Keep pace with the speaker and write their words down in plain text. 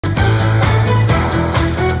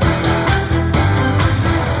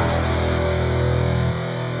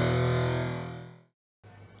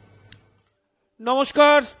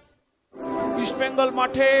নমস্কার, ইস্ট বেঙ্গল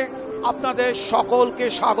মাঠে আপনাদের সকলকে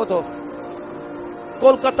স্বাগত।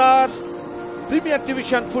 কলকাতার প্রিমিয়ার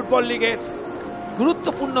ডিভিশন ফুটবল লিগের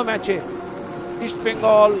গুরুত্বপূর্ণ ম্যাচে ইস্ট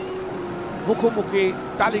বেঙ্গল মুখোমুখি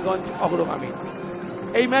টালিগঞ্জ অগ্রগামী।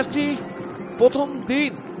 এই ম্যাচটি প্রথম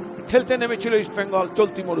দিন খেলতে নেমেছিল ইস্ট বেঙ্গল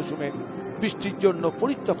চলতি মরশুমে, বৃষ্টির জন্য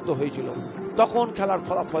পরিত্যক্ত হয়েছিল। তখন খেলার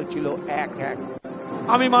ফলাফল ছিল 1-1।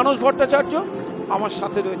 আমি মানস ভট্টাচার্য, আমার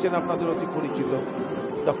সাথে রয়েছেন আপনাদের অতি পরিচিত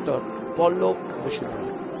ডক্টর পল্লব বসুমালী।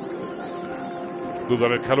 দু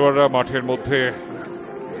দলের খেলোয়াড়রা মাঠের মধ্যে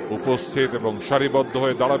উপস্থিত এবং সারিবদ্ধ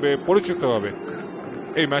হয়ে দাঁড়াবে, পরিচিত হবে।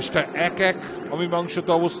 এই ম্যাচটা 1-1 অমীমাংসিত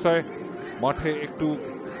অবস্থায় মাঠে একটু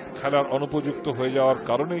খেলার অনুপযুক্ত হয়ে যাওয়ার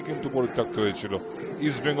কারণেই কিন্তু পরিত্যক্ত হয়েছিল।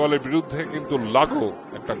 ইস্ট বেঙ্গলের বিরুদ্ধে কিন্তু লাগো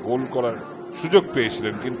একটা গোল করার সুযোগ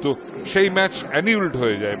পেয়েছিলেন, কিন্তু সেই ম্যাচ অ্যানিউলড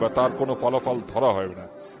হয়ে যায় বা তার কোনো ফলাফল ধরা হয় না।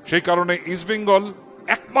 সেই কারণে ইস্ট বেঙ্গল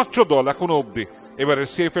একমাত্র দল এখনো অব্দি এবারে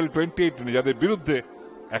CFL 28 যাদের বিরুদ্ধে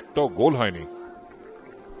একটাও গোল হয়নি।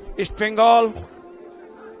 ইস্ট বেঙ্গল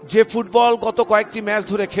যে ফুটবল গত কয়েকটি ম্যাচ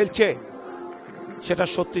ধরে খেলছে সেটা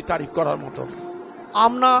সত্যি তারিফ করার মতো।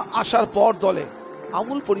 আমরা আসার পর দলে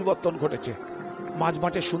আমূল পরিবর্তন ঘটেছে।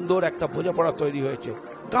 মাঝমাঠে সুন্দর একটা বোঝাপড়া তৈরি হয়েছে।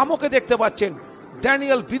 কামোকে দেখতে পাচ্ছেন,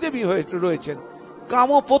 ড্যানিয়েল বিদেবী হয়ে রয়েছেন।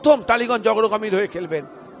 কামো প্রথম টালিগঞ্জ অগ্রগামীর হয়ে খেলবেন।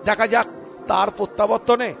 দেখা যাক তার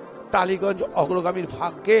প্রত্যাবর্তনে টালিগঞ্জ অগ্রগামীর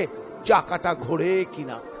ভাগ্যে চাকাটা ঘোরে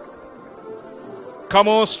কিনা।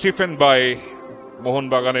 কামো স্টিফেন বাই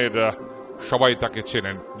মোহনবাগানের সবাই তাকে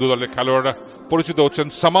চেনেন। দু দলের খেলোয়াড়রা পরিচিত হচ্ছেন।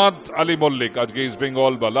 সামাদ আলী মল্লিক আজকে ইস্ট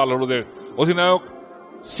বেঙ্গল বা লাল হলুদের অধিনায়ক।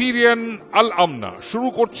 সিরিয়ান আল আমনা শুরু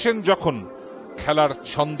করছেন যখন খেলার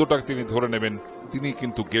ছন্দটা তিনি ধরে নেবেন, তিনি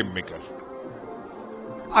কিন্তু গেম মেকার।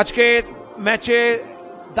 আজকের ম্যাচের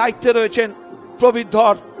দায়িত্বে রয়েছেন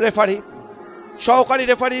প্রবীরধর রেফারি। সহকারী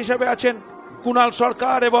রেফারি হিসেবে আছেন কুণাল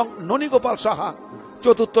সরকার এবং ননীগোপাল সাহা।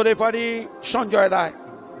 চতুর্থ referee Sanjay Roy.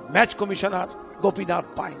 Match commissioner Gopinath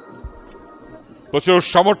pine. প্রচুর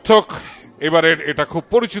সমর্থক। এবারের এটা খুব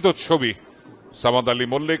পরিচিত ছবি। সামাদ আলী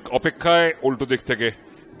মল্লিক অপেক্ষায়, উল্টো দিক থেকে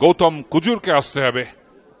গৌতম কুজুরকে আসতে হবে।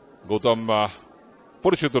 গৌতম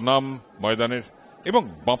পরিচিত নাম ময়দানের এবং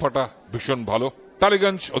বাঁপাটা ভীষণ ভালো।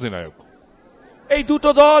 টালিগঞ্জ অধিনায়ক। এই দুটো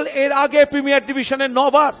দল এর আগে প্রিমিয়ার ডিভিশনের 9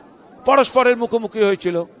 বার পরস্পরের মুখোমুখি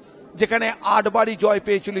হয়েছিল, যেখানে 8 বারই জয়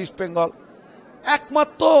পেয়েছিল ইস্ট বেঙ্গল।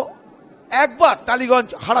 একমাত্র একবার টালিগঞ্জ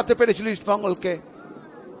হারাতে পেরেছিল ইস্ট বেঙ্গলকে।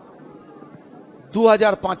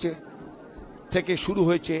 2005 থেকে শুরু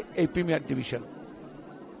হয়েছে এই প্রিমিয়ার ডিভিশন।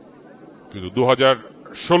 কিন্তু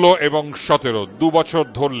 2016 এবং 17 দু বছর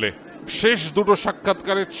ধরলে শেষ দুটো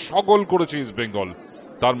সাক্ষাৎকারে 6 গোল করেছে ইস্ট বেঙ্গল।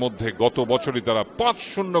 তার মধ্যে গত বছরই তারা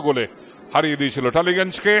 5-0 গোলে হারিয়ে দিয়েছিল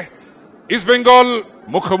টালিগঞ্জকে। ইস্ট বেঙ্গল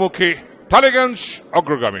মুখোমুখি টালিগঞ্জ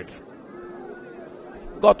অগ্রগামীর।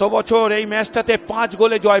 গত বছর এই ম্যাচটাতে 5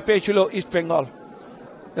 গোলে জয় পেয়েছিল ইস্ট বেঙ্গল।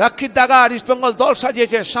 রাক্ষিত দাগার ইস্ট বেঙ্গল দল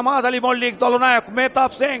সাজিয়েছে। সামাদ আলী মল্লিক দলনায়ক,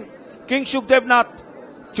 মেহতাব সিং, কিংসুক দেবনাথ,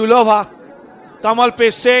 চুলোভা,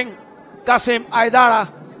 কমলপ্রীত সিং, কাসিম আয়দারা,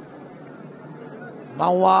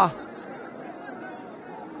 মাওয়া,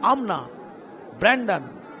 আমনা, ব্র্যান্ডন,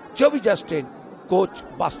 চবি জাস্টিন, কোচ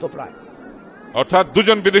বাস্তব রায়। অর্থাৎ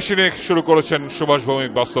দুজন বিদেশি নিয়ে শুরু করেছেন সুভাষ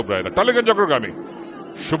ভৌমিক, বাস্তব রায়। টালিগঞ্জ অগ্রগামী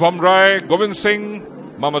শুভম রায়, গোবিন্দ সিং,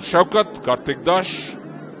 মোহাম্মদ শওকত, কার্তিক দাস,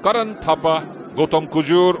 করণ থাপা, গৌতম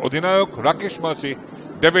কুজুর অধিনায়ক, রাকেশ মাসি,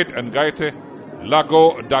 ডেভিড এনগাইতে, লাগো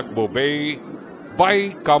ডাকবো বেই, বাই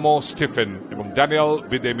কামো স্টিফেন এবং ড্যানিয়েল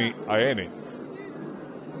বিদেমি আয়েনে।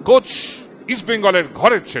 কোচ ইস্ট বেঙ্গলের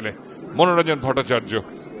ঘরের ছেলে মনোরঞ্জন ভট্টাচার্য।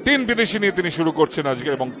 3 বিদেশি নিয়ে তিনি শুরু করছেন আজকে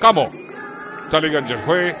এবং কামো টালিগঞ্জের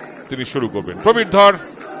হয়ে তিনি শুরু করবেন। প্রবীরধর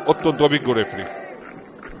অত্যন্ত অভিজ্ঞ রেফারি।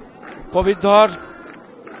 প্রবীরধর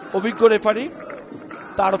অভিজ্ঞ রেফারি,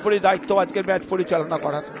 তার উপরে দায়িত্ব আজকের ম্যাচ পরিচালনা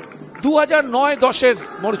করার। 2009-10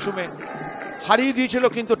 মরশুমে হারিয়ে দিয়েছিল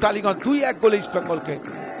কিন্তু টালিগঞ্জ 2-1 গোলে ইস্ট বেঙ্গলকে।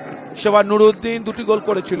 সেবার নুরুদ্দিন 2টি গোল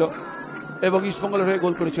করেছিল এবং ইস্ট বেঙ্গলের হয়ে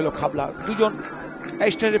গোল করেছিল খাবলা। দুজন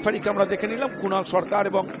অ্যাসিস্ট্যান্ট রেফারিকে আমরা দেখে নিলাম, কুণাল সরকার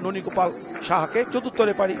এবং ননীগোপাল সাহাকে। চতুর্থ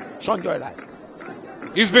রেফারি সঞ্জয় রায়।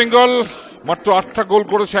 ইস্ট বেঙ্গল মাত্র 8টা গোল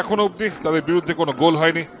করেছে এখনো অব্দি, তাদের বিরুদ্ধে কোনো গোল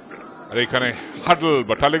হয়নি। আর এখানে হাডল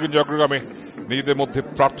বা টালিগঞ্জ অগ্রগামী নিজেদের মধ্যে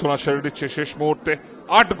প্রার্থনা সেরে দিচ্ছে শেষ মুহূর্তে।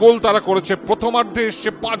 8 গোল তারা করেছে। প্রথমার্ধে এসছে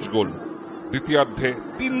 5 গোল, দ্বিতীয়ার্ধে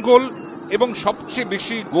 3 গোল এবং সবচেয়ে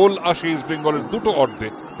বেশি গোল আসে ইস্ট বেঙ্গলের দুটো অর্ধে।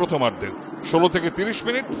 প্রথমার্ধের 16 থেকে 30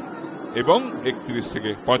 মিনিট এবং 31 থেকে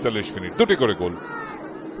 45 মিনিট, 2টি করে গোল।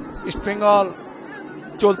 ইস্ট বেঙ্গল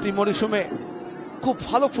চলতি মরশুমে খুব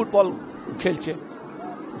ভালো ফুটবল খেলছে।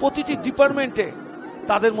 প্রতিটি ডিপার্টমেন্টে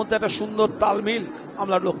তাদের মধ্যে একটা সুন্দর তালমিল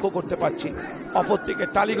আমরা লক্ষ্য করতে পারছি। অপরদিকে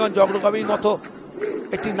টালিগঞ্জ অগ্রগামীর মতো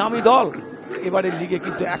একটি নামী দল এবারের লিগে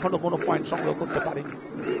কিন্তু এখনো কোনো পয়েন্ট সংগ্রহ করতে পারেনি।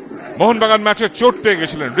 মোহনবাগান ম্যাচে চোট পেয়ে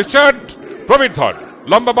গেছিলেন রিচার্ড প্রবীরধর,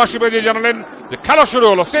 লম্বা বাঁশি বেজে জানালেন যে খেলা শুরু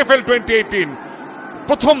হলো। সেফএল 2018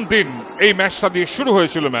 প্রথম দিন এই ম্যাচটা দিয়ে শুরু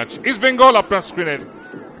হয়েছিল ম্যাচ। ইস্ট বেঙ্গল আপনার স্ক্রিনের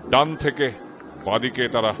ডান থেকে বাদিকে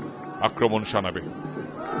তারা আক্রমণ শানাবে।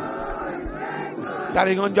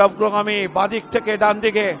 টালিগঞ্জ অগ্রগামী বাদিক থেকে ডান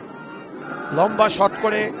দিকে লম্বা শট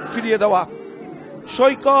করে ফিরিয়ে দেওয়া।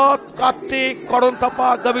 সৈকত, কার্তিক, করণ থাপা,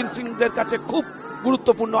 গোবিন্দ সিংদের কাছে খুব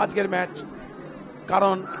গুরুত্বপূর্ণ আজকের ম্যাচ,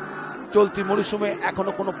 কারণ চলতি মরশুমে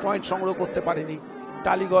এখনো কোনো পয়েন্ট সংগ্রহ করতে পারেনি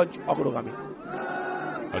টালিগঞ্জ অগ্রগামী।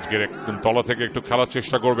 আজকের একদম তলা থেকে একটু খেলার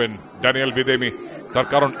চেষ্টা করবেন ড্যানিয়েল বিদেমি, তার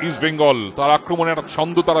কারণ ইস্ট বেঙ্গল তার আক্রমণে একটা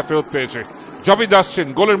ছন্দ তারা ফেরত পেয়েছে। জাবিদ আসছেন,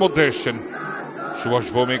 গোলের মধ্যে এসছেন। সুভাষ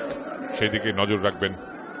ভৌমিক সেই দিকে নজর রাখবেন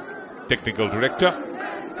টেকনিক্যাল ডিরেক্টর।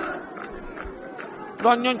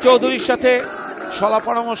 রঞ্জন চৌধুরীর সাথে সলা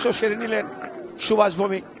পরামর্শ সেরে নিলেন সুভাষ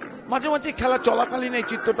ভৌমিক। মাঝে মাঝে খেলা চলাকালীন এই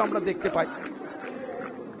চিত্রটা আমরা দেখতে পাই।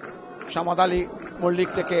 সামাদ আলী মল্লিক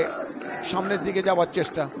থেকে সামনের দিকে যাওয়ার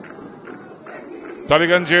চেষ্টা।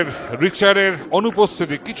 টালিগঞ্জের রিচার্ডের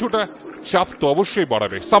অনুপস্থিতি কিছুটা চাপ তো অবশ্যই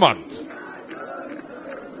বাড়াবে। সামাদ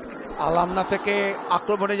আলামনা থেকে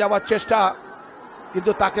আক্রমণে যাওয়ার চেষ্টা,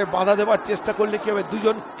 কিন্তু তাকে বাধা দেওয়ার চেষ্টা করলে কি হবে,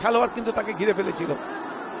 দুজন খেলোয়াড় কিন্তু তাকে ঘিরে ফেলেছিল।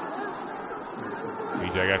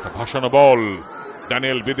 এই জায়গায় একটা ভাসানো বল,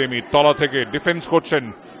 ড্যানিয়েল বিদেমি তলা থেকে ডিফেন্স করছেন,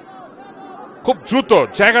 খুব দ্রুত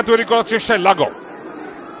জায়গা তৈরি করার চেষ্টায় লাগো।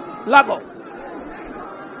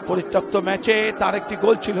 পরিত্যক্ত ম্যাচে তার একটি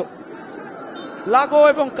গোল ছিল। লাগো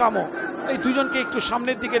এবং কামো এই দুজনকে একটু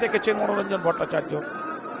সামনের দিকে রেখেছেন মনোরঞ্জন ভট্টাচার্য।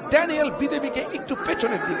 ড্যানিয়েল বিদেমিকে একটু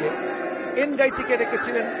পেছনের দিকে, এনগাই থেকে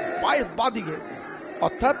রেখেছিলেন পায়ের বাদিকে,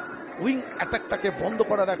 অর্থাৎ উইং অ্যাটাকটাকে বন্ধ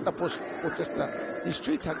করার একটা প্রচেষ্টা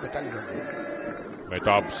নিশ্চয়ই থাকবে টালিগঞ্জে।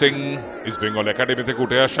 মেহতাব সিং ইস্ট বেঙ্গল একাডেমি থেকে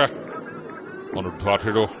উঠে আসা, অনূর্ধ্ব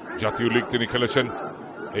 18 জাতীয় লীগ তিনি খেলেছেন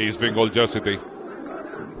এই ইস্ট বেঙ্গল জার্সিতেই।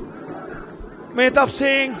 মেহতাব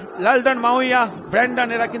সিং, লালডন মাউইয়া, ব্র্যান্ডন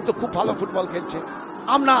এরা কিন্তু খুব ভালো ফুটবল খেলছে।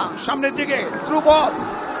 আমরা সামনের দিকে থ্রু বল,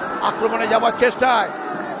 আক্রমণে যাওয়ার চেষ্টায়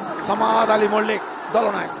সামাদ আলী মল্লিক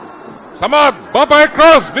দলনায়ক। সামাদ বাপায়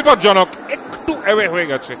ক্রস, বিপজ্জনক, একটু অ্যাওয়ে হয়ে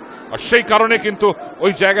গেছে, আর সেই কারণে কিন্তু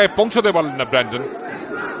ওই জায়গায় পৌঁছতে পারলেন না ব্র্যান্ডন।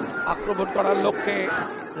 আক্রমণ করার লক্ষ্যে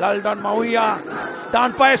লালডন মাউইয়া ডান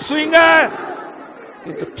পায়ে সুইঙ্গার,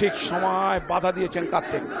 কিন্তু ঠিক সময় বাধা দিয়েছেন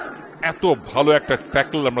কার্তিক। এত ভালো একটা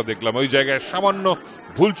ট্যাকল আমরা দেখলাম, ওই জায়গায় সামান্য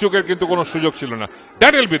ভুল চোখের কিন্তু কোনো সুযোগ ছিল না।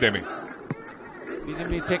 ড্যানিয়েল বিদেমি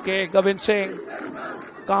থেকে গোবিন্দ সিং,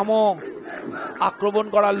 কামো আক্রমণ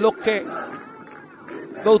করার লক্ষ্যে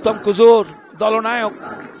গৌতম কুজুর দলনায়ক,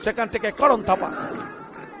 সেখান থেকে করণ থাপা।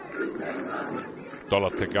 তলা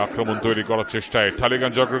থেকে আক্রমণ তৈরি করার চেষ্টায়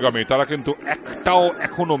টালিগঞ্জ অগ্রগামী, তারা কিন্তু একটাও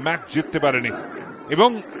এখনো ম্যাচ জিততে পারেনি এবং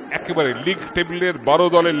একেবারে লিগ টেবিলের 12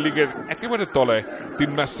 দলের লিগের একেবারে তলায়,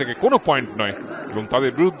 3 ম্যাচ থেকে কোনো পয়েন্ট নয় এবং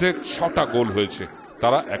তাদের বিরুদ্ধে 6টা গোল হয়েছে,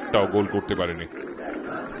 তারা একটাও গোল করতে পারেনি।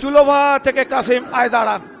 চুলোভা থেকে কাসিম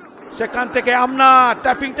আয়দারা, সেখান থেকে আমনার,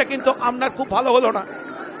 ট্যাপিংটা কিন্তু আমনার খুব ভালো হলো না।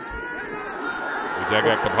 এই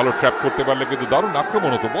জায়গায় একটা ভালো ট্র্যাপ করতে পারলে কিন্তু দারুণ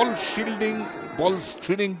আক্রমণ হতো। বল শিল্ডিং, বল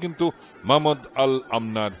স্ক্রিনিং কিন্তু মোহাম্মদ আল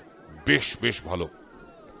আমনার বেশ ভালো।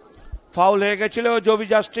 ফাউল হয়ে গেছিল। জবি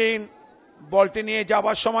জাস্টিন বলটি নিয়ে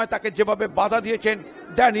যাবার সময় তাকে যেভাবে বাধা দিয়েছেন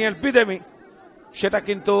ড্যানিয়েল বিদেমি, সেটা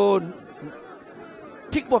কিন্তু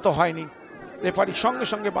ঠিক মতো হয়নি। রেফারি সঙ্গে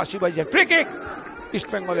সঙ্গে বাঁশি বাজিয়ে ফ্রি কিক ইস্ট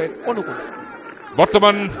বেঙ্গলের অনুকূল।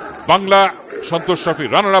 বর্তমান বাংলা সন্তোষ ট্রফি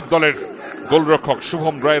রানার আপ দলের গোলরক্ষক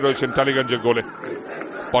শুভম রায় রয়েছেন টালিগঞ্জের গোলে।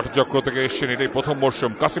 পটচক্র থেকে এসছেন, এটাই প্রথম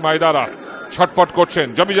মরশুম। কাসিম আয়দারা ছটফট করছেন,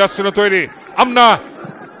 জমি যাচ্ছিল তৈরি, আমনা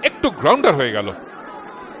একটু গ্রাউন্ডার হয়ে গেল।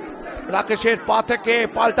 রাকেশের পা থেকে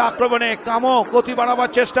পাল্টা আক্রমণে কামো গতি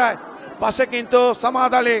বাড়াবার চেষ্টায়, পাশে কিন্তু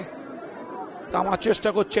সামাদ আলী কামার চেষ্টা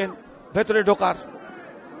করছেন ভেতরে ঢোকার।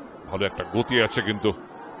 ভালো একটা গতি আছে কিন্তু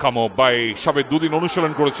কামো বাই সবে 2 দিন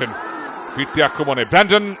অনুশীলন করেছেন। ফিরতি আক্রমণে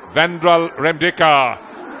ব্র্যান্ডন ভ্যান্ড্রাল রেমডেকা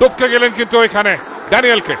টপকে গেলেন কিন্তু এখানে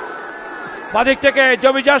ড্যানিয়েলকে। বাদিক থেকে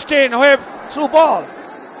জবি জাস্টিন হয়ে থ্রু বল,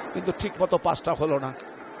 কিন্তু ঠিক মতো পাসটা হলো না।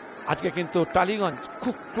 আজকে কিন্তু টালিগঞ্জ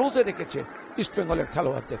খুব ক্লোজে রেখেছে ইস্ট বেঙ্গলের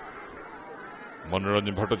খেলোয়াড়দের।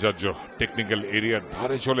 মনোরঞ্জন ভট্টাচার্য টেকনিক্যাল এরিয়ার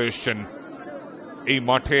ধারে চলে এসছেন। এই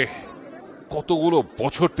মাঠে কতগুলো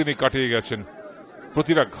বছর তিনি কাটিয়ে গেছেন,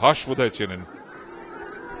 প্রতিটা ঘাস বোধহয় চেনেন।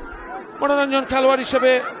 মনোরঞ্জন খেলোয়াড়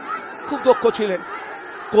হিসেবে খুব দক্ষ ছিলেন,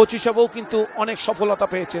 কোচ হিসেবেও কিন্তু অনেক সফলতা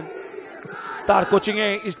পেয়েছেন। তার কোচিংয়ে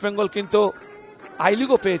ইস্ট বেঙ্গল কিন্তু আই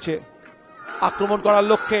লিগও পেয়েছে। আক্রমণ করার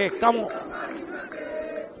লক্ষ্যে কামো,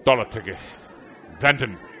 তলা থেকে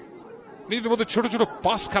ব্র্যান্ডন, নিজেদের মধ্যে ছোট ছোট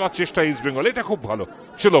পাস খেলার চেষ্টা ইস্ট বেঙ্গল, এটা খুব ভালো।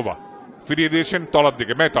 চিলোভা ফিরিয়ে দিয়েছেন তলার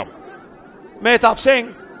দিকে। মেহতাব সিং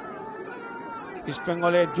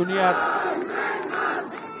ইস্টবেঙ্গলের জুনিয়র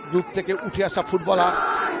গ্রুপ থেকে উঠে আসা ফুটবলার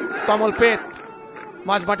কমলপ্রীত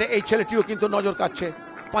মাঝমাঠে। এই ছেলেটিও কিন্তু নজর কাটছে,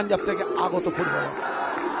 পাঞ্জাব থেকে আগত ফুটবলার।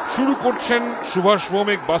 শুরু করছেন সুভাষ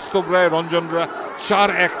ভৌমিক, বাস্তব রায়, রঞ্জনরা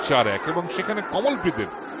 4-1 এবং সেখানে কমলপ্রীতের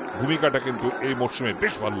ভূমিকাটা কিন্তু এই মরশুমে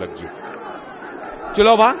বেশ ভালো লাগছে।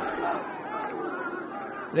 চুলোভা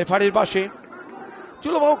রেফারির পাশে।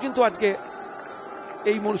 চুলোভাও কিন্তু আজকে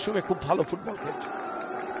এই মরশুমে খুব ভালো ফুটবল খেলছে।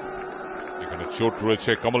 এখানে চোট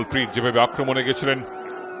রয়েছে কমলপ্রীত, যেভাবে আক্রমণে গেছিলেন।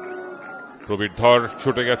 প্রবীর ধর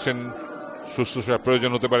ছুটে গেছেন, শুশ্রূষার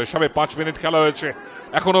প্রয়োজন হতে পারে। সবে 5 মিনিট খেলা হয়েছে,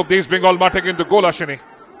 এখন অব্দি ইস্ট বেঙ্গল মাঠে কিন্তু গোল আসেনি।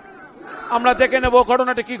 আমরা দেখে নেব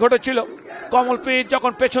ঘটনাটি কি ঘটেছিল। কমলপ্রীত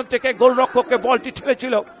যখন পেছন থেকে গোলরক্ষককে বলটি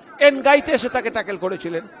ঠেলেছিল, এনগাইতে এসে তাকে ট্যাকেল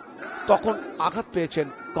করেছিলেন, তখন আঘাত পেয়েছেন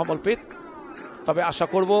কমলপ্রীত। তবে আশা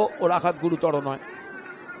করব ওর আঘাত গুরুতর নয়।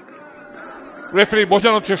 রেফারি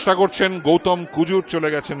বোঝানোর চেষ্টা করছেন। গৌতম কুজুর চলে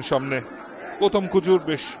গেছেন সামনে। গৌতম কুজুর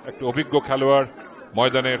বেশ একটা অভিজ্ঞ খেলোয়াড়,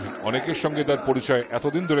 ময়দানের অনেকের সঙ্গে তার পরিচয়,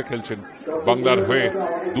 এতদিন ধরে খেলছেন বাংলার হয়ে।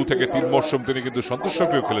 2 থেকে 3 মরশুম তিনি কিন্তু সন্তোষ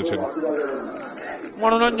ট্রফিও খেলেছেন।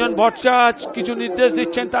 মনোরঞ্জন ভট্টাচার্য কিছু নির্দেশ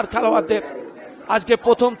দিচ্ছেন তার খেলোয়াড়দের। আজকে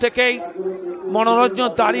প্রথম থেকেই মনোরঞ্জন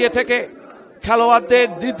দাঁড়িয়ে থেকে খেলোয়াড়দের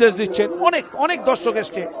নির্দেশ দিচ্ছেন। অনেক অনেক দর্শক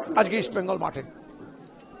এসছে আজকে ইস্টবেঙ্গল মাঠে।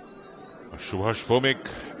 সুভাষ ভৌমিক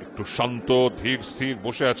একটু শান্ত ধীর স্থির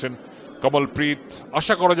বসে আছেন। কমলপ্রীত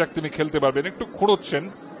আশা করা যাক তিনি খেলতে পারবেন, একটু খুঁড়োচ্ছেন।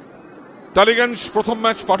 টালিগঞ্জ প্রথম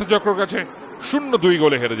ম্যাচ পাটচক্রের কাছে 0-2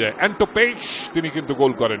 গোলে হেরে যায়। অ্যান্টো পেজ তিনি কিন্তু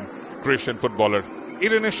গোল করেন, ক্রোয়েশিয়ান ফুটবলার।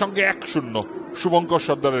 ইরেনের সঙ্গে 1-0 শুভঙ্কর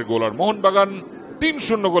সর্দারের গোল। আর মোহনবাগান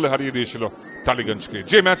 3-0 গোলে হারিয়ে দিয়েছিল টালিগঞ্জকে,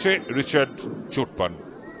 যে ম্যাচে রিচার্ড চোট পান।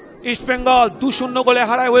 ইস্টবেঙ্গল 2-0 গোলে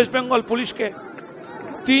হারায় ওয়েস্ট বেঙ্গল পুলিশকে।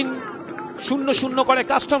 3-0 করে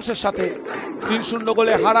কাস্টমসের সাথে। 3-0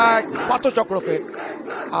 গোলে হারায় পাটচক্রকে।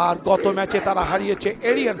 আর গত ম্যাচে তারা হারিয়েছে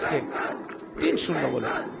এরিয়ান্সকে 3-0 গোলে।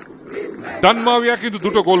 দানমাভিয়া কিন্তু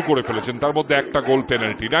 2টো গোল করে ফেলেছেন, তার মধ্যে একটা গোল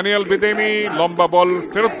পেনাল্টি। ড্যানিয়েল বেদেমি লম্বা বল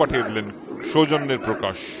ফেরত পাঠিয়ে দিলেন সৌজন্যের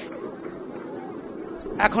প্রকাশ।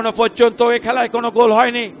 এখনো পর্যন্ত এই খেলায় কোনো গোল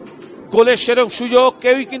হয়নি। গোলের সেরকম সুযোগ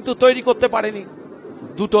কেউই কিন্তু তৈরি করতে পারেনি।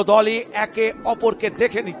 দুটো দলই একে অপরকে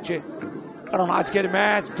দেখে নিচ্ছে, কারণ আজকের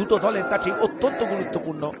ম্যাচ দুটো দলের কাছে অত্যন্ত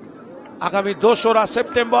গুরুত্বপূর্ণ। আগামী 2রা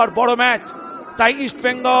সেপ্টেম্বর বড় ম্যাচ, তাই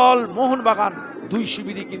ইস্টবেঙ্গল মোহনবাগান 2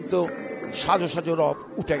 শিবিরই কিন্তু সাজো সাজো রব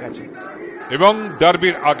উঠে গেছে। এবং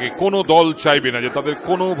ডার্বির আগে কোনো দল চাইবে না যে তাদের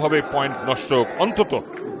কোনোভাবে পয়েন্ট নষ্ট হোক, অন্তত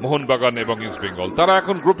মোহনবাগান এবং ইস্টবেঙ্গল। তারা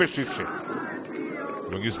এখন গ্রুপের শীর্ষে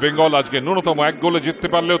এবং ইস্টবেঙ্গল আজকে ন্যূনতম 1 গোলে জিততে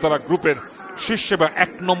পারলেও তারা গ্রুপের শীর্ষে বা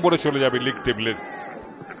 1 নম্বরে চলে যাবে লিগ টেবিলের।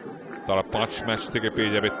 তারা 5 ম্যাচ থেকে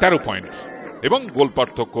পেয়ে যাবে 13 পয়েন্ট এবং গোল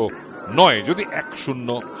পার্থক্য 9 যদি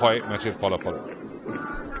 1-0 হয় ম্যাচের ফলাফল।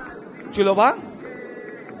 চুলোভা,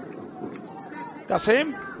 কাসেম,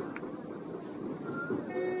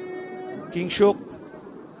 কিংশুক,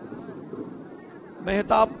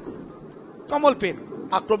 মেহতাব, কমলপ্রীত।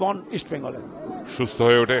 আক্রমণ ইস্টবেঙ্গলের। সুস্থ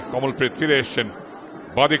হয়ে ওঠে কমলপ্রীত, ফিরে এসছেন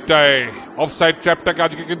বাদিকটায়। অফসাইড ট্র্যাপটাকে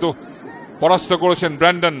আজকে কিন্তু পরাস্ত করেছেন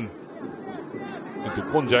ব্র্যান্ডন, কিন্তু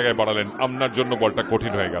কোন জায়গায় বাড়ালেন, আপনার জন্য বলটা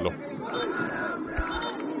কঠিন হয়ে গেল।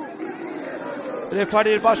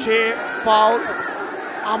 রেফারির পাশে ফাউল,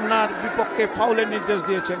 আমনার বিপক্ষে ফাউলের নির্দেশ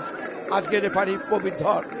দিয়েছেন আজকে রেফারি প্রবীর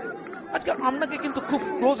ধর। আজকে আমনাকে কিন্তু খুব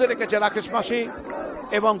ক্লোজে রেখেছে রাকেশ মাসি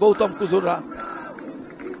এবং গৌতম কুজুররা।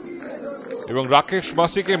 এবং রাকেশ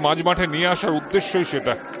মাসিকে মাঝ মাঠে নিয়ে আসার উদ্দেশ্যই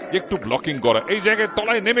সেটা, একটু ব্লকিং করা। এই জায়গায়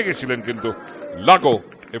তলায় নেমে গেছিলেন কিন্তু লাগো,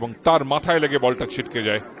 এবং তার মাথায় লেগে বলটা ছিটকে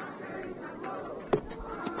যায়।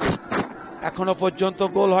 এখনো পর্যন্ত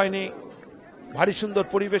গোল হয়নি। ভারী সুন্দর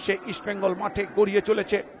পরিবেশে ইস্টবেঙ্গল মাঠে গড়িয়ে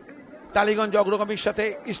চলেছে। টালিগঞ্জ অগ্রগামীর সাথে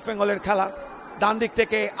ইস্টবেঙ্গলের খেলা। ডান দিক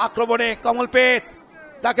থেকে আক্রমণে কমলপ্রীত,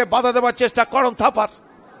 তাকে বাধা দেওয়ার চেষ্টা করণ থাপার।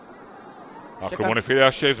 আক্রমণে ফিরে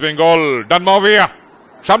আসছে ইস্টবেঙ্গল। ডানমাভিয়া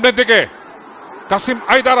সামনের দিকে, কাসিম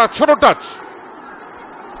আইদারা ছোট টাচ,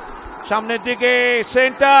 সামনের দিকে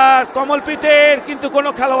সেন্টার কমলপ্রীতের, কিন্তু কোনো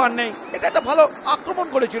খেলোয়াড় নেই। এটা একটা ভালো আক্রমণ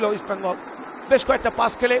করেছিল ইস্টবেঙ্গল, বেশ কয়েকটা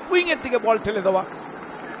পাস খেলে উইং এর দিকে বল ঠেলে দেওয়া।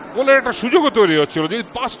 গোলের একটা সুযোগও তৈরি হচ্ছিল যদি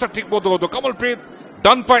পাসটা ঠিক মতো হতো। কমলপ্রীত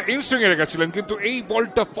ডান পায়ে ইনসুইং এ রেখেছিলেন, কিন্তু এই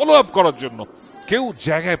বলটা ফলো আপ করার জন্য কেউ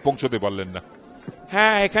জায়গায় পৌঁছতে পারলেন না।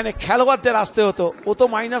 হ্যাঁ, এখানে খেলোয়াড়দের আসতে হতো, ও তো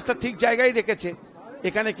মাইনাসটা ঠিক জায়গায় রেখেছে।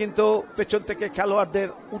 এখানে কিন্তু পেছন থেকে খেলোয়াড়দের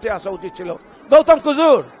উঠে আসা উচিত ছিল। গৌতম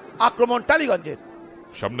কুজুর, আক্রমণ টালিগঞ্জের।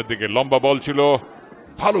 সামনের দিকে লম্বা বল ছিল,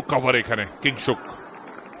 ভালো কভার এখানে কিংশুক।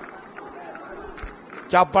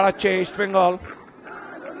 চাপ বাড়াচ্ছে ইস্টবেঙ্গল,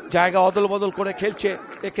 জায়গা অদল বদল করে খেলছে।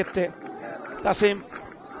 এক্ষেত্রে কাসিম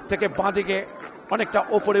থেকে বাঁ দিকে অনেকটা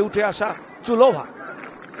ওপরে উঠে আসা চুলোভা,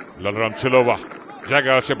 লালরাম চুলোভা,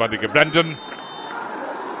 জায়গা আছে বাঁ দিকে ব্র্যান্ডন।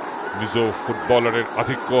 মিজো ফুটবলারের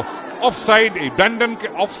আধিক্য। অফসাইড, এই ব্র্যান্ডনকে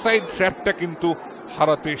অফসাইড ট্র্যাপটা কিন্তু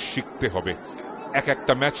হারাতে শিখতে হবে।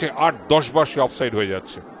 একটা ম্যাচে 8-10 বার সে অফসাইড হয়ে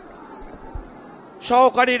যাচ্ছে।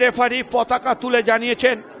 সহকারী রেফারি পতাকা তুলে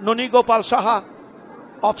জানিয়েছেন ননী গোপাল সাহা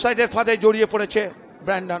অফসাইডের ফাঁদে জড়িয়ে পড়েছে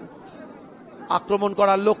ব্র্যান্ডন। আক্রমণ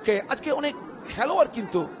করার লক্ষ্যে আজকে অনেক খেলোয়াড়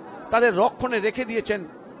কিন্তু তাদের রক্ষণে রেখে দিয়েছেন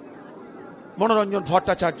মনোরঞ্জন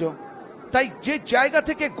ভট্টাচার্য। তাই যে জায়গা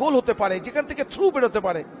থেকে গোল হতে পারে, যেখান থেকে থ্রু বেরোতে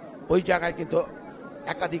পারে, ওই জায়গায় কিন্তু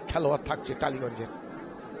একাধিক খেলোয়াড় থাকছে টালিগঞ্জের।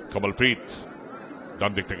 কমলপ্রীত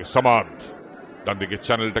ডান দিক থেকে সামাদ, ডান দিকে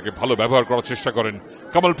চ্যানেলটাকে ভালো ব্যবহার করার চেষ্টা করেন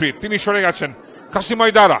কমলপ্রীত, তিনি সরে গেছেন।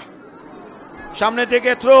 কাসিমাইদারা সামনে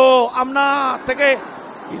থেকে থ্রো আমনা থেকে,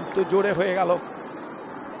 কিন্তু জোরে হয়ে গেল।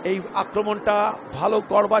 এই আক্রমণটা ভালো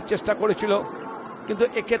করবার চেষ্টা করেছিল, কিন্তু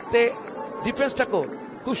এক্ষেত্রে ডিফেন্সটাকেও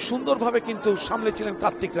খুব সুন্দরভাবে কিন্তু সামলেছিলেন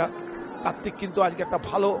কার্তিকরা। কার্তিক কিন্তু আজকে একটা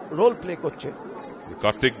ভালো রোল প্লে করছে।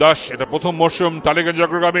 কার্তিক দাস, এটা প্রথম মরশুম টালিগঞ্জ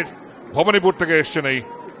অগ্রগামীর। ভবানীপুর থেকে এসছেন এই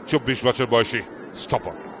 24 বছর বয়সী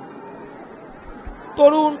স্টপার।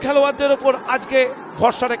 তরুণ খেলোয়াড়দের উপর আজকে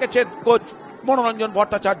ভরসা রেখেছেন কোচ মনোরঞ্জন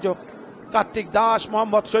ভট্টাচার্য। কার্তিক দাস,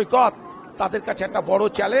 মোহাম্মদ সৈকত, তাদের কাছে একটা বড়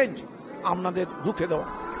চ্যালেঞ্জ আপনাদের রুখে দেওয়া।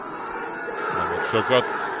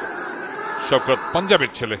 শওকত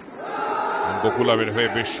পাঞ্জাবের ছেলে, বকুলাবের হয়ে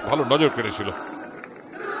বেশ ভালো নজর কেড়েছিল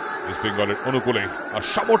ইস্ট বেঙ্গলের অনুকূলে। আর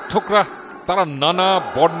সমর্থকরা তারা নানা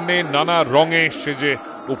বর্ণে নানা রঙে সেজে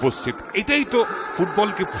উপস্থিত। এটাই তো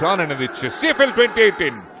ফুটবলকে প্রাণ এনে দিচ্ছে। CFL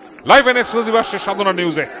 2018 লাইভ এন্ড এক্সক্লুসিভ আসছে সাধনা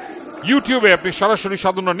নিউজে। ইউটিউবে আপনি সরাসরি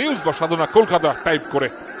সাধনা নিউজ বা সাধনা কলকাতা টাইপ করে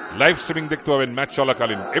লাইভ স্ট্রিমিং দেখতে পাবেন ম্যাচ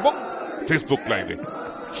চলাকালীন, এবং ফেসবুক লাইভে।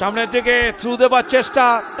 সামনের দিকে থ্রু দেবার চেষ্টা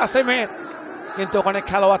কাসেমের, কিন্তু ওখানে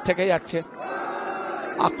খেলোয়াড় থেকে যাচ্ছে।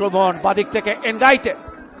 আক্রমণ বাদিক থেকে এনগাইতে,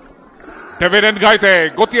 ডেভিড এনগাইতে,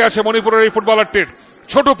 গতি আছে মণিপুরের এই ফুটবলারটির।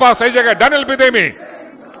 ছোট পাস এই জায়গায়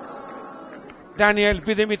ড্যানিয়েল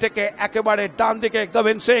বিদেমি থেকে একেবারে ডান দিকে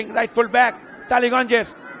গোবিন্দ সিং, রাইটফুল ব্যাক টালিগঞ্জের।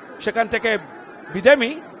 সেখান থেকে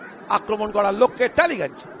বিদেমি আক্রমণ করার লক্ষ্যে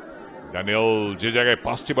টালিগঞ্জ। ড্যানিয়েল যে জায়গায়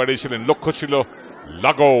পাসটি বাড়িয়েছিলেন, লক্ষ্য ছিল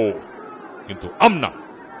লাগো, কিন্তু আমনা।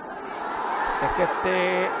 এক্ষেত্রে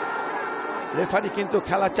রেফারি কিন্তু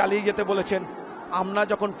খেলা চালিয়ে যেতে বলেছেন। আমনা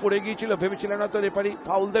যখন পড়ে গিয়েছিল ভেবেছিলেন হয়তো রেফারি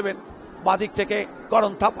ফাউল দেবেন। বাদিক থেকে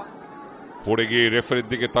করণ থাপা পড়ে গিয়ে রেফারির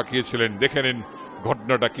দিকে তাকিয়েছিলেন। দেখে নিন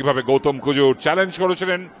ঘটনাটা কিভাবে। গৌতম কুজুর চ্যালেঞ্জ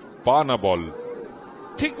করেছিলেন, পা না বল।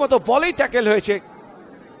 ঠিক মতো বলেই ট্যাকেল হয়েছে।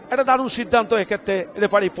 এটা দারুণ সিদ্ধান্ত এক্ষেত্রে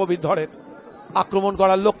রেফারি প্রবীর ধরেন। আক্রমণ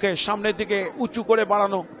করার লক্ষ্যে সামনের দিকে উঁচু করে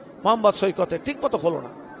বাড়ানো মোহাম্মদ সৈকতের ঠিক মতো হলো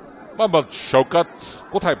না। মোহাম্মদ শওকত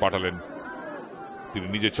কোথায় পাঠালেন? তিনি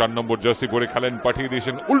নিজে 4 নম্বর জার্সি পরে খেলেন, পাঠিয়ে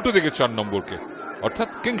দিয়েছেন উল্টো দিকে 4 নম্বরকে, অর্থাৎ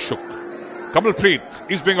কিংশুক। কমলপ্রীত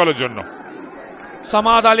ইস্ট বেঙ্গলের জন্য।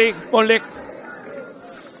 সামাদ আলী মল্লিক,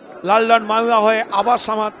 লালডন মাউয়া হয়ে আবার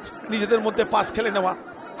সামাদ নিজেদের মধ্যে পাস খেলে নেওয়া।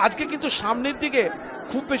 আজকে কিন্তু সামনের দিকে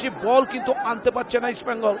খুব বেশি বল কিন্তু আনতে পারছে না ইস্ট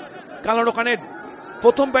বেঙ্গল, কারণ ওখানে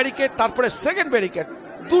প্রথম ব্যারিকেড তারপরে সেকেন্ড ব্যারিকেড,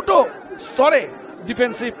 দুটো স্তরে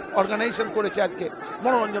ডিফেন্সিভ অর্গানাইজেশন করেছে আজকে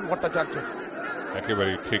মনোরঞ্জন ভট্টাচার্য।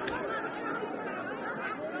 একেবারেই ঠিক।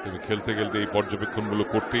 তুমি খেলতে খেলতে এই পর্যবেক্ষণগুলো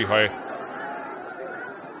করতেই হয়।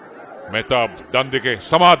 মেহতাব ডান দিকে,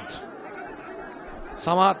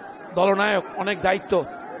 সামাদ দলনায়ক, অনেক দায়িত্ব।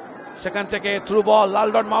 সেখান থেকে থ্রু বল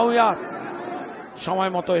লালডন মাউয়া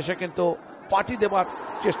সময় মতো এসে কিন্তু পার্টি দেবার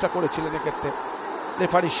চেষ্টা করেছিলেন। এক্ষেত্রে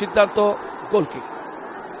রেফারির সিদ্ধান্ত গোলকিক।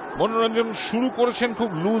 মনোরঞ্জন শুরু করেছেন খুব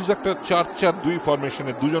লুজ একটা 4-4-2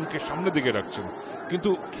 ফরমেশনে, দুজনকে সামনের দিকে রাখছেন, কিন্তু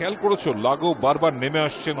খেয়াল করেছো লাগো বারবার নেমে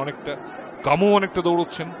আসছেন অনেকটা, কামও অনেকটা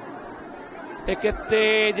দৌড়চ্ছেন। এক্ষেত্রে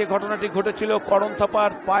যে ঘটনাটি ঘটেছিল, করণ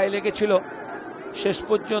থাপার পায়ে লেগেছিল, শেষ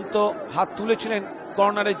পর্যন্ত হাত তুলেছিলেন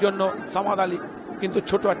কর্নারের জন্য সামাদ আলী, কিন্তু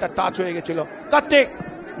ছোট একটা টাচ হয়ে গেছিল। কার্তিক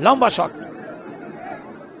লম্বা শট।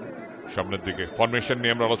 সামনের দিকে ফরমেশন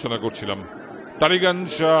নিয়ে আমরা আলোচনা করছিলাম।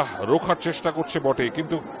 টালিগঞ্জ রোখার চেষ্টা করছে বটে,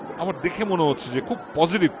 কিন্তু আমার দেখে মনে হচ্ছে যে খুব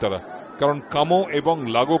পজিটিভ তারা, কারণ কামো এবং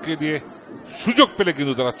লাগোকে দিয়ে সুযোগ পেলে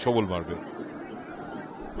কিন্তু তারা ছবল মারবে।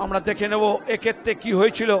 আমরা দেখে নেব এক্ষেত্রে কি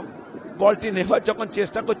হয়েছিল। বলটি নেবার যখন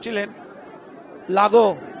চেষ্টা করছিলেন লাগো,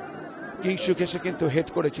 কিংশুক এসে কিন্তু হেড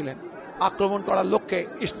করেছিলেন। আক্রমণ করার লক্ষ্যে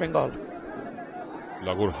ইস্ট বেঙ্গল।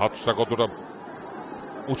 লাগোর হাতটা কতটা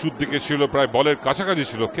উঁচুর দিকে ছিল, প্রায় বলের কাছাকাছি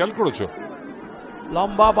ছিল, খেয়াল করেছো?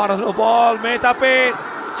 লম্বা বাড়ানো বল মেহতাবে,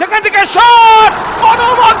 সেখান থেকে শট,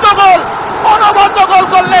 অনবদ্য গোল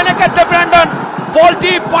করলেন এক্ষেত্রে ব্র্যান্ডন।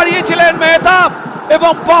 বলটি পাড়িয়েছিলেন মেহতাব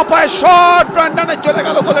এবং পায়ে শট, ব্র্যান্ডনের চলে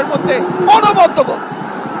গেল গোলের মধ্যে। অনবদ্য গোল।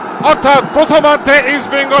 অর্থাৎ প্রথমার্ধে ইস্ট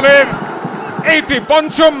বেঙ্গলের এইটি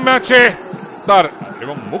 5ম ম্যাচে তার,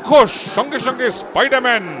 এবং মুখোশ সঙ্গে সঙ্গে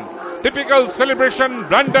স্পাইডারম্যান, টিপিক্যাল সেলিব্রেশন।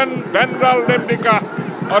 ব্র্যান্ডন ভ্যানরাল রেমনিকা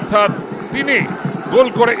অর্থাৎ তিনি গোল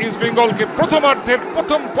করে ইস্ট বেঙ্গলকে প্রথমার্ধের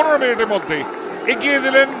প্রথম 15 মিনিটের মধ্যে এগিয়ে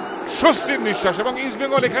দিলেন স্বস্তির নিঃশ্বাস। এবং ইস্ট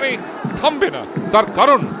বেঙ্গল এখানেই থামবে না, তার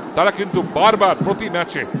কারণ তারা কিন্তু বারবার প্রতি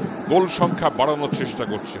ম্যাচে গোল সংখ্যা বাড়ানোর চেষ্টা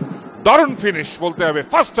করছে। দারুণ ফিনিশ বলতে হবে,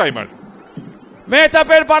 ফার্স্ট টাইমার।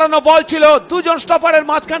 মেহতাবের বাড়ানো বল ছিল, দুজন স্টপারের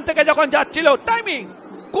মাঝখান থেকে যখন যাচ্ছিল, টাইমিং,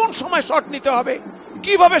 কোন সময় শট নিতে হবে,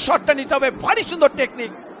 কিভাবে শটটা নিতে হবে, ভারী সুন্দর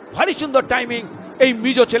টেকনিক, ভারী সুন্দর টাইমিং এই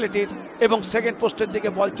মিজো ছেলেটির। এবং সেকেন্ড পোস্টের দিকে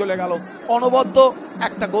বল চলে গেল, অনবদ্য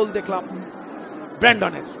একটা গোল দেখলাম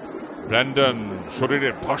ব্র্যান্ডনের। ব্র্যান্ডন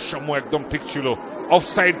শরীরের ভারসাম্য একদম ঠিক ছিল,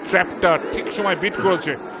 অফসাইড ট্র্যাপটা ঠিক সময় বিট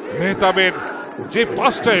করেছে। মেহতাবের যে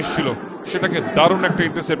পাসটা এসেছিল সেটাকে দারুণ একটা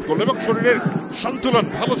ইন্টারসেপ্ট করলো এবং শরীরের সন্তুলন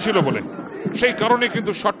ভালো ছিল বলে সেই কারণে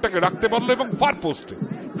কিন্তু শটটাকে রাখতে পারলো এবং ফার পোস্টে।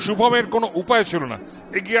 শুভমের কোনো উপায় ছিল না,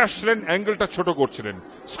 এগিয়ে আসছিলেন, অ্যাঙ্গেলটা ছোট করছিলেন।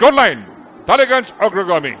 স্কোর লাইন টালিগঞ্জ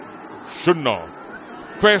অগ্রগামী 0,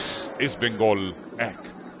 ফেস ইস্ট বেঙ্গল 1।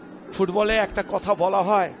 ফুটবলে একটা কথা বলা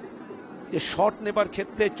হয় যে শট নেবার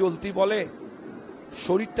ক্ষেত্রে চলতি বলে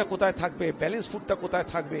শরীরটা কোথায় থাকবে, ব্যালেন্স ফুটটা কোথায়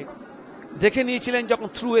থাকবে দেখে নিয়েছিলেন। যখন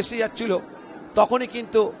থ্রু এসে যাচ্ছিল তখনই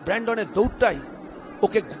কিন্তু ব্র্যান্ডনের দৌড়টাই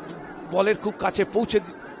ওকে বলের খুব কাছে পৌঁছে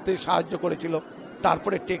দিতে সাহায্য করেছিল।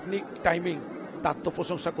 তারপরে টেকনিক, টাইমিং, তার তো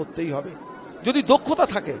প্রশংসা করতেই হবে। যদি দক্ষতা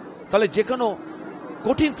থাকে তাহলে যে কোনো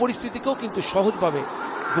কঠিন পরিস্থিতিকেও কিন্তু সহজভাবে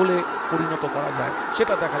গোলে পরিণত করা যায়,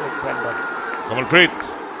 সেটা দেখা যায় ব্র্যান্ডন। কমলপ্রীত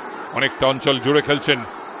অনেকটা অঞ্চল জুড়ে খেলছেন,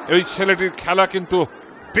 এই ছেলেটির খেলা কিন্তু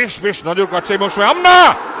বেশ বেশ নজর কাটছে। এই মৌসুমে আমরা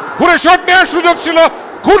ঘুরে শট নেওয়ার সুযোগ ছিল,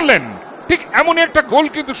 ঘুরলেন, ঠিক এমনই একটা গোল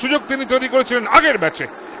কিন্তু সুযোগ তিনি তৈরি করেছিলেন আগের ম্যাচে।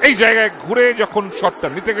 এই জায়গায় ঘুরে যখন শটটা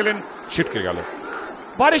নিতে গেলেন ছিটকে গেল।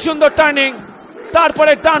 ভারী সুন্দর টার্নিং,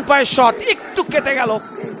 তারপরে ডান পায়ের শট একটু কেটে গেল।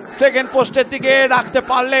 সেকেন্ড পোস্টের দিকে রাখতে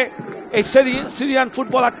পারলে এই সিরিয়ান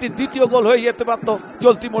ফুটবলারটি দ্বিতীয় গোল হয়ে যেতে পারত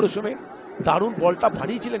চলতি মরশুমে। দারুণ বলটা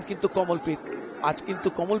বাড়িয়েছিলেন কিন্তু কমলপ্রীত। আজ কিন্তু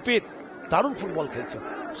কমলপ্রীত দারুণ ফুটবল খেলছে।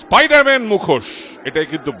 স্পাইডারম্যান মুখোশ, এটাই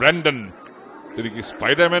কিন্তু ব্র্যান্ডন। তিনি কি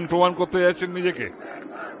স্পাইডারম্যান প্রমাণ করতে যাচ্ছেন নিজেকে?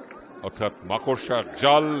 অর্থাৎ মাকড়সার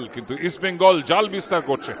জাল, কিন্তু ইস্ট বেঙ্গল জাল বিস্তার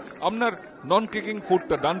করছে। আপনার নন কিকিং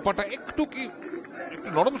ফুটটা, ডান পাটা একটু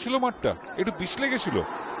নরম ছিল, মাঠটা একটু পিছলে গেছিল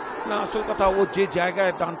না। আসল কথা, ও যে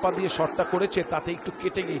জায়গায় ডান পা দিয়ে শটটা করেছে তাতে একটু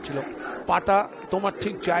কেটে গিয়েছিল, পাটা তোমার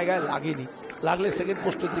ঠিক জায়গায় লাগেনি, লাগলে সেকেন্ড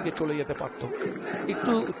পোস্টের দিকে চলে যেতে পারতো।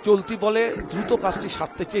 একটু চলতি বলে দ্রুত কাজটি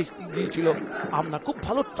সারতে চেয়েছিল। আমরা খুব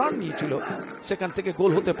ভালো টার্ন নিয়েছিল, সেখান থেকে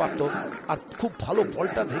গোল হতে পারতো। আর খুব ভালো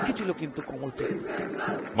বলটা রেখেছিল কিন্তু কমলপ্রীত।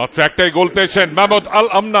 মাত্র একটাই গোল পেয়েছেন মাহমুদ আল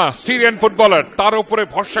আমনা, সিরিয়ান ফুটবলার। তার উপরে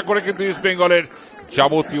ভরসা করে কিন্তু ইস্ট বেঙ্গলের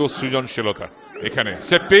যাবতীয় সৃজনশীলতা। এখানে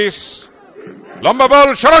সেট পিস, লম্বা বল,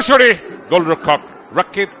 সরাসরি গোলরক্ষক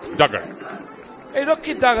রক্ষিত ডাগার। এই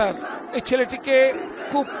রক্ষিত ডাগার, এই ছেলেটিকে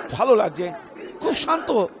খুব ভালো লাগছে, খুব শান্ত,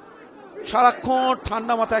 সারাক্ষণ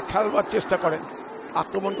ঠান্ডা মাথায় খেলবার চেষ্টা করেন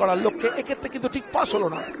আক্রমণ করার লক্ষ্যে। এক্ষেত্রে কিন্তু ঠিক পাস হলো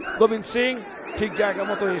না। গোবিন্দ সিং ঠিক জায়গা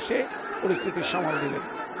মতো এসে পরিস্থিতির সামাল দিলেন।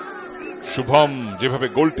 শুভম যেভাবে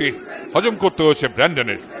গোলটি হজম করতে হয়েছে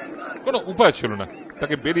ব্র্যান্ডনের, কোনো উপায় ছিল না,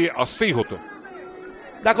 তাকে বেরিয়ে আসতেই হতো।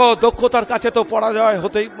 দেখো, দক্ষতার কাছে তো পরাজয়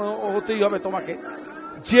হতেই হবে তোমাকে।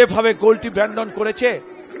 যেভাবে গোলটি ব্র্যান্ডন করেছে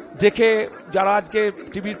দেখে যারা আজকে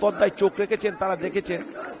টিভির পর্দায় চোখ রেখেছেন তারা দেখেছেন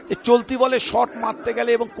যে চলতি বলে শট মারতে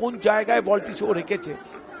গেলে এবং কোন জায়গায় বলটি ও রেখেছে।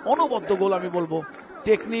 অনবদ্য গোল আমি বলবো,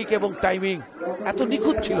 টেকনিক এবং টাইমিং এত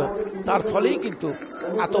নিখুঁত ছিল, তার ফলেই কিন্তু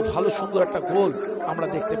এত ভালো সুন্দর একটা গোল আমরা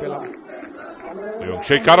দেখতে পেলাম। এবং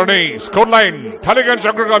সেই কারণেই স্কোর লাইন টালিগঞ্জ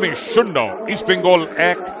অগ্রগামী 0, ইস্ট বেঙ্গল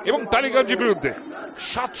 1। এবং টালিগঞ্জের বিরুদ্ধে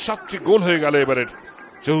 7-7টি গোল হয়ে গেল এবারের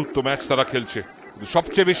চতুর্থ ম্যাচ তারা খেলছে।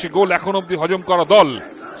 সবচেয়ে বেশি গোল এখন অব্দি হজম করা দল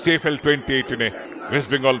CFL 2018-এ ওয়েস্ট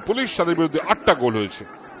বেঙ্গল পুলিশ, তাদের বিরুদ্ধে 8টা গোল হয়েছে।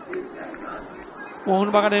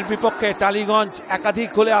 মোহনবাগানের বিপক্ষে টালিগঞ্জ একাধিক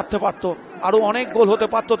গোলে আসতে পারত, আরো অনেক গোল হতে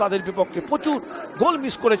পারত তাদের বিপক্ষে। প্রচুর গোল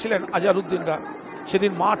মিস করেছিলেন আজহারউদ্দিনরা,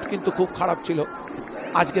 সেদিন মাঠ কিন্তু খুব খারাপ ছিল।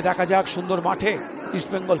 আজকে দেখা যাক সুন্দর মাঠে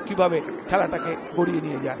ইস্টবেঙ্গল কিভাবে খেলাটাকে গড়িয়ে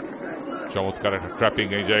নিয়ে যায়। চমৎকার একটা ট্র্যাপিং,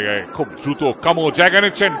 এই জায়গায় খুব দ্রুত কামো জায়গা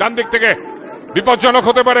নিচ্ছেন, ডান দিক থেকে বিপজ্জনক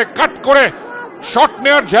হতে পারে, কাট করে শট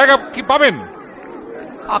নেওয়ার জায়গা কি পাবেন?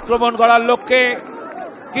 আক্রমণ করার লক্ষ্যে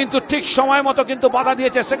কিন্তু ঠিক সময় মতো কিন্তু বাধা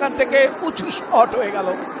দিয়েছে, সেখান থেকে উঁচু শট হয়ে গেল,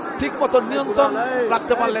 ঠিক মতো নিয়ন্ত্রণ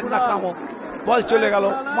রাখতে পারলেন না কামো, বল চলে গেল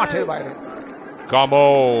মাঠের বাইরে। কামো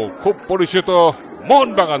খুব পরিচিত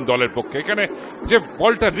মোহনবাগান দলের পক্ষে, এখানে যে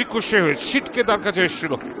বলটা রিকোশে হয়ে ছিটকে তার কাছে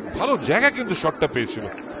এসেছিল, ভালো জায়গা কিন্তু শটটা পেয়েছিল,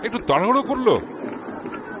 একটু তাড়াহুড়ো করলো।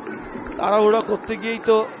 তাড়াহুড়ো করতে গিয়েই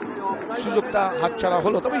তো সুযোগটা হাতছাড়া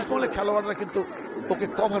হলো। তবে ইস্টবেঙ্গলের খেলোয়াড়রা কিন্তু ওকে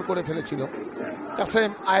কভার করে ফেলেছিল।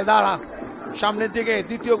 কাসেম আয়দারা সামনের দিকে,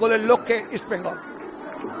 দ্বিতীয় গোলের লক্ষ্যে ইস্টবেঙ্গল।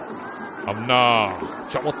 আমনা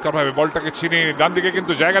চমৎকার ভাবে বলটাকে ছিনিয়ে ডান দিকে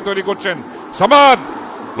কিন্তু জায়গা তৈরি করছেন। সামাদ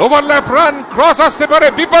ওভারল্যাপ রান, ক্রস আসতে পারে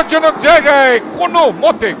বিপজ্জনক জায়গায়, কোনো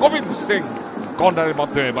মতে গোবিন্দ সিং কর্নারের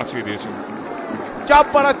মাধ্যমে বাঁচিয়ে দিয়েছেন। চাপ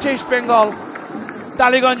বাড়াচ্ছে ইস্ট বেঙ্গল,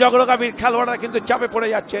 টালিগঞ্জ অগ্রগামীর খেলোয়াড়রা কিন্তু চাপে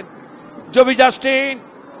পড়ে যাচ্ছেন। জবি জাস্টিন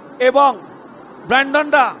এবং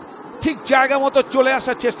ব্র্যান্ডনরা ঠিক জায়গা মতো চলে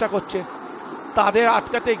আসার চেষ্টা করছেন, তাদের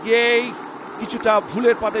আটকাতে গিয়েই কিছুটা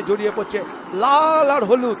ভুলের পাতে জড়িয়ে পড়ছে। লাল আর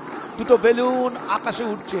হলুদ দুটো বেলুন আকাশে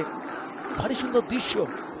উঠছে, ভারী সুন্দর দৃশ্য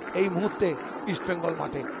এই মুহূর্তে ইস্ট বেঙ্গল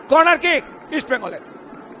মাঠে। কর্নার কিক ইস্ট বেঙ্গলের।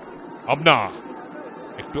 আমনা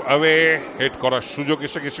একটু অ্যাওয়ে হেড করার সুযোগ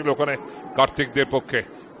এসে গেছিল ওখানে কার্তিকদের পক্ষে,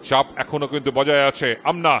 চাপ এখনো কিন্তু বজায় আছে।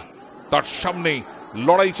 আমনা তার সামনেই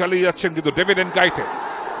লড়াই চালিয়ে যাচ্ছেন কিন্তু ডেভিড এনকাইটে।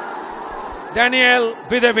 ড্যানিয়েল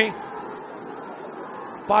বিদেবি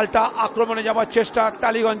পাল্টা আক্রমণে যাওয়ার চেষ্টা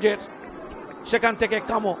টালিগঞ্জের, সেখান থেকে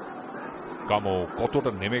কামো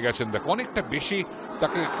কতটা নেমে গেছেন দেখ, অনেকটা বেশি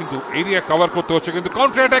তাকে কিন্তু এরিয়া কভার করতে হচ্ছে, কিন্তু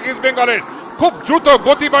কাউন্টার অ্যাটাক ইস্ট বেঙ্গলের খুব দ্রুত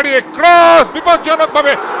গতি বাড়িয়ে ক্রস বিপজ্জনক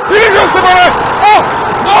ভাবে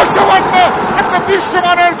একটা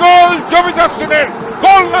বিশ্বমানের গোল জবি জাস্টিনের,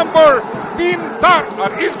 গোল নম্বর 3 তার,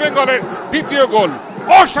 আর ইস্ট বেঙ্গলের দ্বিতীয় গোল।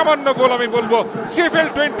 অসামান্য গোল আমি বলবো, CFL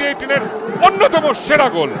 2018 অন্যতম সেরা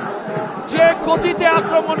গোল। যে গতিতে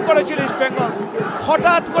আক্রমণ করেছিল ইস্ট বেঙ্গল,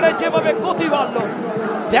 হঠাৎ করে যেভাবে গতি বাড়ল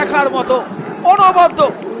দেখার মতো, অনবদ্য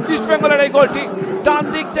ইস্ট বেঙ্গলের এই গোলটি। ডান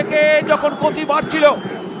দিক থেকে যখন গতি বাড়ছিল,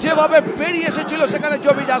 যেভাবে বেরিয়ে এসেছিল সেখানে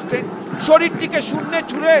জবি জাস্টিন, শরীরটিকে শূন্যে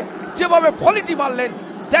ছুঁড়ে যেভাবে ভলিটি মারলেন,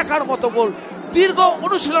 দেখার মতো গোল। দীর্ঘ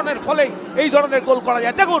অনুশীলনের ফলে এই ধরনের গোল করা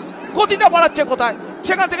যায়। দেখুন গতিটা বাড়াচ্ছে কোথায়,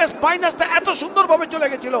 সেখান থেকে মাইনাসটা এত সুন্দরভাবে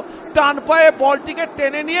চলে গেছিল, ডান পায়ে বলটিকে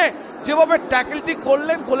টেনে নিয়ে যেভাবে ট্যাকেলটি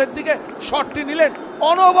করলেন, গোলের দিকে শটটি নিলেন,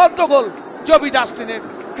 অনবদ্য গোল জবি জাস্টিনের।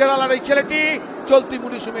 কেরালার এই ছেলেটি চলতি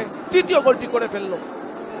মৌসুমে তৃতীয় গোলটি করে ফেললো।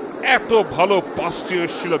 এত ভালো পাসটি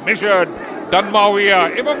এসেছিল মেজার্ড ডানমাউইয়া,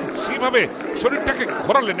 এবং সেভাবে শরীরটাকে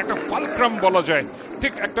ঘোরালেন, একটা ফালক্রাম বলা যায়,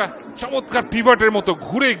 ঠিক একটা চমৎকার পিভটের মতো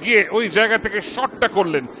ঘুরে গিয়ে ওই জায়গা থেকে শটটা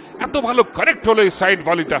করলেন। এত ভালো কানেক্ট হলো এই সাইড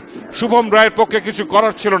ভলিটা, শুভম রায়ের পক্ষে কিছু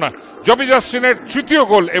করার ছিল না। জবি জাস্টিনের তৃতীয়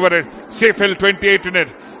গোল এবারের CFL 2018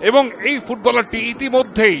 এবং এই ফুটবলারটি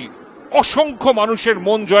ইতিমধ্যেই অসংখ্য মানুষের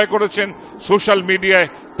মন জয় করেছেন সোশ্যাল মিডিয়ায়।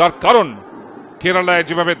 তার কারণ কেরালায়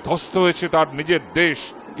যেভাবে ধ্বস্ত হয়েছে তার নিজের দেশ,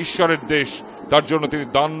 ঈশ্বরের দেশ, তার জন্য তিনি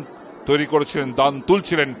দান তৈরি করেছিলেন, দান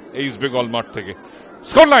তুলছিলেন এই ইস্ট বেঙ্গল মাঠ থেকে।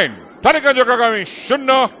 Score line Tollygunge আগ্রাগামী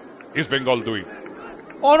 0, east Bengal 2।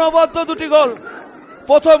 অনবদ্য দুটি গোল।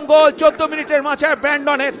 প্রথম গোল 14 মিনিটের মাথায়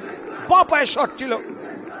ব্র্যান্ডনের বাঁ পায়ের শট ছিল।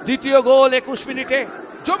 দ্বিতীয় গোল 21 মিনিটে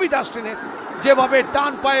জবি জাস্টিনের, যেভাবে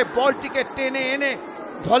ডান পায়ে বলটিকে টেনে এনে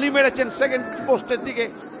ভলি মেরেছেন সেকেন্ড পোস্টের দিকে,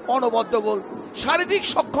 অনবদ্য গোল। শারীরিক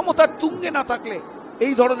সক্ষমতার তুঙ্গে না থাকলে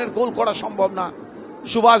এই ধরনের গোল করা সম্ভব না।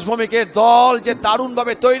 সুভাষ ভৌমিকের দল যে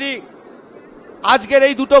দারুণভাবে তৈরি, আজকের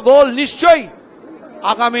এই দুটো গোল নিশ্চয়ই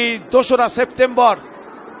আগামী 2রা সেপ্টেম্বর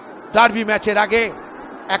ডার্বি ম্যাচের আগে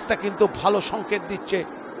একটা কিন্তু ভালো সংকেত দিচ্ছে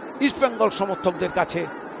ইস্ট বেঙ্গল সমর্থকদের কাছে,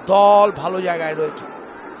 দল ভালো জায়গায় রয়েছে।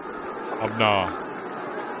 আপনার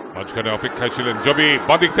মাঝখানে অপেক্ষায় ছিলেন জবি,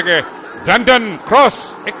 বাদিক থেকে ব্র্যান্ডন, ক্রস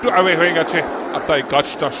একটু অ্যাওয়ে হয়ে গেছে, আর তাই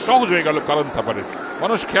কাজটা সহজ হয়ে গেল কারণ থাপারের।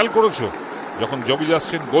 মানুষ খেয়াল করেছো যখন জবি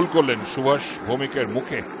জাস্টিন গোল করলেন, সুভাষ ভৌমিকের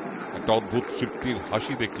মুখে একটা অদ্ভুত তৃপ্তির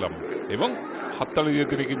হাসি দেখলাম, এবং হাততালি দিয়ে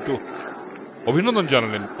তিনি কিন্তু অভিনন্দন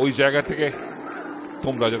জানালেন ওই জায়গা থেকে,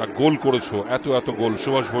 তোমরা যারা গোল করেছো, এত এত গোল,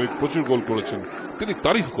 সুভাষ ভৌমিক প্রচুর গোল করেছেন, তিনি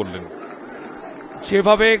তারিফ করলেন।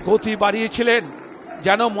 যেভাবে গতি বাড়িয়েছিলেন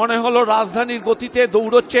যেন মনে হলো রাজধানীর গতিতে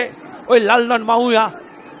দৌড়চ্ছে ওই লালন মাহুয়া,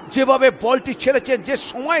 যেভাবে বলটি ছেড়েছেন, যে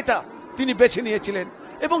সময়টা তিনি বেছে নিয়েছিলেন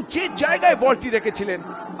এবং যে জায়গায় বলটি রেখেছিলেন,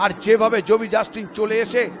 আর যেভাবে জবি জাস্টিন চলে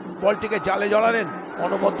এসে বলটিকে জালে জড়ালেন,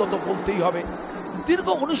 অনবদ্য তো বলতেই হবে। দীর্ঘ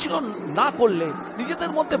অনুশীলন না করলে,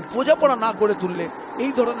 নিজেদের মধ্যে বোঝাপড়া না করে তুললে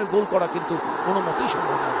এই ধরনের গোল করা কিন্তু কোনো মতেই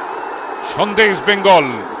সম্ভব নয়। সন্দেশ বেঙ্গল,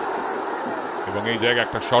 এবং এই জায়গায়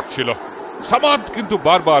একটা শট ছিল, সামাদ কিন্তু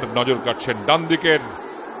বারবার নজর কাটছেন ডান দিকের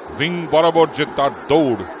উইং বরাবর যে তার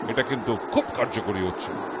দৌড়, এটা কিন্তু খুব কার্যকরী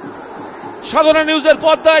হচ্ছে। সাধনা নিউজের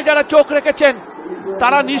পর্দায় যারা চোখ রেখেছেন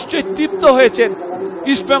তারা নিশ্চয়ই তৃপ্ত হয়েছেন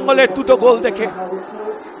ইস্ট বেঙ্গলের দুটো গোল দেখে।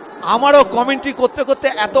 আমারও কমেন্ট্রি করতে করতে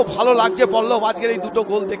এত ভালো লাগছে পল্লব আজকের এই দুটো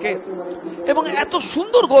গোল দেখে, এবং এত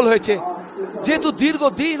সুন্দর গোল হয়েছে। যেহেতু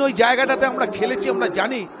দীর্ঘদিন ওই জায়গাটাতে আমরা খেলেছি, আমরা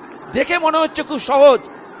জানি, দেখে মনে হচ্ছে খুব সহজ,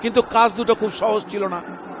 কিন্তু কাজ দুটো খুব সহজ ছিল না।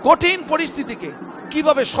 কঠিন পরিস্থিতিকে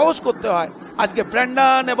কিভাবে সহজ করতে হয় আজকে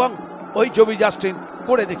ব্র্যান্ডন এবং ওই জবি জাস্টিন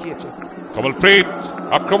করে দেখিয়েছে। কমলপ্রীত,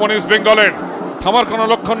 আক্রমণ ইস্ট বেঙ্গলের, থামার কোনো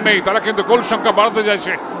লক্ষণ নেই, তারা কিন্তু গোল সংখ্যা বাড়াতে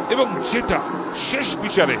যাচ্ছে, এবং সেটা শেষ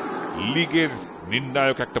বিচারে লিগের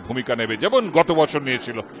নির্ণায়ক একটা ভূমিকা নেবে, যেমন গত বছর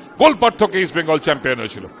নিয়েছিল। গোল পার্থক্যে ইস্ট বেঙ্গল চ্যাম্পিয়ন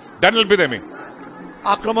হয়েছিল। ড্যানিয়েল বিদেমি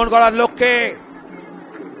আক্রমণ করার লক্ষ্যে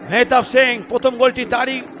মেহতাব সিং প্রথম গোলটি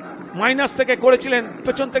তারই মাইনাস থেকে করেছিলেন,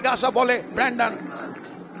 পেছন থেকে আসা বলে ব্র্যান্ডন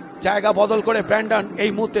জায়গা বদল করে ব্র্যান্ডন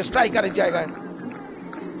এই মুহূর্তে স্ট্রাইকারের জায়গায়।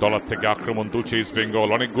 তলার থেকে আক্রমণ তুলছে ইস্ট বেঙ্গল,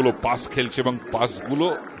 অনেকগুলো পাস খেলছে এবং পাসগুলো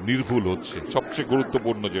নির্ভুল হচ্ছে, সবচেয়ে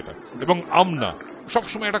গুরুত্বপূর্ণ যেটা। এবং আমনা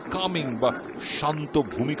সবসময় একটা কামিং বা শান্ত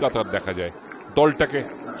ভূমিকা তার দেখা যায়, দলটাকে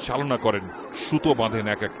চালনা করেন, সুতো বাঁধেন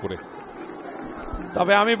এক এক করে।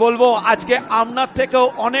 তবে আমি বলবো আজকে আমনার থেকেও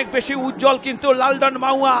অনেক বেশি উজ্জ্বল কিন্তু লালডন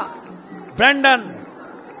মাউয়া, ব্র্যান্ডন,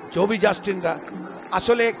 জবি জাস্টিনরা।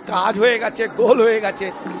 আসলে কাজ হয়ে গেছে, গোল হয়ে গেছে,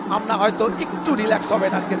 আমনা হয়তো একটু রিল্যাক্স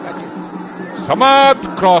হবেন আজকের কাছে। সামাদ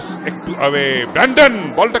ক্রস একটু আবে, ব্র্যান্ডন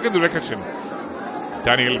বলটা কিন্তু রেখেছেন।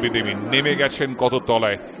 ড্যানিয়েল বিদেমি নেমে গেছেন কত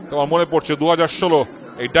তলায়। তোমার মনে পড়ছে 2016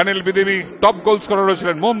 এই ড্যানিয়েল বিদেমি টপ গোল স্কোরার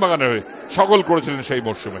হয়েছিলেন মোহনবাগানের হয়ে, 6 গোল করেছিলেন সেই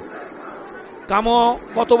মরশুমে। কামো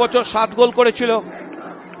গত বছর 7 গোল করেছিল,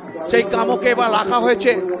 সেই কামোকে এবার রাখা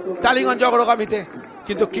হয়েছে টালিগঞ্জ অগ্রগামীতে,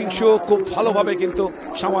 কিন্তু কিংসু খুব ভালোভাবে কিন্তু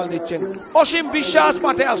সামাল দিচ্ছেন। অসীম বিশ্বাস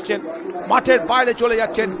মাঠে আসছেন, মাঠের বাইরে চলে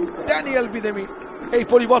যাচ্ছেন ড্যানিয়েল বিদেমি। এই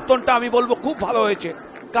পরিবর্তনটা আমি বলবো খুব ভালো হয়েছে,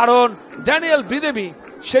 কারণ ড্যানিয়েল বিদেমি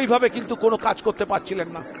সেইভাবে কিন্তু কোনো কাজ করতে পারছিলেন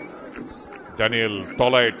না। ড্যানিয়েল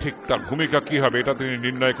তলায় ঠিক তার ভূমিকা কি হবে এটা তিনি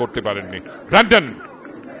নির্ণয় করতে পারেননি। ব্র্যান্ডন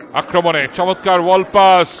আক্রমণে চমৎকার ওয়াল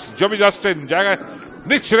পাস, জবি জাস্টিন জায়গায়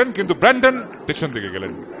নিচ্ছিলেন কিন্তু ব্র্যান্ডন পেছন দিকে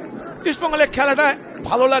গেলেন। ইস্টবেঙ্গলের খেলাটা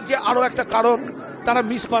ভালো লাগছে আরো একটা কারণ, তারা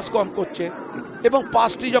মিস পাস কম করছে এবং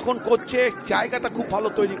পাসটি যখন করছে জায়গাটা খুব ভালো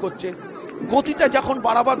তৈরি করছে। গতিটা যখন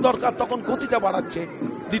বাড়াবার দরকার তখন গতিটা বাড়াচ্ছে।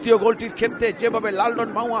 দ্বিতীয় গোলটির ক্ষেত্রে যেভাবে লালডন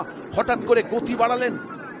মাউয়া হঠাৎ করে গতি বাড়ালেন,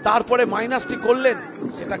 তারপরে মাইনাসটি করলেন,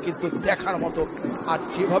 সেটা কিন্তু দেখার মতো। আর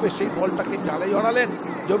যেভাবে সেই বলটাকে জালে জড়ালেন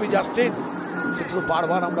জবি জাস্টিন, সেটা তো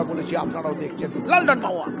বারবার আমরা বলেছি, আপনারাও দেখছেন। লালডন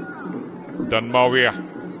মাউয়া, ডান মাউয়া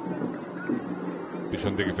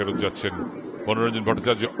পিছন থেকে ফেরত যাচ্ছেন। মনোরঞ্জন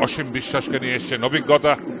ভট্টাচার্য অসীম বিশ্বাসকে নিয়ে এসছেন,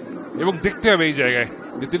 অভিজ্ঞতা, এবং দেখতে হবে এই জায়গায়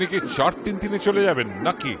যে তিনি কি 4-3-3 চলে যাবেন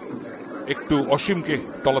নাকি একটু অসীমকে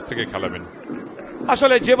তলার থেকে খেলাবেন।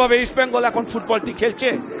 আসলে যেভাবে ইস্টবেঙ্গল এখন ফুটবলটি খেলছে,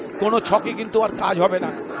 কোনো ছকে কিন্তু আর কাজ হবে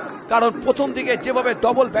না, কারণ প্রথম দিকে যেভাবে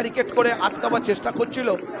ডবল ব্যারিকেড করে আটকাবার চেষ্টা করছিল,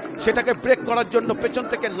 সেটাকে ব্রেক করার জন্য পেছন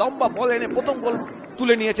থেকে লম্বা বল এনে প্রথম গোল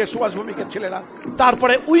তুলে নিয়েছে সুভাষ ভৌমিকের ছেলেরা।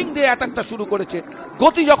 তারপরে উইং দিয়ে অ্যাটাকটা শুরু করেছে,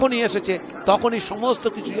 গতি যখনই এসেছে তখনই সমস্ত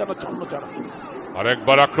কিছু যেন ছন্নছাড়া। আর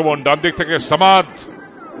একবার আক্রমণ ডান দিক থেকে সামাদ,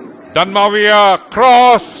 ডান মাউয়া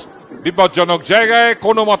ক্রস, বিপজ্জনক জায়গায়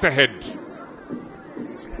কোনো মতে হেড।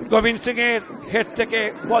 গোবিন্দ সিং এর হেড থেকে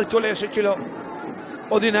বল চলে এসেছিল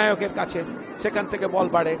অধিনায়কের কাছে, সেখান থেকে বল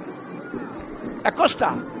বাড়ে। অ্যাকোস্টা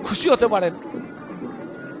খুশি হতে পারেন।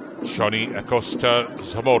 শনি অ্যাকোস্টা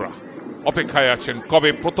জামোরা অপেক্ষায় আছেন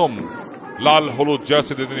কবে প্রথম লাল হলুদ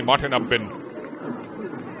জার্সিতে তিনি মাঠে নামবেন।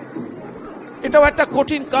 এটাও একটা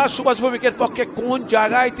কঠিন কাজ সুভাষ ভৌমিকের পক্ষে, কোন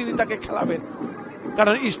জায়গায় তিনি তাকে খেলাবেন।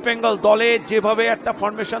 কারণ ইস্টবেঙ্গল দলে যেভাবে একটা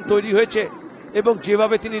ফরমেশন তৈরি হয়েছে এবং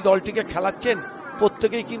যেভাবে তিনি দলটিকে খেলাচ্ছেন,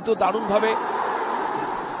 প্রত্যেকেই কিন্তু দারুণভাবে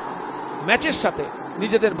ম্যাচের সাথে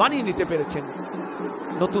নিজেদের বানিয়ে নিতে পেরেছেন।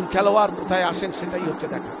 নতুন খেলোয়াড় কোথায় আসেন সেটাই হচ্ছে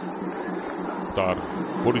দেখা। তার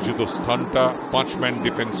পরিচিত স্থানটা 5 ম্যান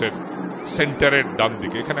ডিফেন্সের সেন্টারের ডান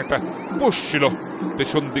দিকে। এখানে একটা পুশ ছিল,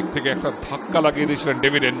 পেছন দিক থেকে একটা ধাক্কা লাগিয়ে দিয়েছিলেন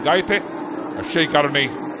ডেভিড এনগাইতে, সেই কারণেই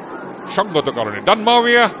সঙ্গত কারণে ডান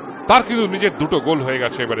মাউয়া তার কিন্তু নিজের 2টো গোল হয়ে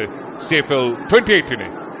গেছে এবারে CFL 2018-এ।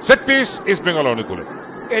 Set piece east Bengal অনুকূলে।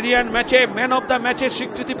 এরিয়ান ম্যাচে ম্যান অফ দ্য ম্যাচের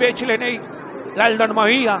স্বীকৃতি পেয়েছিলেন এই লালডন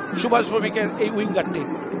মাউয়া, সুভাষ ভৌমিকের এই উইঙ্গারটি।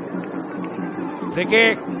 থেকে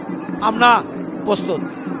আমরা প্রস্তুত।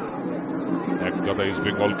 এক কথা ইস্ট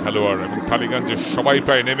বেঙ্গল খেলোয়াড় এবং টালিগঞ্জের সবাই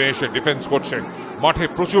প্রায় নেমে এসে ডিফেন্স করছে। মাঠে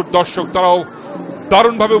প্রচুর দর্শক, তারাও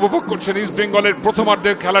দারুণভাবে উপভোগ করছেন। ইস্ট বেঙ্গলের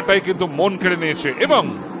প্রথমার্ধের খেলাটাই কিন্তু মন কেড়ে নিয়েছে এবং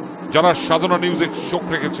যারা সাধনা নিউজে চোখ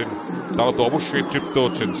রেখেছেন তারা তো অবশ্যই তৃপ্ত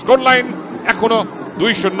হচ্ছেন। স্কোর লাইন এখনো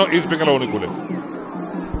 2-0 ইস্ট বেঙ্গল অনুকূলে।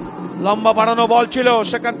 লম্বা বাড়ানো বল ছিল,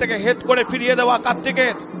 সেখান থেকে হেড করে ফিরিয়ে দেওয়া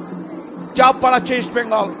কার্তিকের, চাপ বাড়াচ্ছে ইস্ট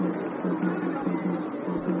বেঙ্গল।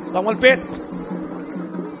 কমলপ্রীত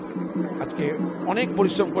আজকে অনেক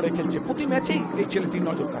পরিশ্রম করে খেলছে, প্রতি ম্যাচেই এই ছেলেটি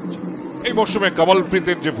নজর কাটছে। এই মৌসুমে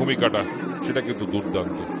কমলপ্রীতের যে ভূমিকাটা সেটা কিন্তু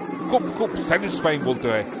দুর্দান্ত, খুব খুব স্যাটিসফাইং বলতে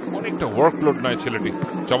হয়। অনেকটা ওয়ার্কলোড নয় ছেলেটি।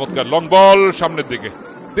 চমৎকার লং বল সামনের দিকে।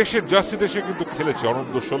 দেশের জার্সি দেশে কিন্তু খেলেছে,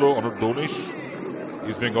 অনূর্ধ্ব 16, অনূর্ধ্ব 19।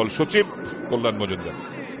 ইস্ট বেঙ্গল সচিব কল্যাণ মজুমদার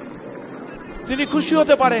তিনি খুশি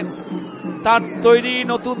হতে পারেন, তার তৈরি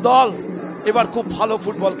নতুন দল এবার খুব ভালো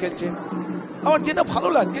ফুটবল খেলছে। আমার যেটা ভালো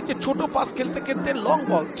লাগছে যে ছোট পাস খেলতে খেলতে long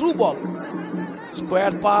ball, through ball,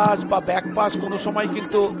 square pass বা ব্যাক পাস কোনো সময়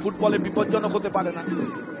কিন্তু ফুটবলে বিপজ্জনক হতে পারে না।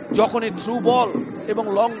 যখনই থ্রু বল এবং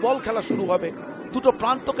লং বল খেলা শুরু হবে, দুটো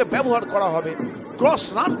প্রান্তকে ব্যবহার করা হবে, ক্রস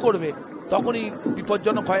রান করবে, তখনই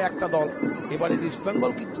বিপজ্জনক হয় একটা দল। এবারে ইস্ট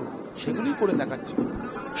বেঙ্গল কিন্তু সেগুলি করে দেখাচ্ছে।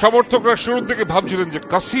 সমর্থকরা শুরুর দিকে ভাবছিলেন যে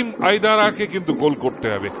কাসিম আইদারাকে কিন্তু গোল করতে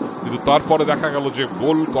হবে, কিন্তু তারপরে দেখা গেল যে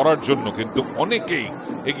গোল করার জন্য কিন্তু অনেকেই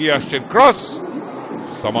এগিয়ে আসছেন। ক্রস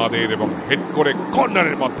সামাদের এবং হেড করে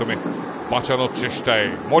কর্নারের মাধ্যমে বাঁচানোর চেষ্টায়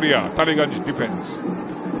মরিয়া টালিগঞ্জ ডিফেন্স।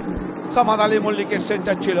 সামাদ আলী মল্লিকের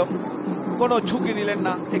সেন্টার ছিল, কোনো ঝুঁকি নিলেন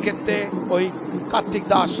না। এক্ষেত্রে ওই কার্তিক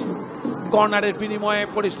দাস কর্নারের বিনিময়ে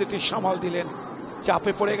পরিস্থিতি সামাল দিলেন।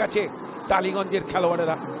 চাপে পড়ে গেছে টালিগঞ্জের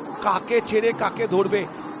খেলোয়াড়েরা, কাকে ছেড়ে কাকে ধরবে।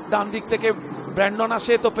 ডান দিক থেকে ব্র্যান্ডন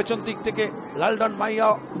আসে, তো পেছন দিক থেকে লালডন মাইয়া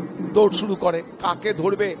দৌড় শুরু করে, কাকে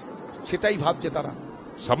ধরবে সেটাই ভাবছে তারা।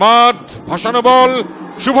 সামাদ ভাসানো বল,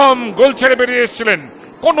 শুভম গোল ছেড়ে বেরিয়ে এসেছিলেন,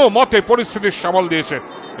 কোনো মতে পরিস্থিতির সামাল দিয়েছে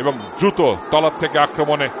এবং দ্রুত তলার থেকে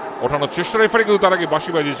আক্রমণে ওঠানোর চেষ্টা। রেফারি কিন্তু তার আগে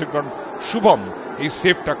বাঁশি বাজিয়েছেন, কারণ শুভম এই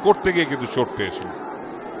সেভটা করতে গিয়ে কিন্তু চোট পেয়েছেন।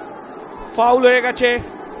 ফাউল হয়ে গেছে,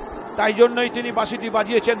 তাই জন্যই তিনি বাঁশিটি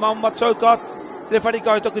বাজিয়েছেন মোহাম্মদ শওকত। রেফারিকে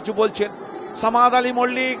হয়তো কিছু বলছেন। সামাদ আলী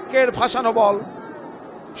মল্লিকের ভাসানো বল,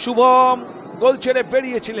 শুভম গোল ছেড়ে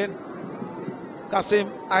বেরিয়েছিলেন। কাসিম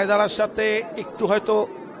আয়দারার সাথে একটু হয়তো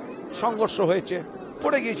সংঘর্ষ হয়েছে,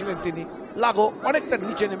 পড়ে গিয়েছিলেন তিনি, লাগো অনেকটা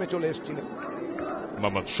নিচে নেমে চলে এসেছিলেন।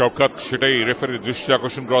 মোহাম্মদ শওকত সেটাই রেফারির দৃষ্টি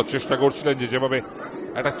আকর্ষণ করার চেষ্টা করছিলেন, যে যেভাবে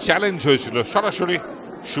একটা চ্যালেঞ্জ হয়েছিল সরাসরি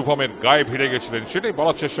শুভমের গায়ে ভিড়ে গেছিলেন, সেটাই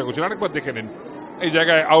বলার চেষ্টা করছিলেন। আরেকবার দেখে নিন, এই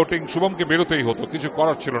জায়গায় আউটিং শুভমকে বেরোতেই হতো, কিছু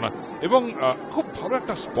করার ছিল না। এবং খুব ভালো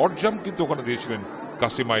একটা স্পট জাম্প কিন্তু ওখানে দিয়েছিলেন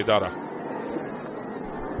কাসিম আইদারা।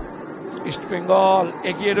 ইস্ট বেঙ্গল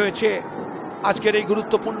এগিয়ে রয়েছে আজকের এই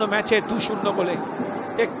গুরুত্বপূর্ণ ম্যাচে 2-0 বলে।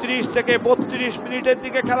 31 থেকে 32 মিনিটের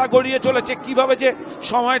দিকে খেলা গড়িয়ে চলেছে। কিভাবে যে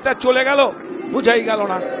সময়টা চলে গেল বুঝাই গেল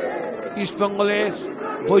না। ইস্ট বেঙ্গলের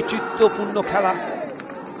বৈচিত্র্যপূর্ণ খেলা,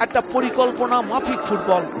 একটা পরিকল্পনা মাফিক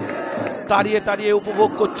ফুটবল দাঁড়িয়ে দাঁড়িয়ে উপভোগ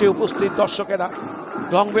করছে উপস্থিত দর্শকেরা।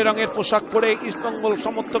 রং বেরঙের পোশাক পরে ইস্ট বেঙ্গল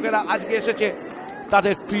সমর্থকেরা আজকে এসেছে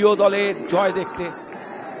তাদের প্রিয় দলের জয় দেখতে।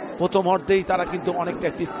 প্রথম অর্ধেই তারা কিন্তু অনেকটা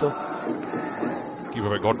তৃপ্ত।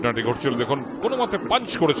 কিভাবে ঘটনাটি ঘটছিল দেখুন, কোনো মতে পাঞ্চ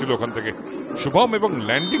করেছিল ওখান থেকে শুভম, এবং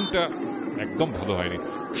ল্যান্ডিংটা একদম ভালো হয়নি।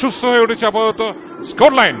 সুস্থ হয়ে উঠেছে আপাতত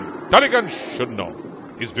score line, Tollygunge 0,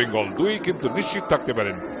 east Bengal 2। কিন্তু নিশ্চিত থাকতে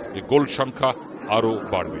পারেন যে গোল সংখ্যা আরো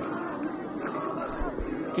বাড়বে।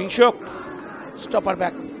 কিংসক স্টপার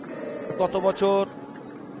ব্যাক, গত বছর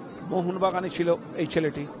মোহনবাগানে ছিল এই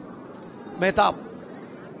ছেলেটি। মেহতাব,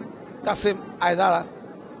 কাসিম আয়দারা,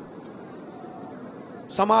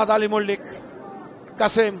 সামাদ আলী মল্লিক,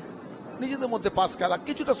 কাসিম, নিজেদের মধ্যে পাস খেলা,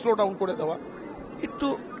 কিছুটা স্লো ডাউন করে দেওয়া, একটু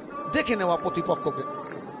দেখে নেওয়া প্রতিপক্ষকে।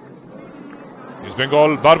 ইস্ট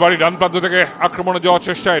বেঙ্গল বারবারই ডান প্রান্ত থেকে আক্রমণে যাওয়ার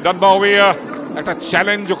চেষ্টায়, ডান বাহুবে একটা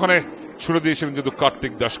চ্যালেঞ্জ ওখানে ছুড়ে দিয়েছিলেন কিন্তু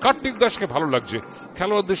কার্তিক দাসকে ভালো লাগছে,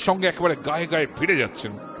 খেলোয়াড়দের সঙ্গে একেবারে গায়ে গায়ে ফিরে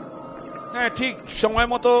যাচ্ছেন। হ্যাঁ, ঠিক সময়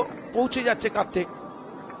মতো পৌঁছে যাচ্ছে কার্তিক,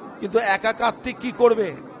 কিন্তু একা কার্তিক কি করবে?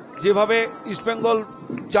 যেভাবে ইস্ট বেঙ্গল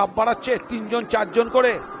চাপ বাড়াচ্ছে, 3জন 4জন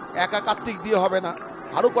করে, একা কার্তিক দিয়ে হবে না,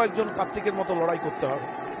 আরো কয়েকজন কার্তিকের মতো লড়াই করতে হবে।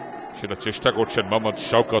 সেটা চেষ্টা করছেন মোহাম্মদ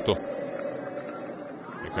শওকত।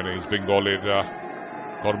 এখানে ইস্ট বেঙ্গলের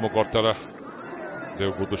কর্মকর্তারা,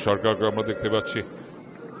 দেবব্রত সরকারকে আমরা দেখতে পাচ্ছি।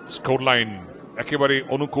 স্কোর লাইন একেবারে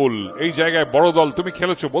অনুকূল। এই জায়গায় বড় দল তুমি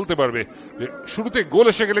খেলেছো, বলতে পারবে যে শুরুতে গোল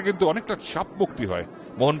এসে গেলে কিন্তু অনেকটা চাপ মুক্তি হয়।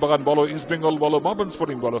 মোহনবাগান বলো, ইস্ট বেঙ্গল বলো, মোহামেডান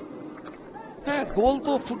স্পোর্টিং বলো। হ্যাঁ, গোল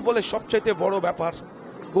তো ফুটবলের সবচাইতে বড় ব্যাপার।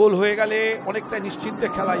 গোল হয়ে গেলে অনেকটা নিশ্চিন্তে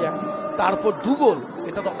খেলা যায়, তারপর 2 গোল,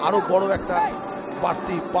 এটা তো আরো বড় একটা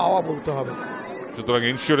বাড়তি পাওয়া বলতে হবে। সুতরাং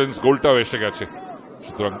ইন্স্যুরেন্স গোলটাও এসে গেছে,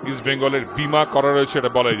 সুতরাং ইস্ট বেঙ্গলের বিমা করা রয়েছে,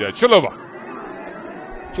 এটা বলাই যায়।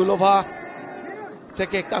 চুলোভা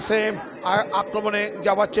থেকে কাসেম আক্রমণে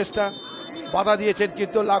যাওয়ার চেষ্টা, বাধা দিয়েছেন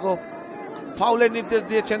কিন্তু লাগো। ফাউলের নির্দেশ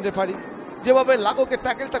দিয়েছেন রেফারি। যেভাবে লাগোকে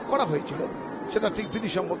ট্যাকেলটা করা হয়েছিল সেটা ঠিক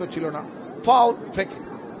বিধিসম্মত ছিল না, ফাউল থেকে।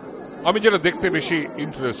 আমি যেটা দেখতে বেশি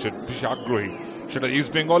ইন্টারেস্টেড, বেশি আগ্রহী, সেটা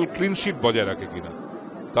ইস্ট বেঙ্গল ক্লিন শিট বজায় রাখে কিনা।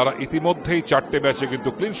 তারা ইতিমধ্যেই 4টে ম্যাচে কিন্তু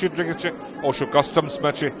ক্লিন শিট রেখেছে, অবশ্য কাস্টমস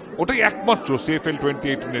ম্যাচে ওটাই একমাত্র CFL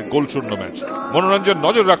 2018-এর গোলশূন্য ম্যাচ। মনোরঞ্জন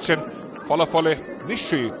নজর রাখছেন ফলাফলে,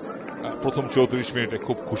 নিশ্চয়ই প্রথম 34 মিনিটে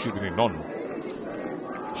খুব খুশি তিনি নন।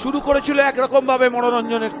 শুরু করেছিল একরকম ভাবে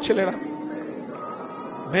মনোরঞ্জনের ছেলেরা।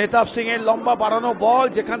 মেহতাব সিং এর লম্বা বাড়ানো বল,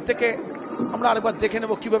 যেখান থেকে আমরা আরেকবার দেখে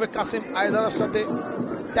নেব কিভাবে কাসিম আয়দারার সাথে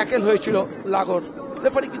ট্যাকেল হয়েছিল লাগোর।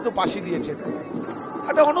 রেফারি কিন্তু বাঁশি দিয়েছেন।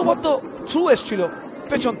 একটা অনবদ্য থ্রু এসছিল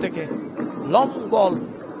পেছন থেকে, লং বল,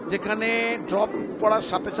 যেখানে ড্রপ পড়ার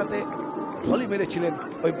সাথে সাথে ভলি মেরেছিলেন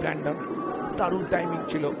ওই ব্র্যান্ডন। দারুণ টাইমিং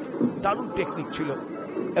ছিল, দারুণ টেকনিক ছিল।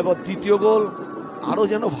 এবার দ্বিতীয় গোল আরো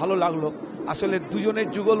যেন ভালো লাগলো। আসলে দুজনের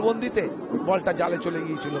যুগলবন্দিতে বলটা জালে চলে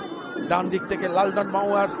গিয়েছিল। ডান দিক থেকে লালডন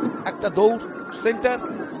মাওয়ার একটা দৌড় সেন্টার,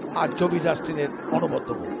 আর জবি জাস্টিনের অনবদ্য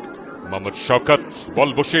গোল। মোহাম্মদ শওকত বল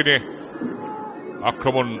বসিয়ে নিয়ে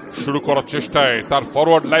আক্রমণ শুরু করার চেষ্টায় তার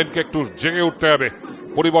ফরওয়ার্ড লাইনকে একটু জেগে উঠতে হবে।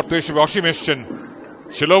 পরিবর্তন হিসেবে অসীম এসছেন।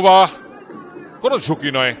 সিলভা, কোনো ঝুঁকি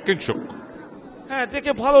নয়, কিংসুক। হ্যাঁ,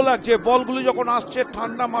 দেখে ভালো লাগছে। বলগুলো যখন আসছে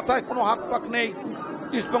ঠান্ডা মাথায়, কোনো হাক পাক নেই।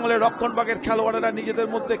 ইস্টবেঙ্গলের রক্ষণভাগের খেলোয়াড়েরা নিজেদের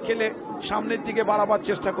মধ্যে খেলে সামনের দিকে বাড়াবার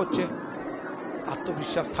চেষ্টা করছে।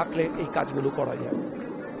 আত্মবিশ্বাস থাকলে এই কাজগুলো করা যায়।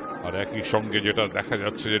 আর একই সঙ্গে যেটা দেখা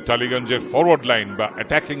যাচ্ছে যে টালিগঞ্জের ফরওয়ার্ড লাইন বা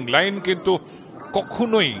অ্যাটাকিং লাইন কিন্তু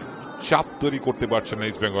কখনোই চাপ তৈরি করতে পারছে না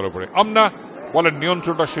ইস্টবেঙ্গলের উপরে। আমরা বলের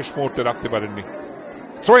নিয়ন্ত্রণটা শেষ মুহূর্তে রাখতে পারেননি।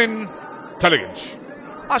 থ্রোইন টালিগঞ্জ।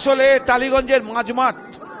 আসলে টালিগঞ্জের মাঝমাঠ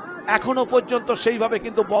এখনো পর্যন্ত সেইভাবে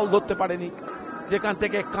কিন্তু বল ধরতে পারেনি, যেখান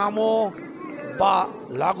থেকে কামো বা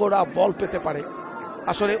লাগোরা বল পেতে পারে।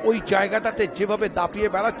 আসলে ওই জায়গাটাতে যেভাবে দাপিয়ে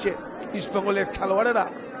বেড়াচ্ছে ইস্টবেঙ্গলের খেলোয়াড়েরা,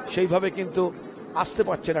 সেইভাবে কিন্তু আসতে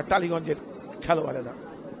পারছে না টালিগঞ্জের খেলোয়াড়েরা।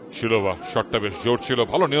 সিলভা শটটা বেশ জোর ছিল,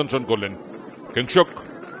 ভালো নিয়ন্ত্রণ করলেন। কিংসুক,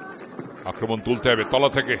 আক্রমণ তুলতে হবে তলা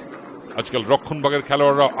থেকে। আজকাল রক্ষণভাগের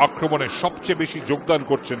খেলোয়াড়রা আক্রমণে সবচেয়ে বেশি যোগদান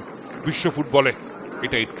করছেন বিশ্ব ফুটবলে,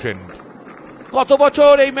 এটাই ট্রেন্ড। গত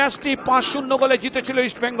বছর এই ম্যাচটি 5-0 গোলে জিতেছিল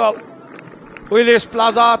ইস্টবেঙ্গল। উইলিস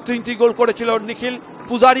প্লাজা 3টি গোল করেছিল, নিখিল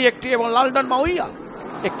পূজারি একটি এবং লালডন মাউইয়া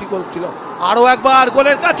একটি গোল ছিল। আরো একবার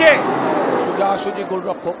গোলের কাছে, সোজাসুজি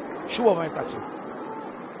গোলরক্ষক শুভমের কাছে।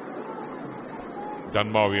 ডান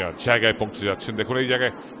মাউইয়ার জায়গায় পৌঁছে যাচ্ছেন। দেখুন এই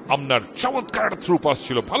জায়গায় আপনার চমৎকার থ্রু পাস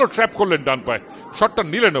ছিল, ভালো ট্র্যাপ করলেন ডান পায়ে, শটটা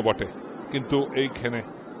নিলেনও বটে, কিন্তু এইখানে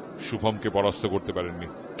শুভমকে পরাস্ত করতে পারেননি।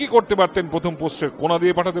 কি করতে পারতেন? প্রথম পোস্টের কোনা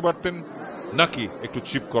দিয়ে পাঠাতে পারতেন, নাকি একটু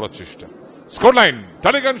চিপ করার চেষ্টা। Score line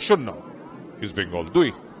Tollygunge 0, East Bengal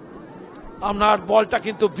 2। আপনার বলটা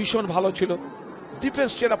কিন্তু ভীষণ ভালো ছিল,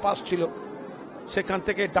 ডিফেন্স চেরা পাস ছিল, সেখান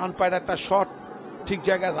থেকে ডান পায়ের একটা শট ঠিক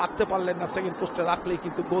জায়গায় রাখতে পারলেন না। সেকেন্ড পোস্টে রাখলেই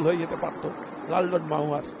কিন্তু গোল হয়ে যেতে পারত লালডন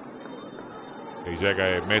মাউয়ার। এই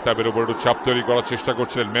জায়গায় মেহতাবের উপর একটু চাপ তৈরি করার চেষ্টা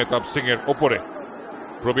করছিলেন, মেহতাব সিং এর ওপরে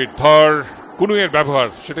প্রবীর ধর কুনুয়ের ব্যবহার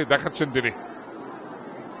সেটাই দেখাচ্ছেন তিনি,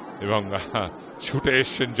 এবং ছুটে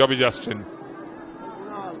এসছেন জবি জাস্টিন।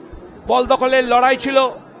 বল দখলের লড়াই ছিল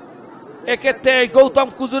এক্ষেত্রে গৌতম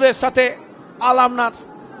কুজুরের সাথে আলামনার।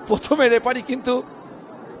 প্রথমে রেফারি কিন্তু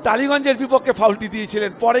টালিগঞ্জের বিপক্ষে ফাউলটি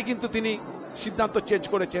দিয়েছিলেন, পরে কিন্তু তিনি সিদ্ধান্ত চেঞ্জ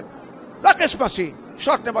করেছেন। রাকেশ মাসি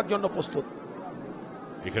শট নেবার জন্য প্রস্তুত।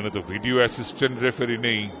 এখানে তো ভিডিও অ্যাসিস্ট্যান্ট রেফারি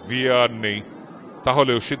নেই, ভিআর নেই,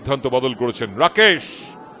 তাহলেও সিদ্ধান্ত বদল করেছেন রাকেশ।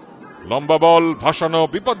 লম্বা বল ভাসানো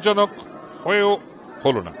বিপজ্জনক হয়েও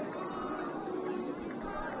হলো না।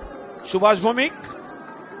 সুভাষ ভৌমিক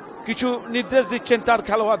কিছু নির্দেশ দিচ্ছেন তার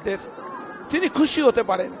খেলোয়াড়দের, তিনি খুশি হতে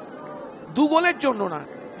পারেন। 2 গোলের জন্য না,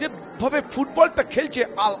 যেভাবে ফুটবলটা খেলছে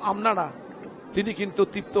আপনারা, তিনি কিন্তু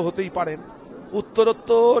তৃপ্ত হতেই পারেন।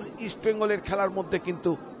 উত্তরোত্তর ইস্টবেঙ্গলের খেলার মধ্যে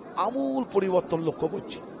কিন্তু আমূল পরিবর্তন লক্ষ্য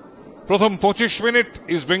করছি। প্রথম 25 মিনিট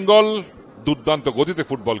ইস্টবেঙ্গল দুর্দান্ত গতিতে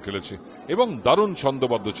ফুটবল খেলেছে এবং দারুণ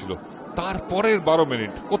ছন্দবদ্ধ ছিল। তারপরের 12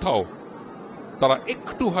 মিনিট কোথাও তারা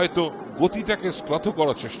একটু হয়তো গতিটাকে শ্লাথ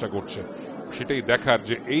করার চেষ্টা করছে। সেটাই দেখার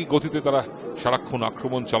যে এই গতিতে তারা সারাক্ষণ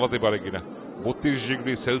আক্রমণ চালাতে পারে কিনা। 32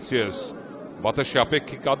 ডিগ্রি সেলসিয়াস, বাতাসে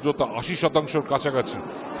আপেক্ষিক আর্দ্রতা 80% কাছাকাছি।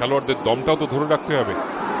 খেলোয়াড়দের দমটাও তো ধরে রাখতে হবে।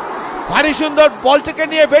 ভারী সুন্দর বলটিকে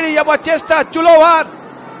নিয়ে বেরিয়ে যাবার চেষ্টা চুলোভার।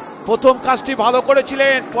 প্রথম কাজটি ভালো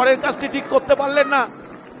করেছিলেন, পরের কাজটি ঠিক করতে পারলেন না।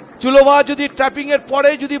 চুলোভা যদি ট্র্যাপিং এর পরে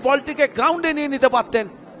যদি বলটিকে গ্রাউন্ডে নিয়ে নিতে পারতেন,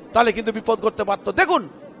 তাহলে কিন্তু বিপদ করতে পারত। দেখুন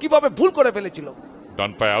কিভাবে ভুল করে ফেলেছিল।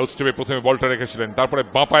 ডান পায়ে আউটস্টেপে প্রথমে বলটা রেখেছিলেন, তারপরে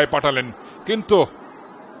বাঁ পায়ে পাঠালেন, কিন্তু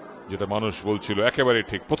যেটা মানুষ বলছিল একেবারে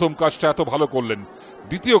ঠিক। প্রথম কাজটা এত ভালো করলেন,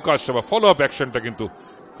 দ্বিতীয় কাজটা বা ফলো আপ অ্যাকশনটা কিন্তু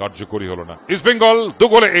কার্যকরী হলো না। ইস্টবেঙ্গল 2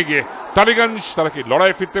 গোলে এগিয়ে। টালিগঞ্জ তারা কি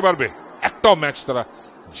লড়াই ফিরতে পারবে? একটাও ম্যাচ তারা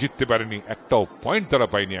জিততে পারেনি, একটাও পয়েন্ট তারা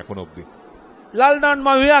পায়নি এখন অব্দি। লালডন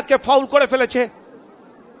মাউইয়াকে ফাউল করে ফেলেছে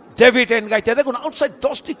ডেভিড এনগাইতে। দেখুন আউটসাইড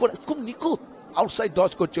ডজটি করে খুব নিখুঁত আউটসাইড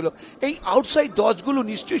ডজ করছিল। এই আউটসাইড ডজগুলো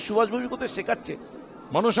নিশ্চয়ই সুভাষ ভৌমিক কোথায় শেখাচ্ছে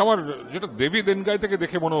মানুষ। আমার যেটা ডেভিড এনগাই থেকে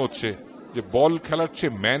দেখে মনে হচ্ছে যে বল খেলার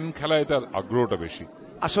চেয়ে ম্যান খেলায় তার আগ্রহটা বেশি।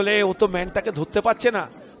 আসলে ও তো ম্যানটাকে ধরতে পারছে না,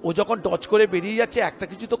 ও যখন ডজ করে বেরিয়ে যাচ্ছে একটা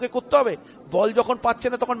কিছু তোকে করতে হবে। বল যখন পাচ্ছে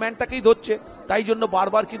না তখন ম্যানটাকেই ধরছে, তাই জন্য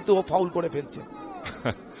বারবার কিন্তু ও ফাউল করে ফেলছে।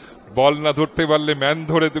 বল না ধরতে পারলে ম্যান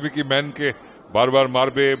ধরে তুমি কি ম্যানকে বারবার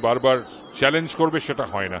মারবে, বারবার চ্যালেঞ্জ করবে? সেটা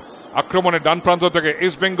হয় না। আক্রমণে ডান প্রান্ত থেকে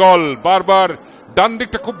ইস্টবেঙ্গল বারবার ডান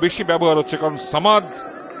দিকটা খুব বেশি ব্যবহার হচ্ছে, কারণ সামাদ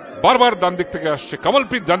বারবার ডান দিক থেকে আসছে,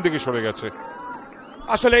 কমলপ্রীত ডান দিকে সরে গেছে।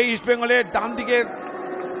 আসলে ইস্টবেঙ্গলের ডান দিকের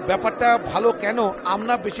ব্যাপারটা ভালো কেন,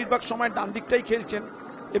 আমরা বেশিরভাগ সময় ডান দিকটাই খেলছেন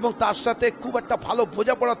এবং তার সাথে খুব একটা ভালো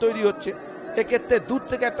বোঝাপড়া তৈরি হচ্ছে। এক্ষেত্রে দূর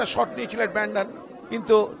থেকে একটা শট নিয়েছিলেন ব্যান্ডান,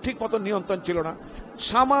 কিন্তু ঠিক মতো নিয়ন্ত্রণ ছিল না।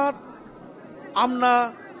 সামাদ, আমনা,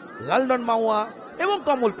 লালডন মাউয়া এবং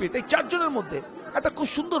কমলপ্রীত, এই চারজনের মধ্যে একটা খুব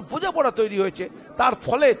সুন্দর বোঝাপড়া তৈরি হয়েছে। তার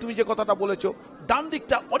ফলে তুমি যে কথাটা বলেছো, ডান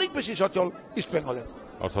দিকটা অনেক বেশি সচল ইস্টবেঙ্গলের,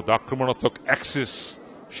 অর্থাৎ আক্রমণাত্মক অ্যাক্সিস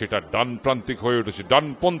সেটা ডান প্রান্তিক হয়ে উঠেছে,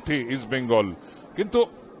 ডানপন্থী ইস্টবেঙ্গল। কিন্তু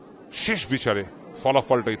শেষ বিচারে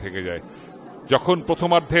ফলাফলটাই থেকে যায়। যখন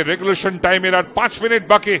প্রথমার্ধে রেগুলেশন টাইমের আর 5 মিনিট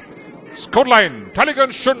বাকি, স্কোর লাইন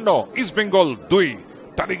টালিগঞ্জ 0 ইস্টবেঙ্গল 2।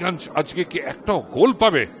 টালিগঞ্জ আজকে কি একটাও গোল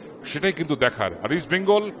পাবে সেটাই কিন্তু দেখার, আর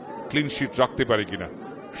ইস্টবেঙ্গল ক্লিন শিট রাখতে পারে কিনা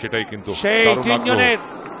সেটাই কিন্তু। সেই তিনজনের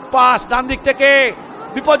পাস ডান দিক থেকে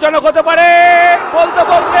বিপজ্জনক হতে পারে, বলতে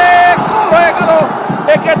বলতে গোল হয়ে গেল।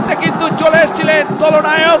 এক্ষেত্রে কিন্তু চলে এসেছিলেন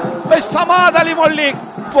দলনায়ক ওই সামাদ আলী মল্লিক,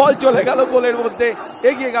 বল চলে গেল গোলের মধ্যে,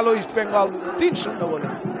 এগিয়ে গেল ইস্টবেঙ্গল 3-0 গোলে।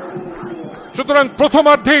 সুতরাং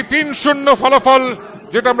প্রথমার্ধেই 3-0 ফলাফল,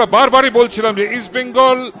 যেটা আমরা বারবারই বলছিলাম যে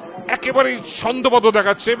ইস্টবেঙ্গল একেবারেই ছন্দবদ্ধ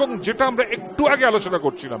দেখাচ্ছে, এবং যেটা আমরা একটু আগে আলোচনা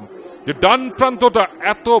করছিলাম যে ডান প্রান্তটা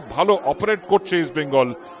এত ভালো অপারেট করছে ইস্টবেঙ্গল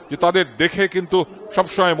যে তাদের দেখে কিন্তু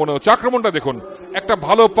সবসময় মনে হচ্ছে। আক্রমণটা দেখুন, একটা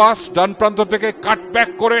ভালো পাস ডান প্রান্ত থেকে কাট ব্যাক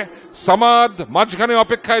করে সামাদ, মাঝখানে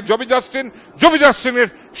অপেক্ষায় জবি জাস্টিনের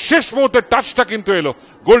শেষ মুহূর্তে টাচটা কিন্তু এলো,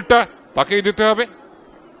 গোলটা তাকেই দিতে হবে।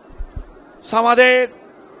 সামাদের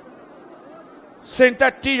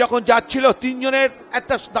সেন্টারটি যখন যাচ্ছিল, তিনজনের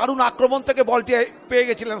একটা দারুণ আক্রমণ থেকে বলটি পেয়ে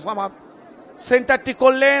গেছিলেন সামাদ, সেন্টারটি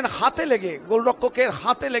করলেন, হাতে লেগে, গোলরক্ষকের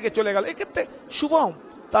হাতে লেগে চলে গেল। এক্ষেত্রে শুভম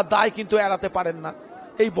তার দায় কিন্তু এড়াতে পারেন না,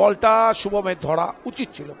 এই বলটা শুভমের ধরা উচিত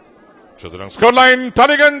ছিল। সুতরাং স্কোর লাইন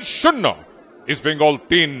টালিগঞ্জ 0 ইস্টবেঙ্গল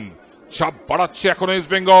 3। চাপ বাড়াচ্ছে এখনো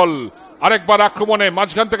ইস্টবেঙ্গল, আরেকবার আক্রমণে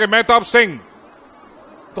মাঝখান থেকে মেহতাব সিং।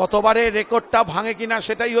 গতবারের রেকর্ডটা ভাঙে কিনা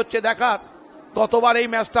সেটাই হচ্ছে দেখার। গতবার এই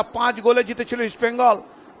ম্যাচটা 5 গোলে জিতেছিল ইস্টবেঙ্গল,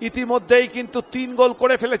 ইতিমধ্যেই কিন্তু 3 গোল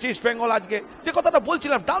করে ফেলেছে ইস্টবেঙ্গল। আজকে যে কথাটা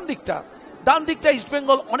বলছিলাম, ডান দিকটা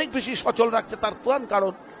ইস্টবেঙ্গল অনেক বেশি সচল রাখছে। তার প্রধান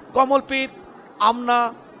কারণ কমলপ্রীত, আমনা,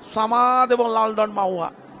 সামাদ এবং লালডন মাহুয়া,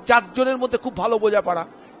 চারজনের মধ্যে খুব ভালো বোঝাপড়া।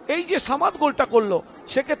 এই যে সামাদ গোলটা করলো,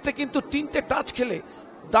 সেক্ষেত্রে কিন্তু 3টে টাচ খেলে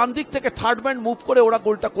ডান দিক থেকে থার্ড ম্যান মুভ করে ওরা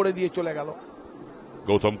গোলটা করে দিয়ে চলে গেল।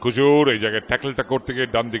 গৌতম কুজুর এই জায়গায় ট্যাকলটা করতে গিয়ে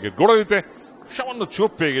ডান দিকে গোড়া দিতে সামান্য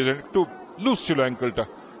চোট পেয়ে গেছেন, একটু লুজ ছিল অ্যাঙ্কেলটা,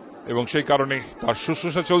 এবং সেই কারণে তার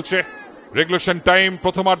শুশ্রূষা চলছে। রেগুলেশন টাইম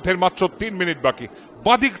প্রথমার্ধের মাত্র 3 মিনিট বাকি।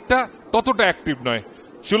 বাদিকটা ততটা অ্যাক্টিভ নয়,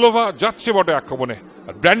 চুলোভা যাচ্ছে বটে আক্রমণে,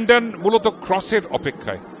 আর ব্র্যান্ডন মূলত ক্রসের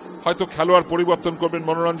অপেক্ষায়। হয়তো খেলোয়াড় পরিবর্তন করবেন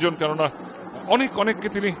মনোরঞ্জন, কেননা অনেককে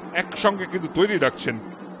তিনি একসঙ্গে কিন্তু তৈরি রাখছেন,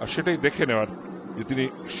 আর সেটাই দেখে নেওয়ার যে তিনি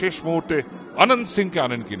শেষ মুহূর্তে আনন্দ সিংকে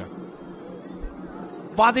আনেন কিনা।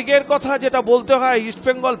 বাদিকের কথা যেটা বলতে হয়,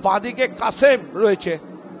 ইস্টবেঙ্গল বাদিকে কাসেম রয়েছে,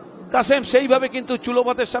 কাসেম সেইভাবে কিন্তু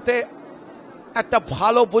চুলোভাতের সাথে একটা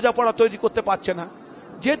ভালো বোঝাপড়া তৈরি করতে পারছে না,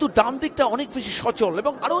 যেহেতু ডান দিকটা অনেক বেশি সচল।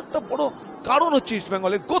 এবং আরো একটা বড় কারণ হচ্ছে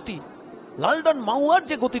ইস্টবেঙ্গলের গতি। লালডন মাহুয়ার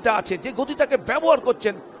যে গতিটা আছে, যে গতিটাকে ব্যবহার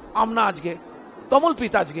করছেন আমনা আজকে,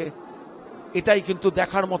 কমলপ্রীত আজকে, এটাই কিন্তু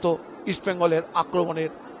দেখার মতো ইস্টবেঙ্গলের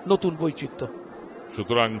আক্রমণের নতুন বৈচিত্র্য।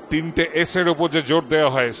 সুতরাং 3টে এস এর উপর যে জোর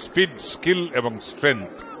দেওয়া হয়, স্পিড, স্কিল এবং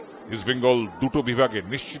স্ট্রেংথ, ইস্টবেঙ্গল দুটো বিভাগে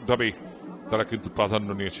নিশ্চিতভাবেই তারা কিন্তু প্রাধান্য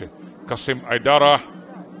নিয়েছে। কাসেম আইডারা,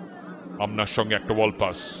 আমনার সঙ্গে একটা বল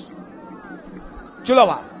পাস,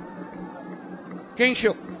 চুলোভা,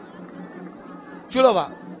 কিংশুক, চুলোভা,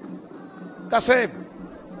 কাসেম,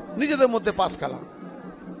 নিজেদের মধ্যে পাস খেলা।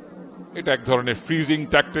 এটা এক ধরনের ফ্রিজিং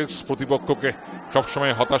ট্যাকটিক্স, প্রতিপক্ষকে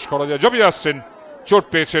সবসময় হতাশ করা যায়। জবি আসছেন, চোট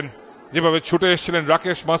পেয়েছেন, যেভাবে ছুটে এসেছিলেন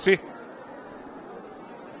রাকেশ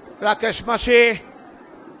মাসি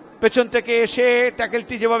পেছন থেকে এসে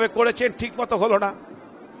ট্যাকেলটি যেভাবে করেছেন ঠিক মতো হলো না।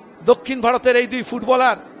 দক্ষিণ ভারতের এই দুই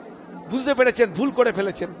ফুটবলার বুঝতে পেরেছেন ভুল করে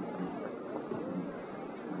ফেলেছেন,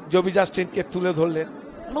 জবি জাস্টিনকে তুলে ধরলেন।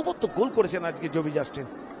 অনবদ্য গোল করেছেন আজকে জবি জাস্টিন।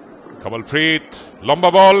 কমলপ্রীত,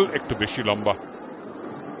 লম্বা বল, একটু বেশি লম্বা।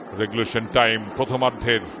 রেগুলেশন টাইম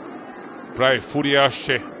প্রথমার্ধের প্রায় ফুরিয়ে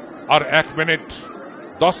আসছে, আর 1 মিনিট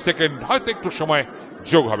 10 সেকেন্ড, হয়তো একটু সময়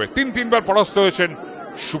যোগ হবে। 3বার পরাস্ত হয়েছেন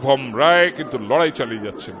শুভম রায়, কিন্তু লড়াই চালিয়ে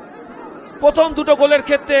যাচ্ছেন। প্রথম দুটো গোলের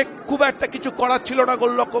ক্ষেত্রে খুব একটা কিছু করার ছিল না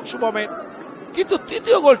গোলরক্ষক শুভমের, কিন্তু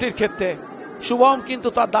তৃতীয় গোলটির ক্ষেত্রে শুভম কিন্তু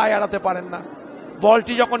তার দায় এড়াতে পারেন না।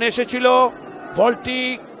 বলটি যখন এসেছিল, বলটি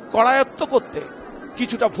করায়ত্ত করতে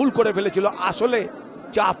কিছুটা ভুল করে ফেলেছিল। আসলে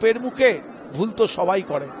চাপের মুখে ভুল তো সবাই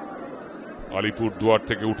করে। আলিপুর দুয়ার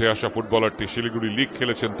থেকে উঠে আসা ফুটবলারটি শিলিগুড়ি লিগ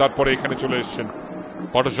খেলেছেন, তারপরে এখানে চলে এসেছেন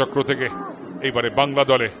পটচক্র থেকে। এইবারে বাংলা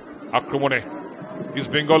দলে আক্রমণে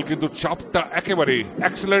ইস্টবেঙ্গল কিন্তু চাপটা একেবারে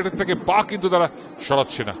অ্যাক্সিলারেটর থেকে পা কিন্তু তারা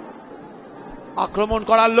সরাচ্ছে না। আক্রমণ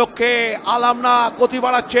করার লক্ষ্যে আলামনা গতি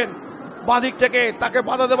বাড়াচ্ছেন বাঁদিক থেকে, তাকে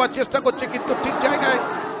বাধা দেওয়ার চেষ্টা করছে, কিন্তু ঠিক জায়গায়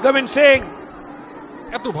গোবিন্দ সিং।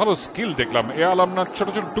 এত ভালো স্কিল দেখলাম এ আলামনার, ছোট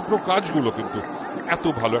ছোট টুকরো কাজগুলো কিন্তু এত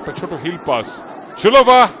ভালো। একটা ছোট হিল পাস,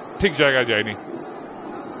 চুলোভা ঠিক জায়গায় যায়নি,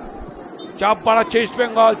 চাপ বাড়াচ্ছে ইস্ট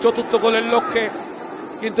বেঙ্গল চতুর্থ গোলের লক্ষ্যে,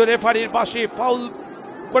 কিন্তু রেফারির পাশে ফাউল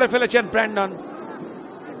করে ফেলেছেন ব্র্যান্ডন।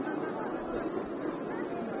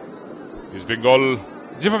 ইস্ট বেঙ্গল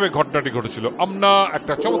যেভাবে ঘটনাটি ঘটেছিল, আমরা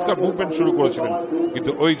একটা চমৎকার মুভমেন্ট শুরু করেছিলেন,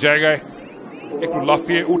 কিন্তু ওই জায়গায় একটু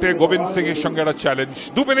লাফিয়ে উঠে গোবিন্দ সিং এর সঙ্গে একটা চ্যালেঞ্জ।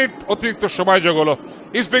 2 মিনিট অতিরিক্ত সময় যোগ হলো।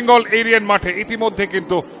 ইস্ট বেঙ্গল এরিয়ান মাঠে ইতিমধ্যে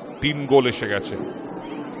কিন্তু 3 গোল এসে গেছে।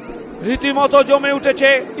 রীতিমতো জমে উঠেছে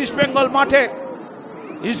ইস্ট বেঙ্গল মাঠে।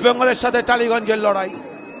 ইস্ট বেঙ্গলের সাথে টালিগঞ্জের লড়াই,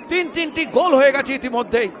 3টি গোল হয়ে গেছে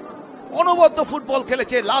ইতিমধ্যেই। অনবদ্য ফুটবল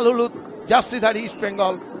খেলেছে লাল হলুদ জার্সিধারী ইস্ট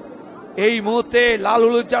বেঙ্গল। এই মুহূর্তে লাল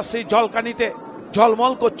হলুদ জার্সি ঝলকানিতে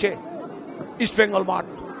ঝলমল করছে ইস্ট বেঙ্গল মাঠ।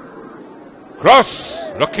 ক্রস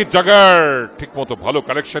রক্ষিত জাগার ঠিক মতো ভালো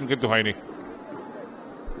কালেকশন কিন্তু হয়নি।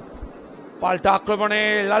 পাল্টা আক্রমণে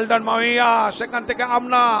লালডান মামিয়া, সেখান থেকে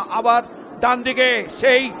আমরা আবার ডান দিকে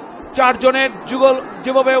সেই 4 জনের যুগল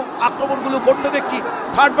যেভাবে আক্রমণগুলো করতে দেখছি।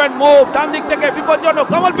 থার্ড ম্যান মুভ ডান দিক থেকে বিপজ্জনক।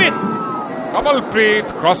 কমলপ্রীত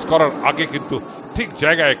ক্রস করার আগে কিন্তু ঠিক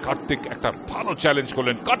জায়গায় কার্তিক একটা ভালো চ্যালেঞ্জ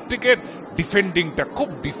করলেন। কার্তিকের ডিফেন্ডিংটা খুব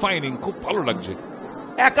ডিফাইনিং, খুব ভালো লাগছে।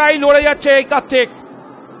 একাই লড়ে যাচ্ছে এই কার্তিক।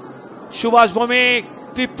 সুভাষ ভৌমিক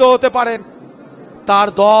তৃপ্ত হতে পারেন, তার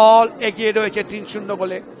দল এগিয়ে রয়েছে 3-0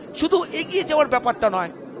 গোলে। শুধু এগিয়ে যাওয়ার ব্যাপারটা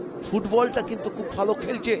নয়, ফুটবলটা কিন্তু খুব ভালো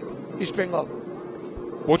খেলছে ইস্ট বেঙ্গল।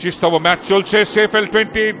 25তম ম্যাচ চলছে CFL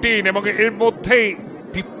 2018 এবং এর মধ্যেই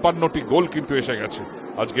 53টি গোল কিন্তু এসে গেছে।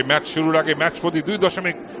 আজকে ম্যাচ শুরুর আগে ম্যাচ প্রতি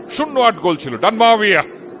 2.08 গোল ছিল। ডানমাভিয়া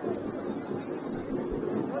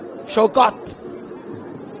শৌকত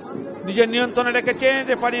নিজের নিয়ন্ত্রণে রেখেছেন,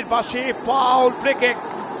 রেফারির পাশে ফাউল ব্রেকে।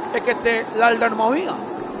 এক্ষেত্রে লালডান মাহিয়া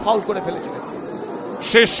ফাউল করে ফেলেছিলেন।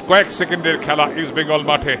 শেষ কয়েক সেকেন্ডের খেলা ইস্ট বেঙ্গল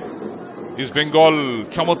মাঠে। ইস্ট বেঙ্গল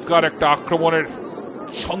চমৎকার একটা আক্রমণের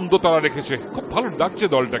ছন্দ তারা রেখেছে, খুব ভালো লাগছে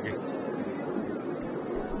দলটাকে।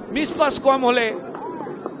 মিসপাস কম হলে,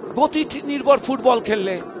 গতি নির্ভর ফুটবল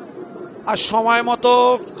খেললে আর সময় মতো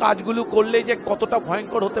কাজগুলো করলে যে কতটা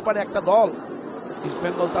ভয়ঙ্কর হতে পারে একটা দল, ইস্ট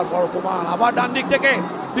বেঙ্গল তার বড় প্রমাণ। আবার ডান দিক থেকে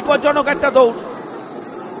বিপজ্জনক একটা দৌড়।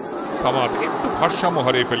 সামাদ একটু ভারসাম্য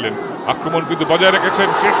হারিয়ে ফেললেন। আক্রমণ কিন্তু বজায় রেখেছেন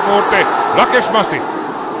শেষ মুহূর্তে রাকেশ মাসি।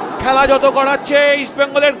 খেলা যত গড়াচ্ছে ইস্ট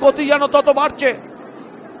বেঙ্গলের গতি যেন তত বাড়ছে।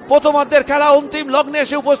 প্রথমার্ধের খেলা অন্তিম লগ্নে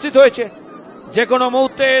এসে উপস্থিত হয়েছে। যে কোনো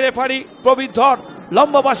মুহূর্তে রেফারি প্রবীর ধর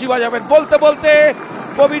লম্বা বাঁশি বাজাবেন। বলতে বলতে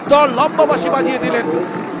প্রবীর ধর লম্বা বাঁশি বাজিয়ে দিলেন।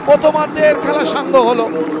 প্রথমার্ধের খেলা সাঙ্গ হলো।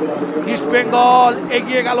 ইস্ট বেঙ্গল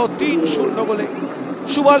এগিয়ে গেল 3-0 গোলে।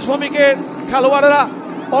 সুভাষ ভৌমিকের খেলোয়াড়েরা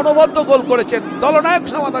অনবদ্য গোল করেছেন। দলনায়ক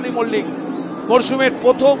সামাদ আলী মল্লিক মরশুমের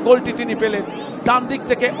প্রথম গোলটি তিনি পেলেন। ডান দিক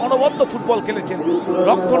থেকে অনবদ্য ফুটবল খেলেছেন,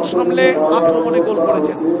 রক্ষণ সামলে আক্রমণে গোল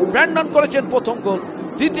করেছেন। ব্র্যান্ডন করেছেন প্রথম গোল,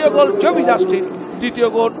 দ্বিতীয় গোল জবি জাস্টিন, তৃতীয়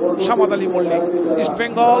গোল সামাদ আলী মল্লিক। ইস্ট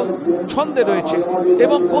বেঙ্গল ছন্দে রয়েছে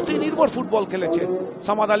এবং গতি নির্ভর ফুটবল খেলেছে।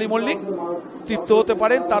 সামাদ আলী মল্লিক তৃপ্ত হতে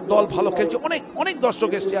পারেন, তার দল ভালো খেলছে। অনেক অনেক দর্শক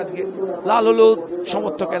এসছে আজকে, লাল হলুদ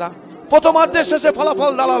সমর্থকেরা। প্রথমার্ধের শেষে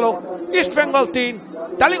ফলাফল দাঁড়ালো ইস্ট বেঙ্গল 3,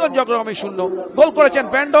 টালিগঞ্জ অগ্রগামী 0। গোল করেছেন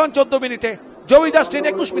ব্র্যান্ডন 14 মিনিটে, জবি জাস্টিন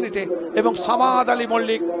 21 মিনিটে এবং সামাদ আলী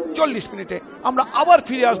মল্লিক 40 মিনিটে। আমরা আবার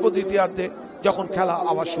ফিরে আসবো দ্বিতীয়ার্ধে, যখন খেলা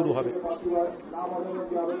আবার শুরু হবে।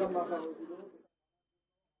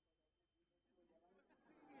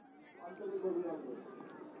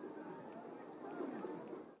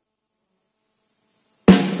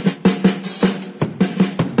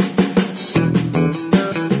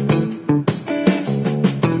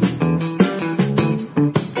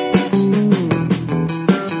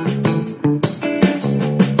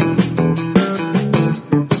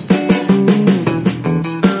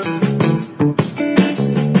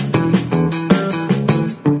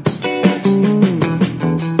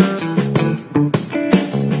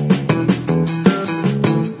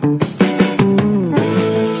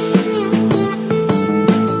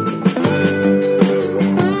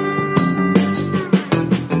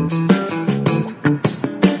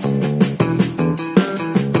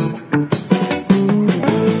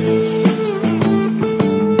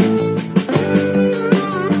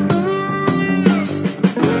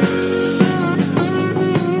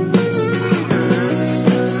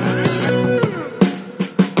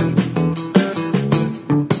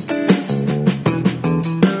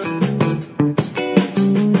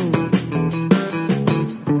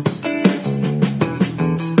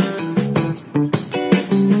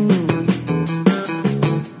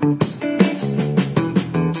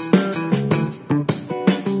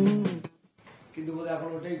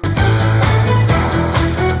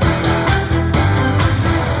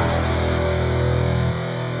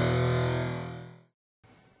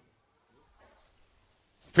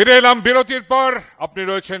 ফিরে এলাম বিরতির পর। আপনি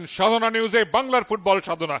রয়েছেন সাধনা নিউজে, বাংলার ফুটবল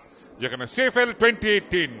সাধনা, যেখানে CFL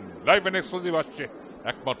 2018 লাইভ এন্ড এক্সক্লুসিভ আসছে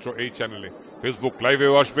একমাত্র এই চ্যানেলে, ফেসবুক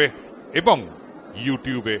লাইভেও আসবে এবং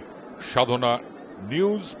ইউটিউবে সাধনা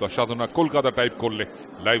নিউজ বা সাধনা কলকাতা টাইপ করলে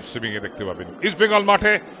লাইভ স্ট্রিমিং এ দেখতে পাবেন। ইস্ট বেঙ্গল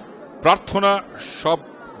মাঠে প্রার্থনা সব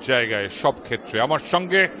জায়গায়, সব ক্ষেত্রে। আমার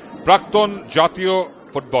সঙ্গে প্রাক্তন জাতীয়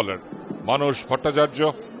ফুটবলার মানস ভট্টাচার্য,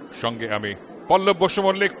 সঙ্গে আমি পল্লব বসু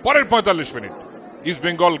মল্লিক। পরের 45 মিনিট ইস্ট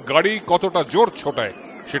বেঙ্গল গাড়ি কতটা জোর ছোটায়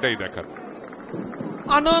সেটাই দেখার।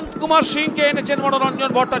 আনন্দ কুমার সিংকে এনেছেন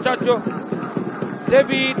মনোরঞ্জন ভট্টাচার্য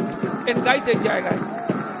ডেভিড এনগাইতের জায়গায়।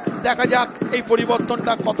 দেখা যাক এই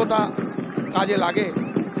পরিবর্তনটা কতটা কাজে লাগে।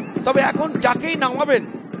 তবে এখন যাকেই নামাবেন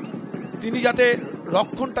তিনি যাতে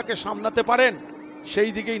রক্ষণটাকে সামলাতে পারেন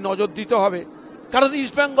সেই দিকেই নজর দিতে হবে। কারণ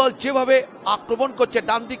ইস্টবেঙ্গল যেভাবে আক্রমণ করছে,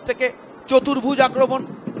 ডান দিক থেকে চতুর্ভুজ আক্রমণ,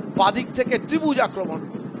 বাদিক থেকে ত্রিভুজ আক্রমণ,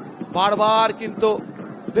 বারবার কিন্তু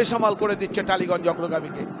বেসামাল করে দিচ্ছে টালিগঞ্জ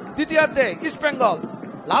অগ্রগামীকে। দ্বিতীয়ার্ধে ইস্টবেঙ্গল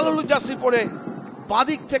লাল হলুদ জার্সি পরে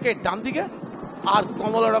বাদিক থেকে ডান দিকে, আর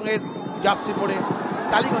কমলা রঙের জার্সি পরে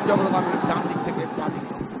টালিগঞ্জ অগ্রগামী ডান দিক থেকে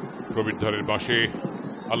বাদিকে। প্রবীরধারের বাঁশে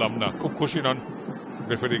আলামনা খুব খুশি নন।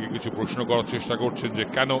 রেফারিকে কিছু প্রশ্ন করার চেষ্টা করছেন যে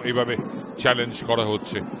কেন এইভাবে চ্যালেঞ্জ করা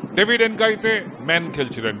হচ্ছে। ডেভিড এনগাইতে ম্যান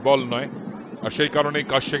খেলছিলেন, বল নয়, আর সেই কারণেই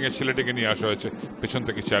কাশিং এর ছেলেটিকে নিয়ে আসা হয়েছে। পেছন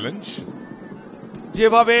থেকে চ্যালেঞ্জ।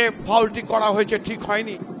 যেভাবে ফাউলটি করা হয়েছে ঠিক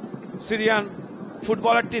হয়নি। সিরিয়ান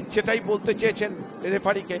ফুটবলারটি সেটাই বলতে চেয়েছেন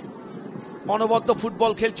রেফারিকে। অনবদ্য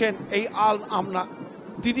ফুটবল খেলছেন এই আল আমনা।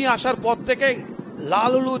 তিনি আসার পর থেকেই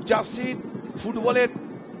লাল হলুদ জার্সির ফুটবলের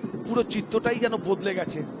পুরো চিত্রটাই যেন বদলে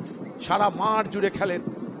গেছে। সারা মাঠ জুড়ে খেলেন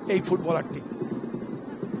এই ফুটবলারটি।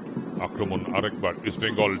 আক্রমণ আরেকবার ইস্ট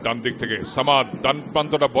বেঙ্গল ডান দিক থেকে। সামাদ ডান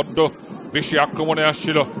প্রান্তটা বড্ড বেশি আক্রমণে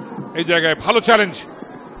আসছিল, এই জায়গায় ভালো চ্যালেঞ্জ।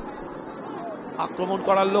 আক্রমণ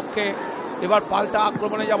করার লক্ষ্যে এবার পাল্টা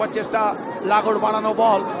আক্রমণে যাওয়ার চেষ্টা, লাগড় বাড়ানো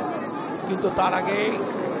বল, কিন্তু তার আগে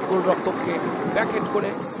গোলরক্ষককে ব্যাকহেড করে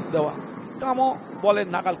দেওয়া। কামো বলের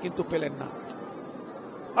নাগাল কিন্তু পেলেন না।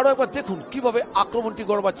 আরো একবার দেখুন কিভাবে আক্রমণটি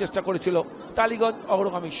গড়বার চেষ্টা করেছিল টালিগঞ্জ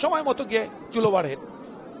অগ্রগামী। সময় মতো গিয়ে চুলোবারের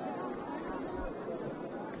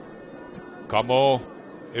কামো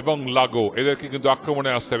এবং লাগো এদেরকে কিন্তু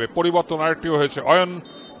আক্রমণে আসতে হবে। পরিবর্তন আরেকটিও হয়েছে, অয়ন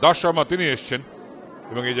দাস শর্মা তিনি এসছেন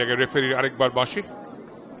এবং এই জায়গায় রেফারির আরেকবার বাঁশি।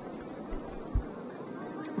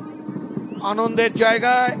 আনন্দের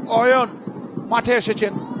জায়গায় অয়ন মাঠে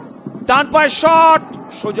এসেছেন। ডান পায়ে শট,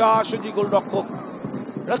 সোজাসুজি গোলরক্ষক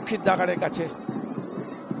রক্ষিত দাগারের কাছে।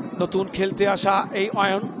 নতুন খেলতে আসা এই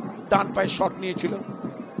অয়ন ডান পায়ে শট নিয়েছিল।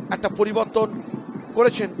 একটা পরিবর্তন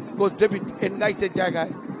করেছেন কোচ ডেভিড এনগাইতের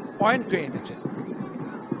জায়গায় অয়নকে এনেছেন।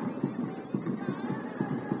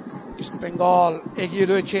 ইস্ট বেঙ্গল এগিয়ে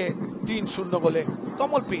রয়েছে 3-0 গোলে।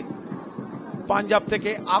 কমলপ্রীত পাঞ্জাব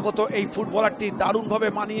থেকে আগত এই ফুটবলারটি দারুণভাবে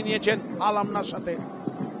মানিয়ে নিয়েছেন আলামনার সাথে।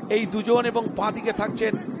 এই দুজন এবং বাঁদিকে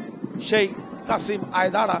থাকছেন সেই কাসিম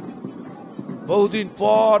আয়দারা। বহুদিন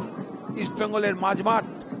পর ইস্টবেঙ্গলের মাঝমাঠ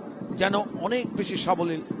যেন অনেক বেশি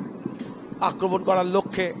সাবলীল। আক্রমণ করার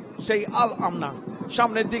লক্ষ্যে সেই আল আমনা,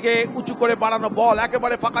 সামনের দিকে উঁচু করে বাড়ানো বল,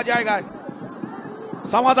 একেবারে ফাঁকা জায়গায়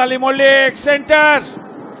সামাদ আলী মল্লিক সেন্টার,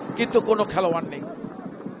 কিন্তু কোনো খেলোয়াড় নেই।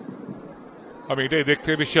 আমি এটাই দেখতে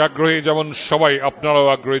বেশি আগ্রহী, যেমন সবাই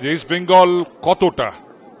আপনারাও আগ্রহী যে ইস্ট বেঙ্গল কতটা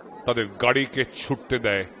তাদের গাড়িকে ছুটতে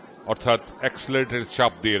দেয়, অর্থাৎ অ্যাক্সিলারেটরের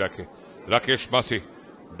চাপ দিয়ে রাখে। রাকেশ মাসি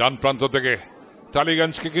ডান প্রান্ত থেকে।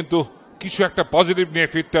 টালিগঞ্জকে কিন্তু কিছু একটা পজিটিভ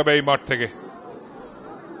নিয়ে ফিরতে হবে এই মাঠ থেকে।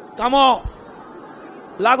 কামো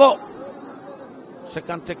লাগো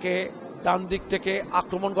সেখান থেকে ডান দিক থেকে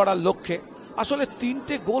আক্রমণ করার লক্ষ্যে। আসলে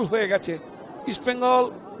 3টে গোল হয়ে গেছে। ইস্টবেঙ্গল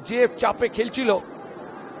যে চাপে খেলছিল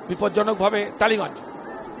বিপজ্জনকভাবে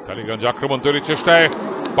টালিগঞ্জ আক্রমণ তৈরির চেষ্টায়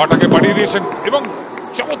পাটাকে বাড়িয়ে দিয়েছেন এবং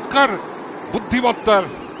চমৎকার বুদ্ধিমত্তার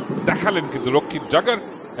দেখালেন, কিন্তু রক্ষিত জাগার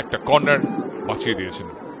একটা কর্নার বাঁচিয়ে দিয়েছেন।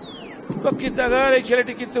 রক্ষিত জাগার এই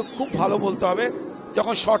ছেলেটি কিন্তু খুব ভালো বলতে হবে।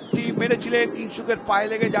 যখন শটটি মেরেছিলেন কিংসুকের পায়ে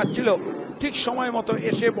লেগে যাচ্ছিল, ঠিক সময় মতো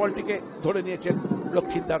এসে বলটিকে ধরে নিয়েছেন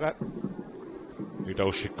রক্ষিত জাগার।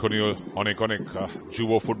 এটাও শিক্ষণীয়। অনেক অনেক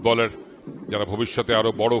যুব ফুটবলার যারা ভবিষ্যতে আরো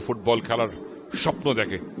বড় ফুটবল খেলার স্বপ্ন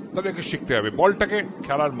দেখে, তাদেরকে শিখতে হবে। বলটাকে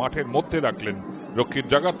খেলার মাঠের মধ্যে রাখলেন রক্ষিত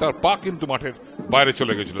জাগার, তার পা কিন্তু মাঠের বাইরে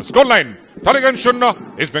চলে গেছিল। Score line Tollygunge 0,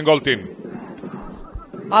 east Bengal 3।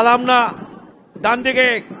 আলামনা ডান দিকে,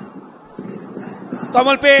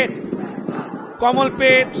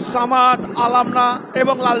 কমলপ্রীত, সামাদ, আলামনা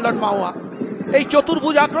এবং লালডন মাওয়া। এই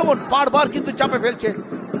চতুর্ভুজ আক্রমণ বারবার কিন্তু চাপে ফেলছে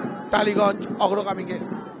টালিগঞ্জ অগ্রগামীকে।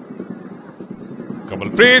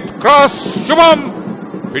 কমলপ্রীত ক্রস, শুভম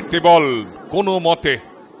ফিরতি বল কোনো মতে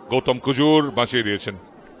গৌতম কুজুর বাঁচিয়ে দিয়েছেন।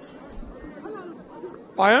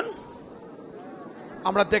 অয়ন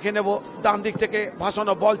আমরা দেখে নেব ডান দিক থেকে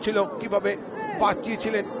ভাসানো বল ছিল কিভাবে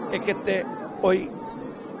বাঁচিয়েছিলেন এক্ষেত্রে ওই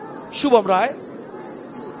শুভম রায়।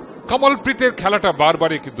 কমলপ্রীতের খেলাটা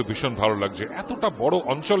বারবারই কিন্তু ভীষণ ভালো লাগছে। এতটা বড়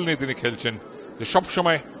অঞ্চল নিয়ে তিনি খেলছেন যে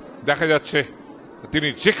সবসময় দেখা যাচ্ছে তিনি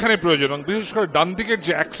যেখানে প্রয়োজন, এবং বিশেষ করে ডান দিকের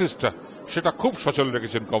যে অ্যাক্সেসটা সেটা খুব সচল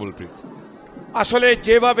রেখেছেন কমলপ্রীত। আসলে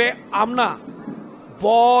যেভাবে আমরা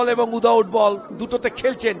বল এবং উইদাউট বল দুটোতে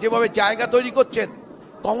খেলছেন, যেভাবে জায়গা তৈরি করছেন,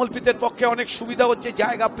 কমলপ্রীতের পক্ষে অনেক সুবিধা হচ্ছে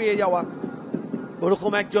জায়গা পেয়ে যাওয়া।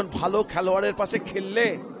 ওরকম একজন ভালো খেলোয়াড়ের পাশে খেললে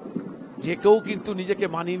যে কেউ কিন্তু নিজেকে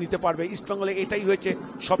মানিয়ে নিতে পারবে। ইস্টবেঙ্গলে এটাই হয়েছে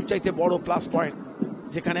সবচাইতে বড় প্লাস পয়েন্ট,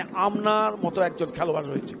 যেখানে আমনার মতো একজন খেলোয়াড়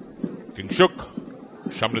রয়েছে। কিংশুক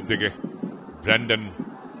সামনের দিকে, ব্র্যান্ডন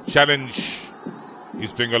চ্যালেঞ্জ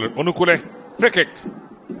ইস্টবেঙ্গলের অনুকূলে, ফ্রি-কিক।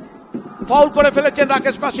 ফাউল করে ফেলেছেন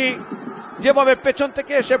রাকেশ মাসি। যেভাবে পেছন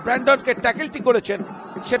থেকে এসে ব্র্যান্ডনকে ট্যাকেলটি করেছেন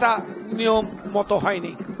সেটা নিয়ম মতো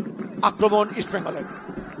হয়নি। আক্রমণ ইস্টবেঙ্গলের।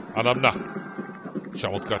 আনামনা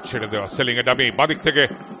চমৎকার ছেড়ে দেওয়া, সেলিং এ ডামি, বাদিক থেকে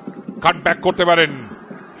কাট ব্যাক করতে পারেন,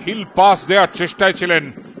 হিল পাস দেওয়ার চেষ্টায় ছিলেন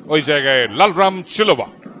ওই জায়গায় লালরাম চিলোবা।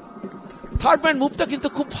 থার্ড ম্যান মুভটা কিন্তু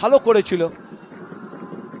খুব ভালো করেছিল।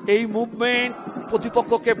 এই মুভমেন্ট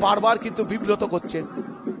প্রতিপক্ষকে বারবার কিন্তু বিব্রত করছে।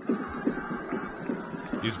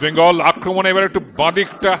 ইস্টবেঙ্গল আক্রমণে এবার একটু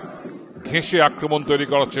বাদিকটা ঘেঁষে আক্রমণ তৈরি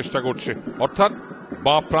করার চেষ্টা করছে, অর্থাৎ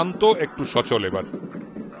বাঁ প্রান্ত একটু সচল। এবার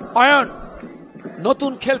অয়ন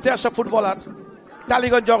নতুন খেলতে আসা ফুটবলার,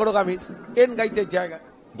 টালিগঞ্জ অগ্রগামীর এনগাইতের জায়গায়।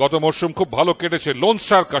 গত মরশুম খুব ভালো কেটেছে লোন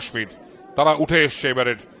স্টার কাশ্মীর, তারা উঠে এসছে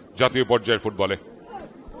এবারের জাতীয় পর্যায়ের ফুটবলে।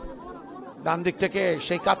 ডান দিক থেকে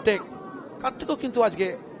সেই কার্তিকও কিন্তু আজকে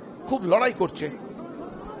খুব লড়াই করছে।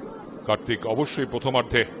 কার্তিক অবশ্যই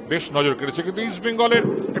প্রথমার্ধে বেশ নজর কেড়েছে, কিন্তু ইস্টবেঙ্গলের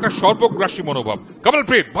একটা সর্বগ্রাসী মনোভাব।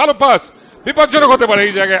 কমলপ্রীত ভালো পাস, বিপজ্জনক হতে পারে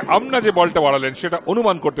এই জায়গায়। আমরা যে বলটা বাড়ালেন সেটা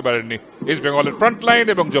অনুমান করতে পারেননি ইস্টবেঙ্গলের ফ্রন্ট লাইন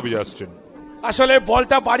এবং জবি আসছেন। আসলে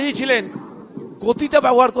বলটা বাড়িয়েছিলেন, গতিটা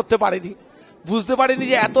ব্যবহার করতে পারেনি, বুঝতে পারেনি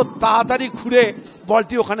যে এত তাড়াতাড়ি ঘুরে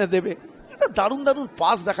বলটি ওখানে দেবে। এটা দারুণ দারুণ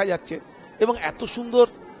পাস দেখা যাচ্ছে এবং এত সুন্দর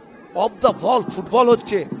অফ দ্য বল ফুটবল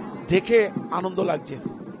হচ্ছে, দেখে আনন্দ লাগছে।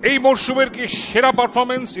 এই মরশুমের কি সেরা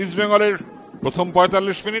পারফরমেন্স ইস্টবেঙ্গলের প্রথম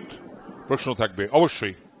 45 মিনিট? প্রশ্ন থাকবে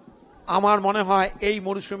অবশ্যই। আমার মনে হয় এই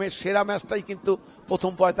মরশুমের সেরা ম্যাচটাই কিন্তু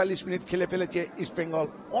প্রথম 45 মিনিট খেলে ফেলেছে ইস্টবেঙ্গল।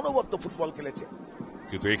 অনবদ্য ফুটবল খেলেছে।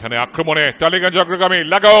 কিন্তু এখানে আক্রমণে টালিগঞ্জ অগ্রগামী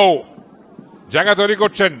লাগাও জায়গা তৈরি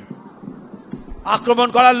করছেন, আক্রমণ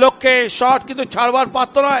করার লক্ষ্যে শট, কিন্তু ছাড়বার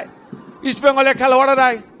পাত্র নয় ইস্টবেঙ্গলের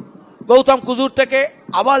খেলোয়াড়েরাই। গৌতম কুজুর থেকে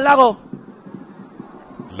আবার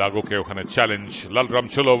লাগোকে ওখানে চ্যালেঞ্জ, লালরাম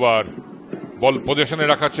চিলোবার বল পজিশনে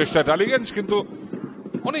রাখার চেষ্টা টালিগঞ্জ, কিন্তু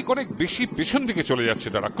অনেক অনেক বেশি পেছন দিকে চলে যাচ্ছে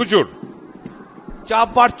তারা। কুজুর চাপ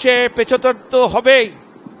বাড়ছে, পেছন তো হবেই,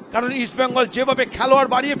 কারণ ইস্টবেঙ্গল যেভাবে খেলোয়াড়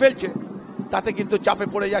বাড়িয়ে ফেলছে তাতে কিন্তু চাপে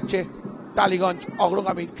পড়ে যাচ্ছে টালিগঞ্জ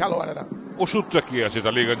অগ্রগামীর খেলোয়াড়েরা। ওষুধটা কি আছে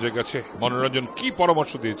টালিগঞ্জের কাছে? মনোরঞ্জন কি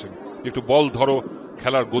পরামর্শ দিয়েছেন? একটু বল ধরো,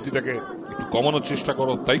 খেলার গতিটাকে একটু কমানোর চেষ্টা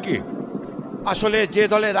করো, তাই কি? আসলে যে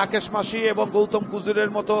দলে রাকেশ মাসি এবং গৌতম কুজুরের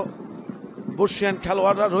মতো বর্ষিয়ান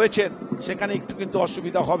খেলোয়াড়রা রয়েছেন সেখানে একটু কিন্তু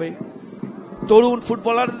অসুবিধা হবে। তরুণ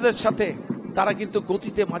ফুটবলারদের সাথে তারা কিন্তু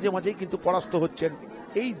গতিতে মাঝে মাঝেই কিন্তু পরাস্ত হচ্ছেন।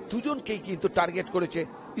 এই দুজনকেই কিন্তু টার্গেট করেছে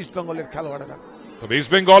ইস্টবেঙ্গলের খেলোয়াড়েরা। তবে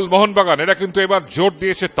ইস্টবেঙ্গল মোহনবাগান এরা কিন্তু এবার জোর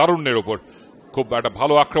দিয়েছে তারুণ্যের উপর। খুব একটা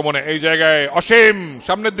ভালো আক্রমণে এই জায়গায় অসীম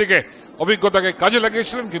সামনের দিকে অভিজ্ঞতাকে কাজে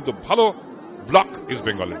লাগিয়েছিলেন, কিন্তু ভালো ব্লক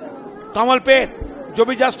ইস্টবেঙ্গলের। কমলপ্রীত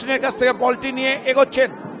জবি জাস্টিনের কাছ থেকে বলটি নিয়ে এগোচ্ছেন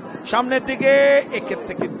সামনের দিকে,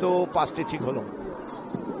 এক্ষেত্রে কিন্তু পাসটি ঠিক হলো।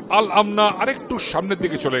 আল আমনা আরেকটু সামনের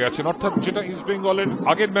দিকে চলে গেছেন, অর্থাৎ যেটা ইস্টবেঙ্গলের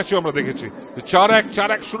আগের ম্যাচে আমরা দেখেছি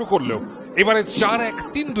 4-1 শুরু করলেও এবারে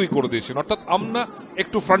 4-1-3-2 করে দিয়েছেন, অর্থাৎ আমনা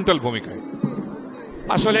একটু ফ্রন্টাল ভূমিকায়।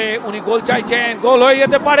 আসলে উনি গোল চাইছেন, গোল হয়ে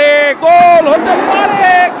যেতে পারে, গোল হতে পারে,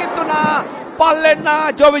 কিন্তু না, পারলেন না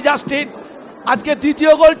জবি জাস্টিন। আজকে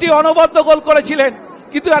দ্বিতীয় গোলটি অনবদ্য গোল করেছিলেন,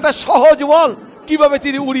 কিন্তু একটা সহজ বল কিভাবে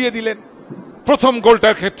তিনি উড়িয়ে দিলেন। প্রথম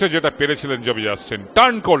গোলটার ক্ষেত্রে যেটা পেরেছিলেন জবি জাস্টিন,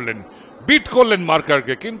 টার্ন করলেন, বিট করলেন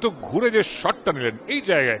মার্কারকে, কিন্তু ঘুরে যে শটটা নিলেন এই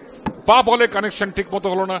জায়গায় পা বলে কানেকশন ঠিক মতো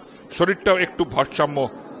হলো না, শরীরটাও একটু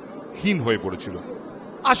ভারসাম্যহীন হয়ে পড়েছিল।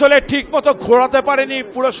 আসলে ঠিক মতো ঘোরাতে পারেনি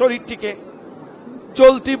পুরো শরীরটিকে।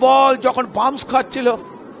 চলতি বল যখন বাম্পস খাচ্ছিল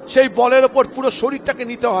সেই বলের ওপর পুরো শরীরটাকে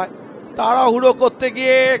নিতে হয়। তাড়াহুড়ো করতে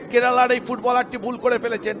গিয়ে কেরালার এই ফুটবলারটি ভুল করে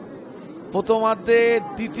ফেলেছেন। প্রথমার্ধে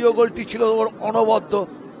দ্বিতীয় গোলটি ছিল ওর অনবদ্য,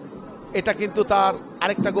 এটা কিন্তু তার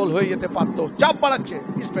আরেকটা গোল হয়ে যেতে পারত। চাপ বাড়াচ্ছে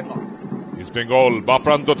ইস্টবেঙ্গল বা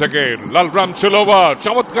প্রান্ত থেকে লালরাম চিলোবা,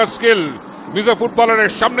 চমৎকার স্কিল নিজে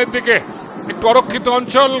ফুটবলারের সামনের দিকে, একটু অরক্ষিত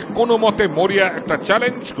অঞ্চল, কোনো মতে মরিয়া একটা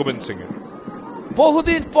চ্যালেঞ্জ গোবিন্দ সিং এর।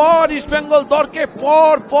 বহুদিন পর ইস্টবেঙ্গল দলকে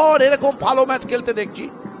পর এরকম ভালো ম্যাচ খেলতে দেখছি।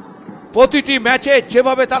 প্রতিটি ম্যাচে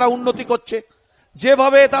যেভাবে তারা উন্নতি করছে,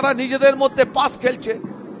 যেভাবে তারা নিজেদের মধ্যে পাস খেলছে,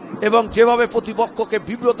 এবং যেভাবে প্রতিপক্ষকে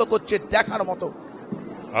বিব্রত করছে দেখার মতো।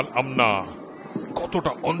 আর আমনা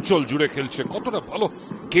কতটা অঞ্চল জুড়ে খেলছে, কতটা ভালো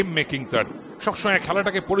গেম মেকিং তার, সবসময়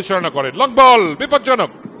খেলাটাকে পরিচালনা করে। লং বল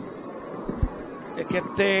বিপজ্জনক,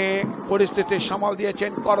 এক্ষেত্রে পরিস্থিতি সামাল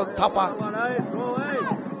দিয়েছেন করণ থাপা।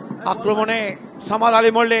 আক্রমণে সামাদ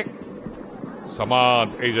আলী মল্লিক। সামাদ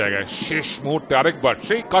এই জায়গায় শেষ মুহূর্তে আরেকবার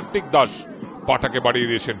সেই কার্তিক দাস পাটাকে বাড়িয়ে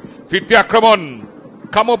দিয়েছেন। ফিরতি আক্রমণ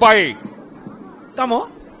কামো পায়ে, কামো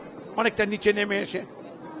অনেকটা নিচে নেমে এসে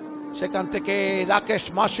সেখান থেকে রাকেশ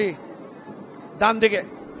মাসি ডান দিকে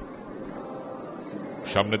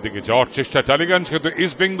সামনের দিকে যাওয়ার চেষ্টা টালিগঞ্জ, কিন্তু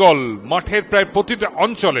ইস্ট বেঙ্গল মাঠের প্রায় প্রতিটা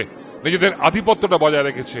অঞ্চলে নিজেদের আধিপত্যটা বজায়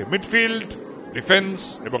রেখেছে। মিডফিল্ড, ডিফেন্স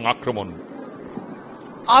এবং আক্রমণ।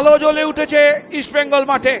 আলো জ্বলে উঠেছে ইস্ট বেঙ্গল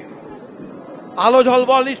মাঠে, আলো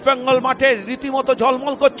ঝলমল ইস্ট বেঙ্গল মাঠে রীতিমতো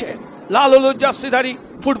ঝলমল করছে লাল হলুদ জার্সিধারী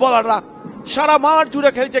ফুটবলাররা। সারা মাঠ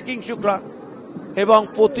জুড়ে খেলছে কিংসুকরা এবং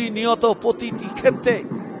প্রতিনিয়ত প্রতিটি ক্ষেত্রে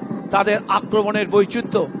তাদের আক্রমণের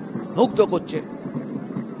বৈচিত্র্য মুগ্ধ করছে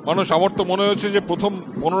মানুষ। আমার তো মনে হচ্ছে যে প্রথম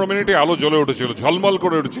 15 মিনিটে আলো জ্বলে উঠেছিল, ঝলমল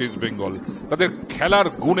করে উঠেছে ইস্ট বেঙ্গল তাদের খেলার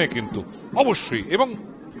গুণে কিন্তু অবশ্যই। এবং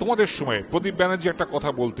তোমাদের সময় প্রদীপ ব্যানার্জি একটা কথা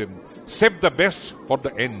বলতেন, save the best for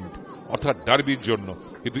the end, অর্থাৎ ডার্বির জন্য।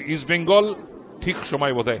 কিন্তু ইস্ট বেঙ্গল ঠিক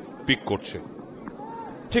সময় বোধহয় পিক করছে।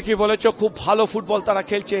 ঠিকই বলেছ, খুব ভালো ফুটবল তারা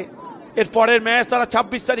খেলছে। এর পরের ম্যাচ তারা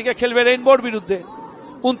 26 তারিখে খেলবে রেইনবোর বিরুদ্ধে,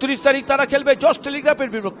 29 তারিখ তারা খেলবে জস টেলিগ্রাফের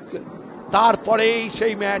বিপক্ষে, তারপরেই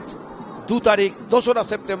সেই ম্যাচ 2 তারিখ 2রা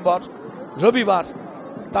সেপ্টেম্বর রবিবার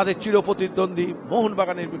তাদের চিরপ্রতিদ্বন্দ্বী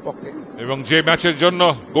মোহনবাগানের বিপক্ষে। এবং যে ম্যাচের জন্য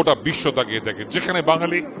গোটা বিশ্ব তাকিয়ে থাকে, যেখানে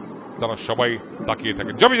বাঙালি তারা সবাই তাকিয়ে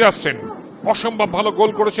থাকেন। জবি আসছেন অসম্ভব ভালো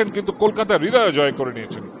গোল করেছেন, কিন্তু কলকাতার হৃদয় জয় করে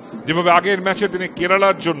নিয়েছেন। যেভাবে আগের ম্যাচে তিনি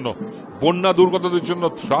কেরালার জন্য, বন্যা দুর্গতদের জন্য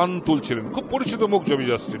ত্রাণ তুলছিলেন, খুব পরিচিত মুখ জবি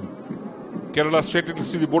আসছেন। কেরালা স্টেট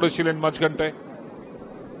ইলেকট্রিসিটি বোর্ডে ছিলেন মাঝখানটায়।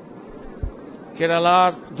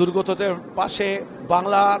 কেরালার দুর্গতদের পাশে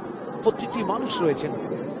বাংলার প্রতিটি মানুষ রয়েছেন,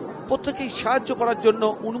 প্রত্যেকেই সাহায্য করার জন্য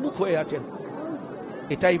উন্মুখ হয়ে আছেন।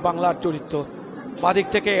 এটাই বাংলার চরিত্র। বাদিক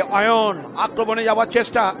থেকে অয়ন আক্রমণে যাওয়ার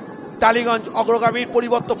চেষ্টা, টালিগঞ্জ অগ্রগামীর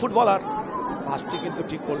পরিবর্তন ফুটবলার পাঁচটি কিন্তু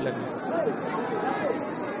ঠিক করলেন না।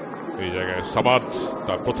 এই জায়গায় সামাদ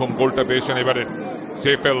তার প্রথম গোলটা পেয়েছেন এবারে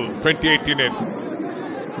সিএফএল 2018-এর,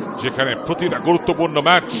 যেখানে প্রতিটা গুরুত্বপূর্ণ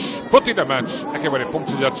প্রতিটা ম্যাচ একেবারে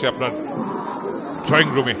পৌঁছে যাচ্ছে আপনার ড্রয়িং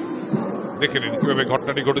রুমে। দেখে নিন কিভাবে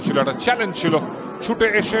ঘটনাটি ঘটেছিল। একটা চ্যালেঞ্জ ছিল, ছুটে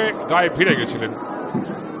এসে গায়ে ভিড়ে গেছিলেন।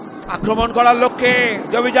 আক্রমণ করার লক্ষ্যে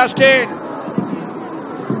জবি জাস্টিন,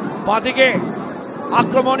 বাঁদিকে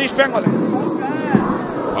আক্রমণ ইস্ট বেঙ্গলে।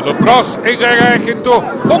 ভালো ক্রস এই জায়গায় কিন্তু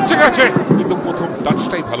পৌঁছে গেছে, কিন্তু প্রথম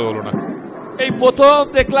টাচটাই ভালো হলো না। এই প্রথম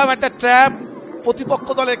দেখলাম একটা ট্র্যাপ প্রতিপক্ষ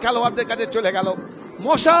দলের খেলোয়াড়দের কাছে চলে গেল।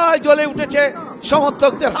 মশাল জ্বলে উঠেছে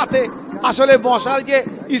সমর্থকদের হাতে। আসলে মশাল যে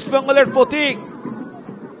ইস্ট বেঙ্গলের প্রতীক,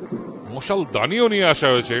 মশাল দানিও নিয়ে আসা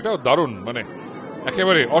হয়েছে। এটাও দারুণ, মানে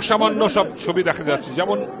একেবারে অসামান্য সব ছবি দেখা যাচ্ছে,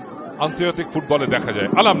 যেমন আন্তর্জাতিক ফুটবলে দেখা যায়।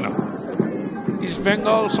 আলাম না, ইস্ট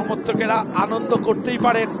বেঙ্গল সমর্থকেরা আনন্দ করতেই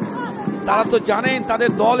পারেন, তারা তো জানেন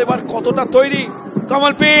তাদের দল এবার কতটা তৈরি।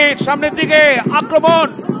 কমলপ্রীত সামনের দিকে আক্রমণ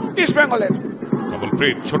ইস্ট বেঙ্গলের।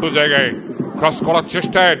 কমলপ্রীত ছোট জায়গায় ক্রস করার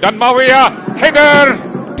চেষ্টায় ডানমাওয়া হেডার,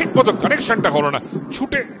 ঠিক মতো কানেকশনটা হলো না,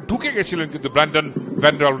 ছুটে ঢুকে গেছিলেন কিন্তু ব্র্যান্ডন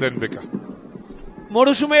ভ্যান্ডারওয়ালডেন বেকা।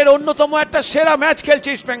 মরশুমের অন্যতম একটা সেরা ম্যাচ খেলছে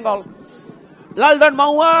ইস্ট বেঙ্গল। লালদান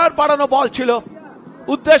মাউয়ার বাড়ানো বল ছিল,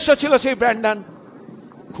 উদ্দেশ্য ছিল সেই ব্র্যান্ডন।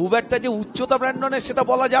 খুব একটা যে উচ্চতা ব্র্যান্ডনের সেটা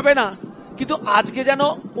বলা যাবে না, কিন্তু আজকে যেন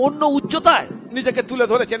অন্য উচ্চতায় নিজেকে তুলে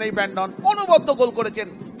ধরেছেন এই ব্র্যান্ডন। অনবদ্য গোল করেছেন।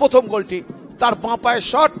 প্রথম গোলটি তার বাঁ পায়ের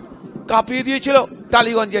শট কাঁপিয়ে দিয়েছিল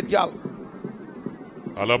টালিগঞ্জের জাল।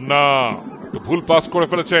 আলাম না, ভুল পাস করে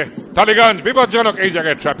ফেলেছে টালিগঞ্জ, বিপজ্জনক। এই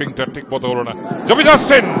জায়গায় ট্র্যাপিংটা ঠিক মতো হলো না। জবি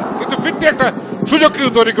আসছেন কিন্তু ফিরতে একটা সুযোগ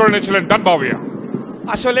কিন্তু তৈরি করে নিয়েছিলেন ডানবাউয়া।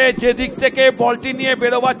 আসলে যে দিক থেকে বলটি নিয়ে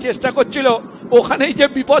বেরোবার চেষ্টা করছিল ওখানেই যে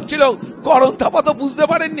বিপদ ছিল, করণ থাপা তো বুঝতে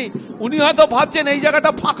পারেননি। উনি হয়তো ভাবছেন এই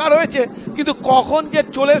জায়গাটা ফাঁকা রয়েছে, কিন্তু কখন যে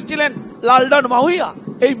চলে এসেছিলেন লালডন মাহুইয়া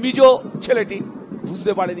এই মিজো ছেলেটি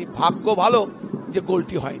বুঝতে পারেনি। ভাগ্য ভালো যে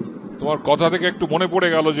গোলটি হয়নি। তোমার কথা থেকে একটু মনে পড়ে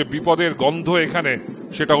গেল যে বিপদের গন্ধ এখানে,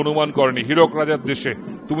 সেটা অনুমান করেনি। হীরক রাজার দেশে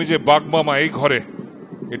তুমি যে বাগমামা এই ঘরে,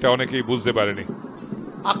 এটা অনেকেই বুঝতে পারেনি।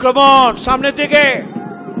 আক্রমণ সামনের দিকে,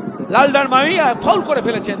 লালডন মাহুইয়া ফাউল করে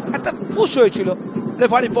ফেলেছেন, একটা পুশ হয়েছিল।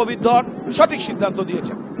 রেফারি পবিত্র সঠিক সিদ্ধান্ত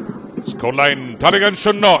দিয়েছেন। Score line Tollygunge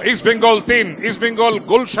 0, east Bengal 3। East Bengal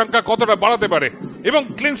গোল সংখ্যা কতটা বাড়াতে পারে এবং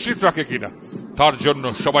ক্লিন শিট রাখে কিনা, তার জন্য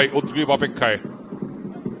সবাই উদ্গ্রীব অপেক্ষায়।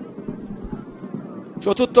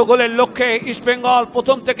 চতুর্থ গোলের লক্ষ্যে ইস্ট বেঙ্গল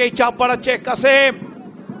প্রথম থেকেই চাপ বাড়াচ্ছে। কাসেম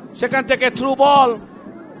সেখান থেকে থ্রু বল,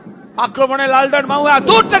 আক্রমণে লালডন মাহুইয়া,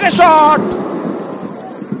 দূর থেকে শট।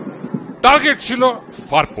 টার্গেট ছিল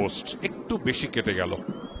ফার পোস্ট, একটু বেশি কেটে গেল।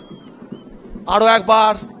 আরো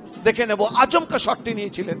একবার দেখে নেব, আচমকা শটটি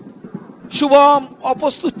নিয়েছিলেন শুভম,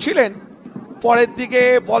 অপ্রস্তুত ছিলেন, পরের দিকে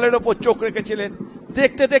বলের ওপর চোখ রেখেছিলেন।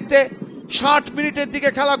 দেখতে দেখতে 60 মিনিটের দিকে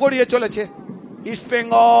খেলা গড়িয়ে চলেছে, ইস্ট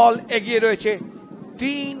বেঙ্গল এগিয়ে রয়েছে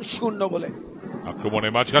 3-0 বলে। আক্রমণে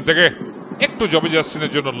মাঝখান থেকে একটু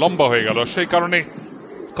জবিজাস্টিনের জন্য লম্বা হয়ে গেল, সেই কারণে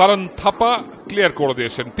করণ থাপা ক্লিয়ার করে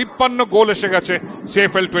দিয়েছেন। 53 গোল এসে গেছে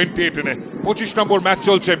CFL 2018-এ। 25 নম্বর ম্যাচ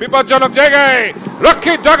চলছে, বিপজ্জনক জায়গায়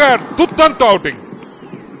রক্ষিত জাগার দুর্দান্ত আউটিং।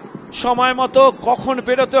 সময় মতো কখন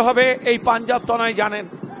বেরোতে হবে এই পাঞ্জাব তনয় জানেন।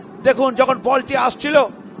 দেখুন, যখন বলটি আসছিল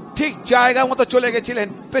ঠিক জায়গা মতো চলে গেছিলেন,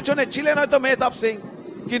 পেছনে ছিলেন হয়তো মেহতাব সিং,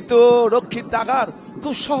 কিন্তু রক্ষিত দাগার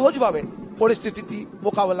খুব সহজভাবে পরিস্থিতিটি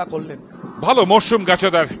মোকাবেলা করলেন। ভালো মরশুম গেছে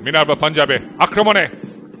তার মিনারবা পাঞ্জাবে। আক্রমণে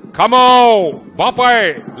খামাও বাপায়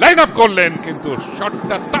লাইন আপ করলেন, কিন্তু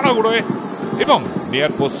শটটা তাড়াহুড়োয় এবং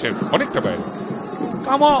নিয়ার পোস্টের অনেকটা বাইরে।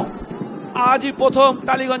 কামাও আজই প্রথম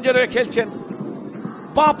টালিগঞ্জের হয়ে খেলছেন,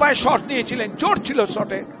 বাঁ পায়ে শট নিয়েছিলেন, জোর ছিল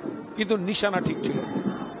শটে, কিন্তু নিশানা ঠিক ছিল।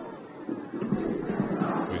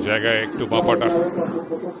 ওই জায়গায় একটু বাপাটা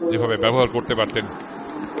যেভাবে ব্যবহার করতে পারতেন।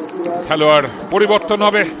 খেলোয়াড় পরিবর্তন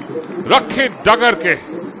হবে, রক্ষিত ডাগারকে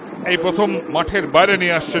এই প্রথম মাঠের বাইরে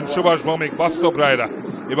নিয়ে আসছেন সুভাষ ভৌমিক, বাস্তব রায়রা,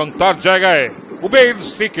 এবং তার জায়গায় উবের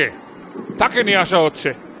সিকে তাকে নিয়ে আসা হচ্ছে।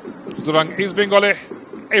 সুতরাং ইস্ট বেঙ্গলে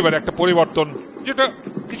এবার একটা পরিবর্তন, যেটা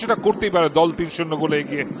কিছুটা করতেই পারে দল 3-0 গোলে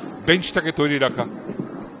এগিয়ে বেঞ্চটাকে তৈরি রাখা।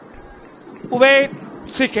 উবের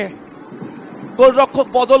সিকে গোলরক্ষক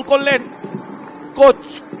বদল করলেন coach,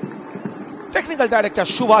 technical director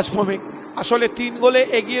Subhash Bhowmik. আসলে 3 গোলে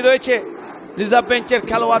এগিয়ে রয়েছে, রিজার্ভ বেঞ্চের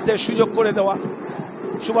খেলোয়াড়দের সুযোগ করে দেওয়া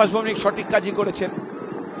সুভাষ ভৌমিক সঠিক কাজই করেছেন।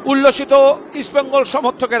 উল্লসিত ইস্টবেঙ্গল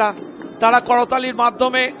সমর্থকেরা, তারা করতালির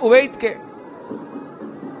মাধ্যমে উবেইদকে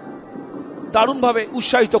দারুণভাবে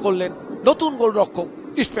উৎসাহিত করলেন। নতুন গোলরক্ষক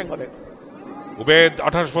ইস্টবেঙ্গলের। উবেদ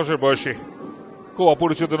 28 বছর বয়সী, খুব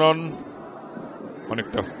অপরিচিত নন,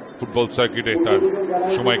 অনেকটা ফুটবল সার্কিটে তার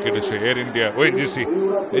সময় কেটেছে। এয়ার ইন্ডিয়া, ওএনজিসি,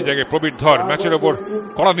 এই জায়গায় প্রবীর ধর ম্যাচের ওপর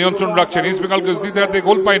কড়া নিয়ন্ত্রণ রাখছেন। ইস্ট বেঙ্গলকে দ্বিতীয় হাতে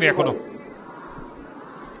গোল পায়নি এখনো।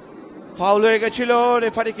 ফাউল হয়ে গেছিল,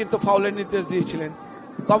 রেফারি কিন্তু ফাউলের নির্দেশ দিয়েছিলেন।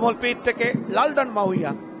 কমলপিট থেকে লালডন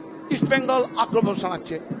মাহুইয়া, ইস্ট বেঙ্গল আক্রমণ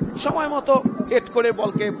শোনাচ্ছে, সময় মতো হেড করে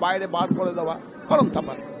বলকে বাইরে বার করে দেওয়া করণ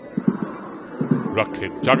থাপার।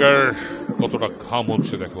 রক্ষিত জাগার কতটা ঘাম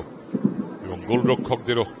হচ্ছে দেখো, এবং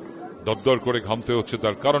গোলরক্ষকদেরও দরদর করে ঘামতে হচ্ছে,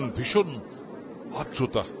 তার কারণ ভীষণ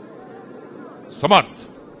আর্দ্রতা। সমাদ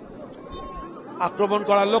আক্রমণ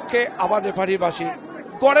করার লক্ষ্যে আবার রেফারির বাসি।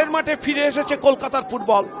 গড়ের মাঠে ফিরে এসেছে কলকাতার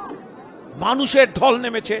ফুটবল, মানুষের ঢল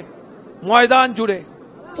নেমেছে ময়দান জুড়ে,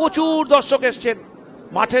 প্রচুর দর্শক এসছেন।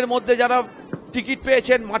 মাঠের মধ্যে যারা টিকিট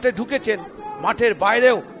পেয়েছেন মাঠে ঢুকেছেন, মাঠের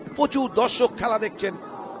বাইরেও প্রচুর দর্শক খেলা দেখছেন।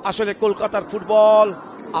 আসলে কলকাতার ফুটবল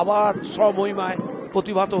আবার স্বমহিমায়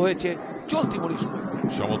প্রতিভাত হয়েছে চলতি মরশুমে।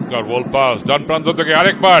 চমৎকার বল পাস ডান প্রান্ত থেকে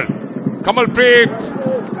আরেকবার কমলপ্রীত,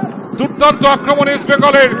 দুর্দান্ত আক্রমণ ইস্ট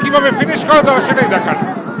বেঙ্গলের, কিভাবে ফিনিশ করে দেওয়া সেটাই দেখান।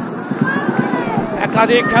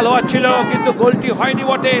 একাধিক খেলোয়াড় ছিল কিন্তু গোলটি হয়নি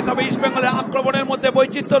বটে, তবে ইস্ট বেঙ্গলের আক্রমণের মধ্যে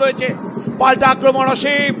বৈচিত্র্য রয়েছে। পাল্টা আক্রমণ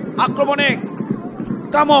অসীম, আক্রমণে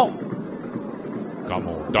কামো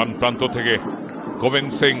ডান প্রান্ত থেকে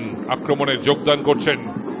গোবিন্দ সিং আক্রমণে যোগদান করছেন।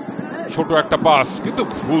 ছোট একটা পাস, কিন্তু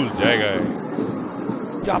ভুল জায়গায়।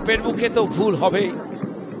 চাপের মুখে তো ভুল হবেই,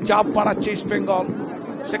 চাপ বাড়াচ্ছে ইস্ট বেঙ্গল।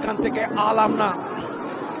 সেখান থেকে আলামনা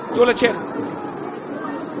চলেছেন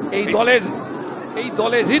এই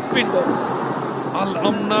দলের হৃৎপিণ্ড।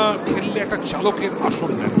 আলামনা খেললে একটা চালকের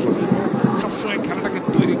আসন নেন, সবসময় খেলাটাকে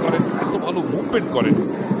তৈরি করেন, এত ভালো মুভমেন্ট করেন,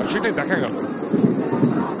 আর সেটাই দেখা গেল।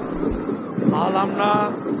 আলামনা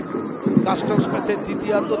কাস্টমস ম্যাচের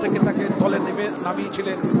দ্বিতীয়ার্ধ থেকে তাকে দলে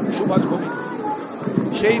নামিয়েছিলেন সুভাষ ভৌমিক।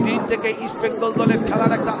 সেই দিন থেকে ইস্ট বেঙ্গল দলের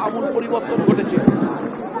খেলার একটা আমূল পরিবর্তন ঘটেছে।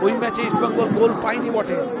 ওই ম্যাচে ইস্ট বেঙ্গল গোল পায়নি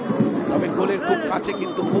বটে, তবে গোলের খুব কাছে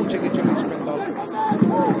কিন্তু পৌঁছে গেছিল ইস্ট বেঙ্গল।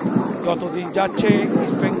 যতদিন যাচ্ছে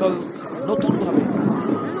ইস্ট বেঙ্গল নতুন ভাবে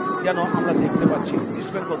যেন আমরা দেখতে পাচ্ছি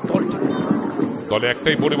ইস্ট বেঙ্গল দলে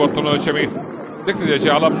একটাই পরিবর্তন হয়েছে। আমি দেখতে চাইছি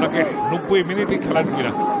আলামনাকে 90 মিনিটে খেলান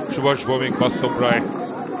কিনা সুভাষ ভৌমিক, বাস্তব রায়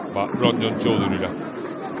বা রঞ্জন চৌধুরীরা।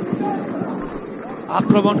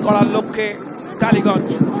 আক্রমণ করার লক্ষ্যে টালিগঞ্জ,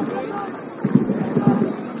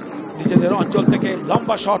 নিজেদের অঞ্চল থেকে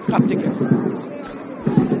লম্বা শট কার্তিকের।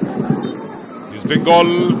 ইস্ট বেঙ্গল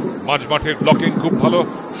মাঝ মাঠের ব্লকিং খুব ভালো,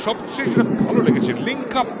 সবচেয়ে ভালো লেগেছে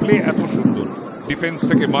লিঙ্ক আপ প্লে, এত সুন্দর। ডিফেন্স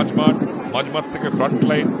থেকে মাঝমাঠ, মাঝমাঠ থেকে ফ্রন্ট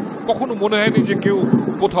লাইন, কখনো মনে হয়নি যে কেউ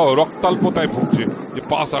কোথাও রক্তাল্পতায় ভুগছে, যে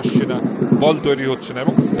পাস আসছে না, বল তৈরি হচ্ছে না।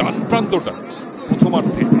 এবং ডান প্রান্তটা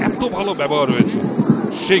প্রথমার্ধে এত ভালো ব্যবহার হয়েছে,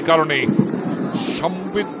 সেই কারণেই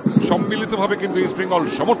সম্মিলিতভাবে কিন্তু ইস্ট বেঙ্গল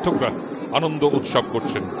সমর্থকরা আনন্দ উৎসব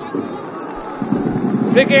করছেন।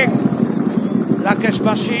 রাকেশ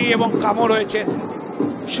বাসী এবং কামো রয়েছেন,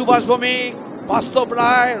 সুভাষ ভৌমিক, বাস্তব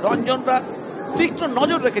রায়, রঞ্জনরা তীক্ষ্ণ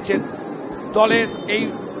নজর রেখেছেন দলের এই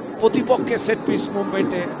প্রতিপক্ষের সেট পিস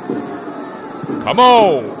মুভমেন্টে।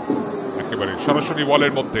 একেবারে সরাসরি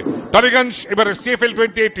বলের মধ্যে টালিগঞ্জ এবারে CFL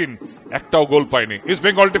 2018 একটাও গোল পায়নি। ইস্ট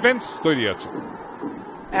বেঙ্গল ডিফেন্স তৈরি আছে।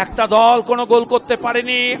 একটা দল কোনো গোল করতে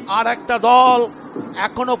পারেনি, আর একটা দল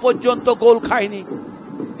এখনো পর্যন্ত গোল খায়নি।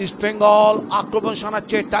 ইস্ট বেঙ্গল আক্রমণ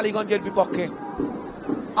শানাচ্ছে টালিগঞ্জের বিপক্ষে।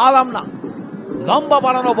 আলাম না, লম্বা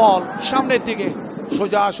বাড়ানো বল সামনের দিকে,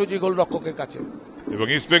 সোজাসুজি গোলরক্ষকের কাছে। এবং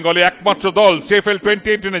ইস্ট বেঙ্গলে একমাত্র দল CFL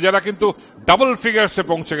 2018 যারা কিন্তু ডাবল ফিগার্সে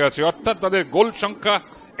পৌঁছে গেছে, অর্থাৎ তাদের গোল সংখ্যা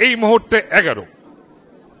এই মুহূর্তে 11।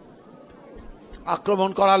 আক্রমণ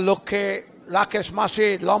করার লক্ষ্যে রাকেশ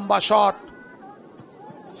মাসির লম্বা শট,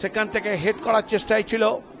 সেখান থেকে হেড করার চেষ্টাই ছিল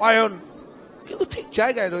অয়ন, কিন্তু ঠিক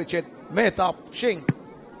জায়গায় রয়েছেন মেহতাব সিং।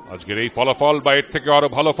 আজকের এই ফলাফল বা এর থেকে আরো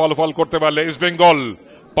ভালো ফলাফল করতে পারলে ইস্ট বেঙ্গল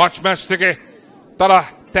 5 ম্যাচ থেকে তারা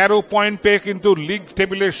 13 পয়েন্ট পেয়ে কিন্তু লিগ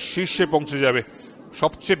টেবিলের শীর্ষে পৌঁছে যাবে।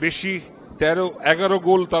 সবচেয়ে বেশি 11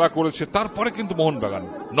 গোল তারা করেছে, তারপরে কিন্তু মোহনবাগান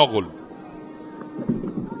 9 গোল।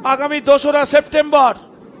 আগামী 2রা সেপ্টেম্বর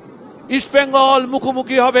ইস্ট বেঙ্গল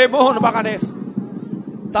মুখোমুখি হবে মোহনবাগানের।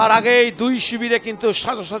 তার আগেই দুই শিবিরে কিন্তু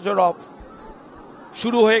সাজো রব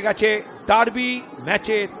শুরু হয়ে গেছে ডার্বি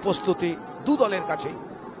ম্যাচের প্রস্তুতি দু দলের কাছে।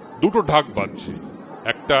 দুটো ঢাক বাজছে,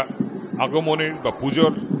 একটা আগমনের বা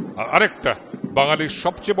পুজোর, আরেকটা বাঙালির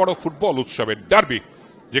সবচেয়ে বড় ফুটবল উৎসবের ডার্বি,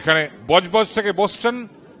 যেখানে বজবজ থেকে বোস্টন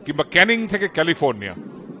কিংবা ক্যানিং থেকে ক্যালিফোর্নিয়া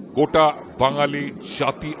গোটা বাঙালি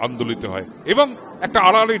জাতি আন্দোলিত হয় এবং একটা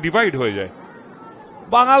আড়াআড়ি ডিভাইড হয়ে যায়।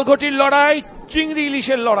 বাঙাল ঘটির লড়াই, চিংড়ি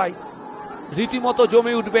ইলিশের লড়াই রীতিমতো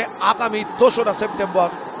জমে উঠবে আগামী 2রা সেপ্টেম্বর।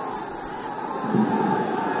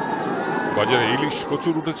 বাজারে ইলিশ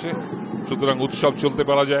প্রচুর উঠেছে, সুতরাং উৎসব চলতে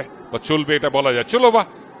বলা যায় বা চলবে এটা বলা যায়। চলো বা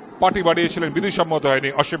পার্টি বাড়িয়েছিলেন, বিধিসম্মত হয়নি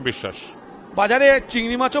অসীম বিশ্বাস। বাজারে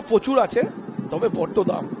চিংড়ি মাছও প্রচুর আছে, তবে বড্ড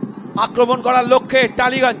দাম। আক্রমণ করার লক্ষ্যে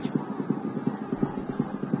টালিগঞ্জ,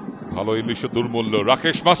 ভালো ইলিশ দুর্মূল্য।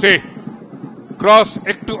 রাকেশ মাসে ক্রস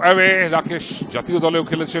একটু অ্যাওয়ে। রাকেশ জাতীয় দলেও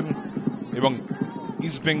খেলেছেন এবং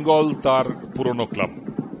ইস্ট বেঙ্গল তার পুরনো ক্লাব।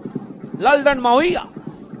 লালদান মাউইয়া,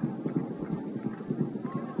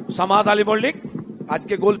 সামাদ আলী মল্লিক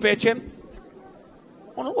আজকে গোল পেয়েছেন।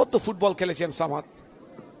 অনবদ্য ফুটবল খেলেছেন সামাদ।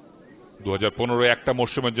 2015 একটা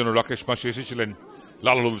মরশুমের জন্য রাকেশ মাসি এসেছিলেন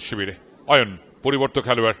লালুল শিবিরে। অয়ন পরিবর্ত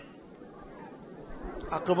খেলোয়াড়।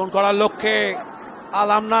 আক্রমণ করার লক্ষ্যে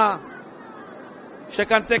আলামনা,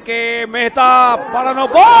 সেখান থেকে মেহতাব, বাড়ানো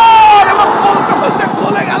বল এবং বলতে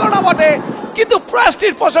গোলে গেল না বটে, কিন্তু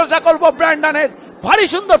প্রয়াসটির প্রশংসা করব ব্র্যান্ডনের। ভারী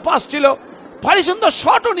সুন্দর পাস ছিল, ভারী সুন্দর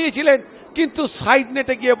শটও নিয়েছিলেন, কিন্তু সাইড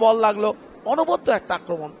নেটে গিয়ে বল লাগলো। অনবদ্য একটা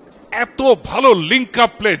আক্রমণ। এত ভালো লিঙ্ক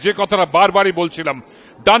আপ প্লে, যে কথাটা বারবারই বলছিলাম,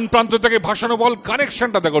 ডান প্রান্ত থেকে ভাসানো বল,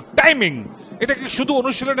 কানেকশনটা দেখো, টাইমিং, এটা কি শুধু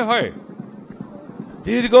অনুশীলনে হয়?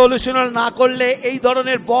 দীর্ঘ অনুশীলন না করলে এই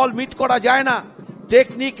ধরনের বল মিট করা যায় না।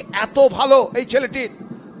 টেকনিক এত ভালো এই ছেলেটির,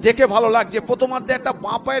 দেখে ভালো লাগছে। প্রথমার্ধে একটা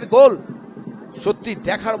বাঁ পায়ের গোল সত্যি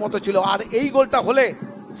দেখার মতো ছিল, আর এই গোলটা হলে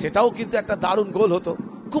সেটাও কিন্তু একটা দারুণ গোল হতো।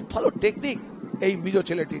 খুব ভালো টেকনিক এই মিজো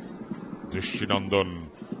ছেলেটির। দৃষ্টিনন্দন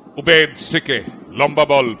উবেদ সিকে লম্বা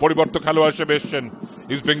বল, পরিবর্ত খেলোয়াড় হিসেবে এসছেন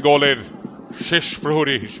ইস্ট বেঙ্গলের শেষ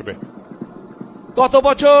প্রহরী হিসেবে। গত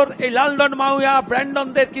বছর এই লন্ডন মাউয়া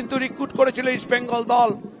ব্র্যান্ডনদের কিন্তু রিক্রুট করেছিল ইস্ট বেঙ্গল দল,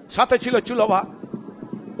 সাথে ছিল চুলোভা।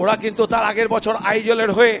 ওরা কিন্তু তার আগের বছর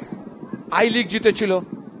আইজলের হয়ে আই লিগ জিতেছিল।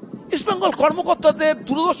 ইস্ট বেঙ্গল কর্মকর্তাদের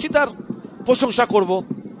দূরদর্শিতার প্রশংসা করব।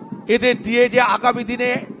 এদের দিয়ে যে আগামী দিনে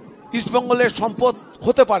ইস্ট বেঙ্গলের সম্পদ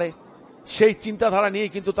হতে পারে সেই চিন্তাধারা নিয়ে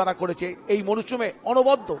কিন্তু তারা করেছে এই মরশুমে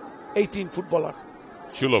অনবদ্য এই 3 ফুটবলার।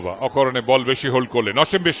 চুলোভা অকারণে বল বেশি হোল্ড করলেন।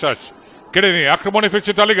 অসীম বিশ্বাস কেড়ে নিয়ে আক্রমণে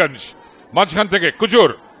ফিরছে টালিগঞ্জ। মাঝখান থেকে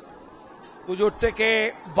কুজুর থেকে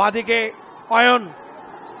বাদিকে অয়ন,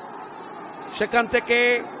 সেখান থেকে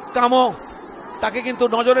কামো, তাকে কিন্তু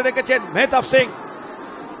নজরে রেখেছেন মেহতাব সিং।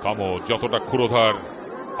 কামো যতটা ক্ষুরোধার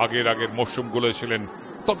আগের মরশুম গুলো ছিলেন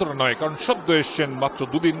ততটা নয়, কারণ সদ্য এসছেন, মাত্র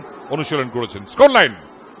 2 দিন অনুশীলন করেছেন। Score line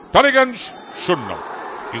Tollygunge 0,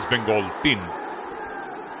 east Bengal 3।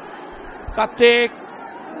 Kartik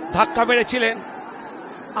ধাক্কা মেরেছিলেন,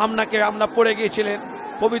 আমনা পড়ে গিয়েছিলেন,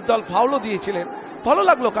 কবির দল ফাউলও দিয়েছিলেন। ভালো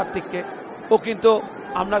লাগলো কার্তিককে, ও কিন্তু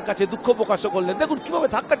আপনার কাছে দুঃখ প্রকাশ করলেন। দেখুন কিভাবে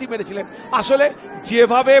ধাক্কাটি মেরেছিলেন, আসলে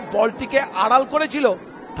যেভাবে বলটিকে আড়াল করেছিল,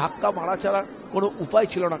 ধাক্কা মারা ছাড়া কোনো উপায়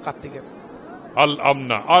ছিল না কার্তিকের। আল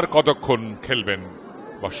আমনা আর কতক্ষণ খেলবেন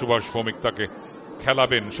বা সুভাষ ভৌমিক তাকে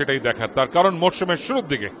খেলাবেন সেটাই দেখার, তার কারণ মরশুমের শুরুর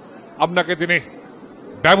দিকে আপনাকে তিনি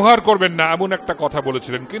ব্যবহার করবেন না এমন একটা কথা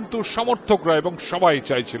বলেছিলেন, কিন্তু সমর্থকরা এবং সবাই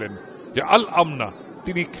চাইছিলেন যে আল আমনা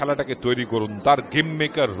তিনি খেলাটাকে তৈরি করুন, তার গেম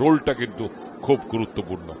মেকার রোলটা কিন্তু খুব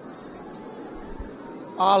গুরুত্বপূর্ণ।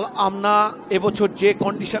 আল আমনা এবছর যে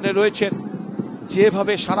কন্ডিশনে রয়েছেন,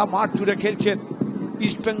 যেভাবে সারা মাঠ জুড়ে খেলছেন,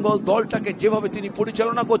 ইস্টবেঙ্গল দলটাকে যেভাবে তিনি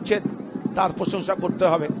পরিচালনা করছেন, তার প্রশংসা করতে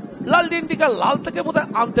হবে। লাল ডিন্ডিকা লাল থেকে বোধহয়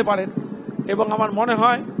আনতে পারেন এবং আমার মনে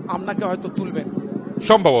হয় আমনাকে হয়তো তুলবেন,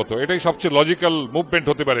 সম্ভবত এটাই সবচেয়ে লজিক্যাল মুভমেন্ট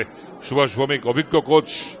হতে পারে। সুভাষ ভৌমিক অভিজ্ঞ কোচ,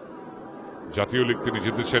 জাতীয় লীগ তিনি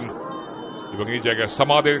জিতেছেন এবং এই জায়গায়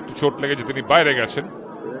সামাদের একটু চোট লেগেছে, তিনি বাইরে গেছেন।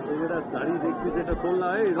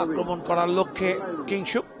 আক্রমণ করার লক্ষ্যে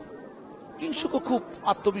কিংসুকও খুব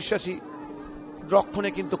আত্মবিশ্বাসী রক্ষণে,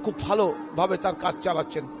 কিন্তু খুব ভালোভাবে তার কাজ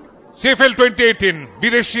চালাচ্ছেন। CFL 2018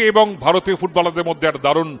 বিদেশি এবং ভারতীয় ফুটবলারদের মধ্যে একটা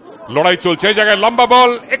দারুণ লড়াই চলছে। এই জায়গায় লম্বা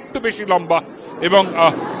বল, একটু বেশি লম্বা, এবং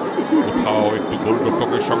কোথাও একটু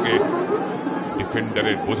গোলরক্ষকের সঙ্গে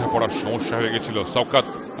ডিফেন্ডারের বোঝাপড়ার সমস্যা হয়ে গেছিল। শওকত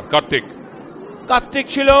আর কার্তিক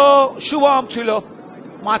ছিল, শুভম ছিল,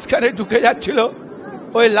 মাঝখানে ঢুকে যাচ্ছিল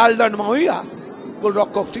ওই লালডন মাউইয়া।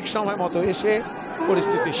 গোলরক্ষক ঠিক সময় মতো এসে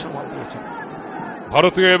পরিস্থিতির সামাল দিয়েছেন।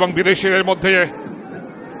 ভারতীয় এবং বিদেশিদের মধ্যে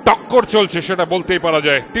টক্কর চলছে, সেটা বলতেই পারা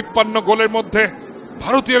যায়। 53 গোলের মধ্যে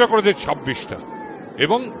ভারতীয়রা করেছে 26টা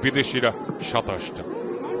এবং বিদেশিরা 27টা।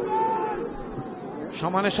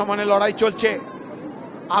 সমানে সমানে লড়াই চলছে,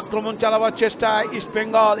 আক্রমণ চালাবার চেষ্টা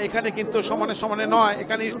ইস্টবেঙ্গল। এখানে কিন্তু সমানে সমানে নয়,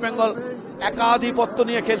 এখানে ইস্টবেঙ্গল একাধিপত্য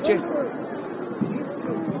নিয়ে খেলছে।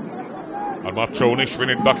 আর মাত্র 19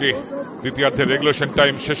 মিনিট বাকি দ্বিতীয়ার্ধের রেগুলেশন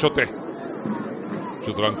টাইম শেষ হতে,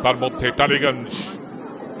 সুতরাং তার মধ্যে টালিগঞ্জ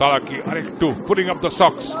তারা কি আরেকটু পুলিং আপ দ্য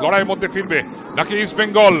সক্স লড়াইয়ের মধ্যে ফিরবে, নাকি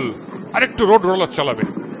ইস্টবেঙ্গল আরেকটু রোড রোলার চালাবে?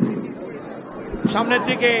 সামনের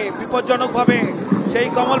দিকে বিপজ্জনক ভাবে সেই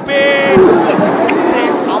কমল পে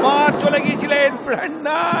আবার চলে গিয়েছিলেন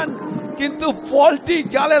ব্র্যান্ডন, কিন্তু বলটি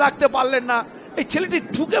জালে রাখতে পারলেন না। এই ছেলেটি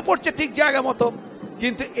ঢুকে পড়ছে ঠিক জায়গা মতো,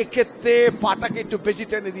 কিন্তু এক্ষেত্রে পাটাকে একটু বেশি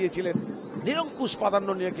টেনে দিয়েছিলেন। নিরঙ্কুশ প্রাধান্য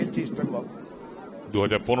নিয়ে খেলছে ইস্টবেঙ্গল।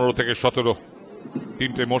 2015 থেকে 17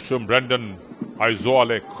 তিনটে মরশুম ব্র্যান্ডন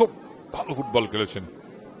আইজোয়ালে খুব ভালো ফুটবল খেলেছেন,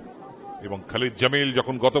 এবং খালিদ জামিল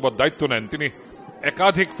যখন গতবার দায়িত্ব নেন, তিনি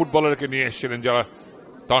একাধিক ফুটবলারকে নিয়ে এসেছিলেন যারা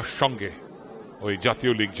তার সঙ্গে ওই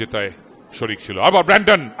জাতীয় লীগ জেতায় শরিক ছিল। আবার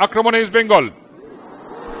ব্র্যান্ডন আক্রমণে ইস্টবেঙ্গল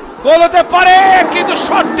গোল হতে পারে, কিন্তু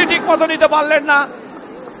শটটি ঠিক মতো নিতে পারলেন না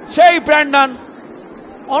সেই ব্র্যান্ডন।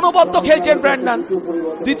 অনবদ্য খেলছেন ব্র্যান্ডন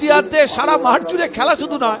দ্বিতীয়ার্ধে। সারা মাঠ জুড়ে খেলা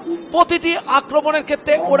শুধু নয়, প্রতিটি আক্রমণের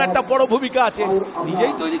ক্ষেত্রে ওর একটা বড় ভূমিকা আছে।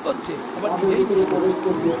 নিজেই তৈরি করছে, আবার নিজেই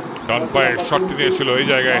ডান পায়ের শটটি নিয়েছিল, এই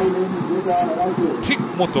জায়গায় ঠিক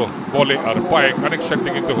মতো বলে আর পায়ে কানেকশনটি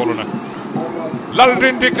কিন্তু হলো না।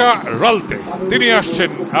 লালডিন্ডিকা রালতে তিনি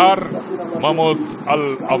আসছেন, আর মাহমুদ আল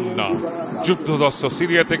আমনা যুদ্ধদস্ত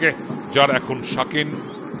সিরিয়া থেকে, যার এখন শাকিন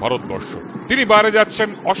ভারতবর্ষ, তিনি বাইরে যাচ্ছেন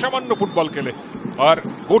অসামান্য ফুটবল খেলে, আর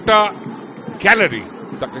গোটা গ্যালারি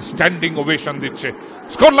তাকে স্ট্যান্ডিং ওভেশন দিচ্ছে।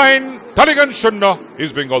 Score line Tollygunge 0,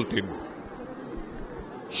 East Bengal 3।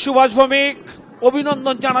 সুভাষ ভৌমিক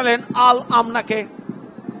অভিনন্দন জানালেন আল আমনাকে।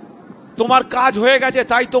 তোমার কাজ হয়ে গেছে,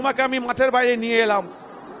 তাই তোমাকে আমি মাঠের বাইরে নিয়ে এলাম।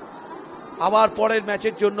 আবার পরের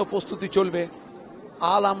ম্যাচের জন্য প্রস্তুতি চলবে।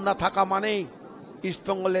 আল আমনা থাকা মানেই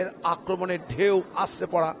ইস্টবেঙ্গলের আক্রমণের ঢেউ আসতে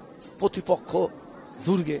পড়া প্রতিপক্ষ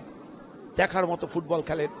দুর্গে। দেখার মতো ফুটবল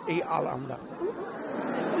খেলেন এই আল আমনা।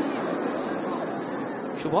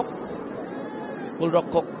 শুভম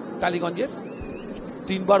গোলরক্ষক টালিগঞ্জের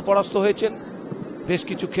 3 বার পরাস্ত হয়েছেন, বেশ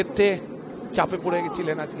কিছু ক্ষেত্রে চাপে পড়ে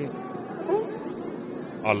গেছিলেন আজকে।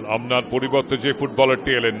 আল আমনার পরিবর্তে যে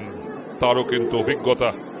ফুটবলারটি এলেন তারও কিন্তু অভিজ্ঞতা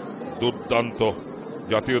দুর্দান্ত,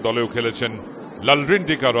 জাতীয় দলেও খেলেছেন।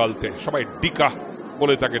 লালডিন্ডিকা রালতে, সবাই ডিকা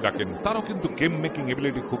বলে তাকে ডাকেন, তারও কিন্তু গেম মেকিং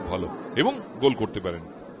এবিলিটি খুব ভালো এবং গোল করতে পারেন।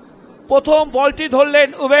 প্রথম বলটি ধরলেন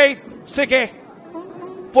উভয় থেকে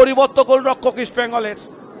পরিবর্তন গোলরক্ষক ইস্টবেঙ্গলের।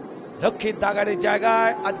 লক্ষ্মীর দাগারের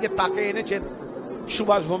জায়গায় আজকে তাকে এনেছেন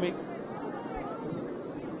সুভাষ ভৌমিক।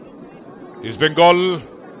 ইস্টবেঙ্গল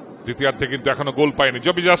দ্বিতীয়ার্ধে কিন্তু এখনো গোল পায়নি।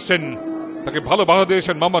 জবি যাচ্ছেন, তাকে ভালো বাধা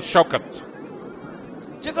দিয়েছেন মোহাম্মদ শওকত।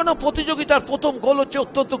 যে কোনো প্রতিযোগিতার প্রথম গোল হচ্ছে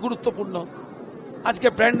অত্যন্ত গুরুত্বপূর্ণ। আজকে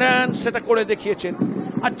ব্র্যান্ডন সেটা করে দেখিয়েছেন,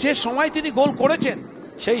 আর যে সময় তিনি গোল করেছেন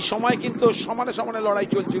সেই সময় কিন্তু সমানে সমানে লড়াই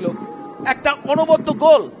চলছিল। একটা অনবদ্য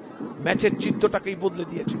গোল ম্যাচের চিত্রটাকেই বদলে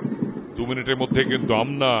দিয়েছে। 2 মিনিটের মধ্যে কিন্তু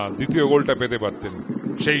আমনা দ্বিতীয় গোলটা পেতে পারতেন,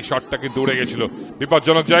 সেই শটটা কিন্তু উড়ে গেছিল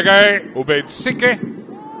বিপজ্জনক জায়গায়। উবেদ সিকে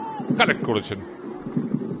কালেক্ট করেছেন।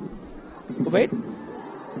 উবেদ,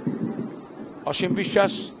 অসীম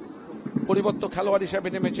বিশ্বাস পরিবর্তন খেলোয়াড় হিসাবে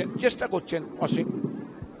নেমেছেন, চেষ্টা করছেন অসীম।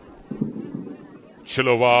 ছিল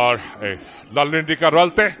ওভার লালডিন্ডিকা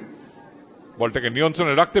রালতে, বলটাকে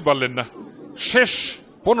নিয়ন্ত্রণে রাখতে পারলেন না। শেষ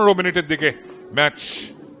 15 মিনিটের দিকে ম্যাচ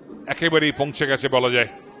একেবারেই পৌঁছে গেছে বলা যায়।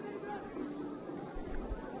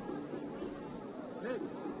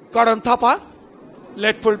 করণ Thapa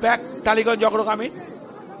late full back Tollygunge অগ্রগামী,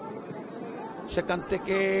 সেখান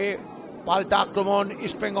থেকে পাল্টা আক্রমণ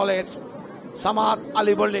ইস্ট বেঙ্গলের। সামাদ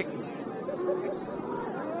আলী মল্লিক,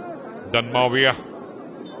 ডানমাওয়িয়া,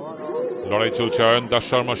 লড়াই চলছে অয়ন দাস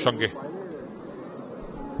শর্মার সঙ্গে।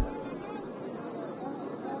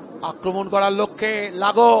 আক্রমণ করার লক্ষ্যে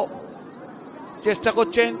লাগো চেষ্টা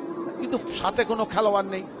করছেন, কিন্তু সাথে কোনো খেলোয়াড়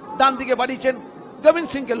নেই। ডান দিকে বাড়িয়েছেন গোবিন্দ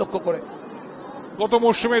সিংকে লক্ষ্য করে। গত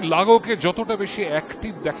মৌসুমে লাগোকে যতটা বেশি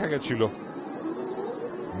অ্যাক্টিভ দেখা গেছিল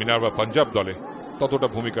মিনার্ভা পাঞ্জাব দলে, ততটা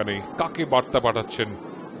ভূমিকা নেই। কাকে বার্তা পাঠাচ্ছেন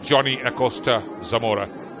Johnny Acosta Zamora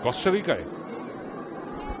কস্টারিকায়?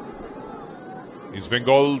 East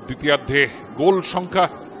Bengal দ্বিতীয়ার্ধে গোল সংখ্যা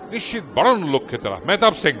নিশ্চিত বাড়ানোর লক্ষ্যে তারা।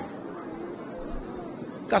 মেহতাব সিং,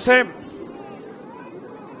 কাসেম,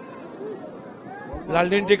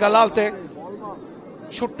 লালদিন টিকা লালতে।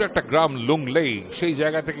 ছোট্ট একটা গ্রাম লুংলেই, সেই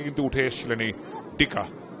জায়গা থেকে কিন্তু উঠে এসেছিলেন এই টিকা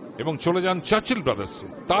এবং চলে যান চার্চিল ব্রাদার্স।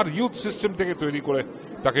 তার ইউথ সিস্টেম থেকে তৈরি করে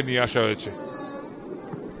তাকে নিয়ে আসা হয়েছে।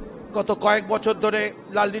 গত কয়েক বছর ধরে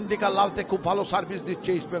লালদিন টিকা লালতে খুব ভালো সার্ভিস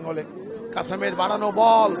দিচ্ছে ইস্ট বেঙ্গলে। কাসেমের বাড়ানো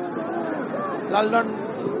বল লালদন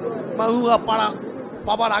মাহুয়া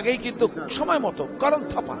পাবার আগেই কিন্তু সময় মতো করণ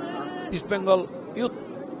Thapa, east Bengal youth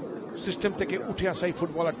system থেকে উঠে আসা এই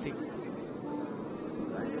ফুটবলারটি।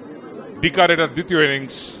 ডিকার এটার দ্বিতীয়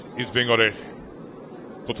ইনিংস ইস্ট বেঙ্গলের।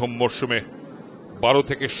 প্রথম মরশুমে 12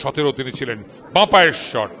 থেকে 17 তিনি ছিলেন। বাঁ পায়ের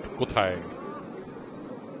শট কোথায়?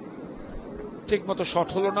 ঠিক মতো শট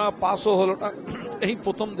হলো না, পাসও হলো না। এই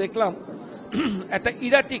প্রথম দেখলাম একটা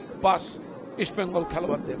ইরাটিক পাস ইস্ট বেঙ্গল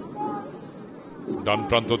খেলোয়াড়দের। ডান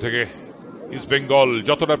প্রান্ত থেকে ইস্ট বেঙ্গল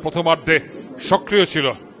যতটা প্রথমার্ধে সক্রিয় ছিল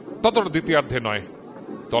ততটা দ্বিতীয়ার্ধে নয়।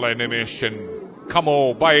 তলায় নেমে এসছেন খামো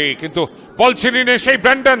বাই, কিন্তু বল ছিনিয়ে নিয়ে সেই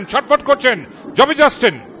ব্র্যান্ডন ছটফট করছেন। জবি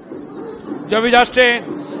জাস্টিন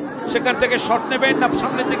সেখান থেকে শট নেবেন না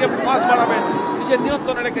সামনের দিকে পাস বাড়াবেন, নিজের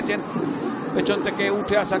নিয়ন্ত্রণে রেখেছেন। পেছন থেকে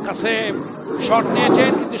উঠে আসা কাসেম শট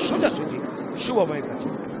নিয়েছেন, কিন্তু সোজাসুজি শুভমের কাছে।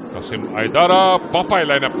 কাসেম আয়দারা পাপায়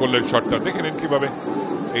লাইন আপ করলেন শটটা। দেখে নিন কিভাবে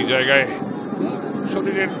এই জায়গায়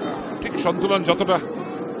শরীরের ঠিক সন্তুলন যতটা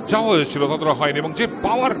যাওয়া হয়েছিল ততটা হয়নি, এবং যে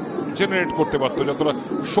পাওয়ার জেনারেট করতে পারত, যতটা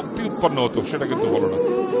শক্তি উৎপন্ন হতো, সেটা কিন্তু হলো না।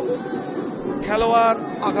 খেলোয়াড়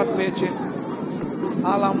আঘাত পেয়েছে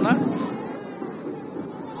আলাম না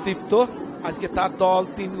দীপ্ত। আজকে তার দল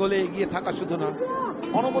 3 গোলে এগিয়ে থাকা শুধু না,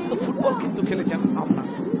 অনবদ্য ফুটবল কিন্তু খেলেছেন আমরা।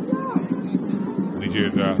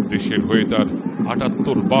 নিজের দেশের হয়ে তার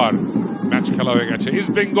 78 বার ম্যাচ খেলা হয়ে গেছে।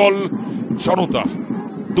 ইস্ট বেঙ্গল জনতা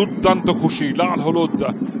দুর্দান্ত খুশি, লাল হলুদ।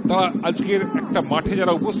 তারা আজকের একটা মাঠে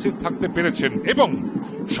যারা উপস্থিত থাকতে পেরেছেন এবং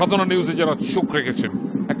সাধনা নিউজে যারা চোখ রেখেছেন,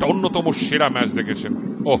 একটা অন্যতম সেরা ম্যাচ দেখেছেন।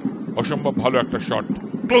 ও অসম্ভব ভালো একটা শট,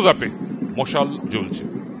 ক্লোজ আপে মশাল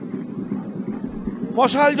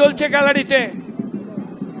জ্বলছে গ্যালারিতে,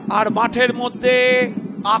 আর মাঠের মধ্যে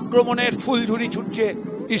আক্রমণের ফুলঝুরি ছুটছে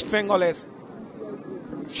ইস্ট বেঙ্গলের।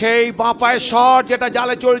 সেই বাঁ পায়ের শট যেটা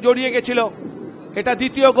জালে জড়িয়ে গেছিল, এটা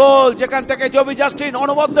দ্বিতীয় গোল, যেখান থেকে জবি জাস্টিন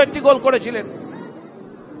অনবদ্য একটি গোল করেছিলেন।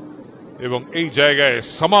 এবং এই জায়গায়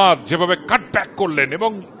সামাদ যেভাবে কাট ব্যাক করলেন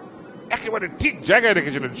এবং একেবারে ঠিক জায়গায়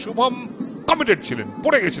রেখেছিলেন। শুভম কমিটেড ছিলেন,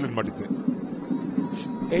 পড়ে গেছিলেন মাটিতে।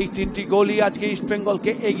 এই 3টি গোলই আজকে ইস্ট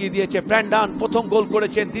বেঙ্গলকে এগিয়ে দিয়েছে। ব্র্যান্ডন প্রথম গোল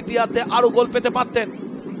করেছেন, দ্বিতীয়ার্ধে আরো গোল পেতে পারতেন।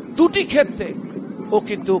 2টি ক্ষেত্রে ও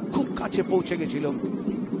কিন্তু খুব কাছে পৌঁছে গেছিল।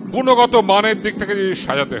 গুণগত মানের দিক থেকে যদি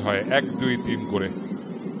সাজাতে হয় 1, 2, 3 করে,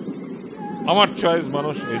 আমার চয়েস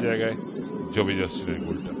মানুষ এই জায়গায় জবি জাস্টিনের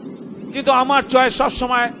গোলটা। কিন্তু আমার চয়েস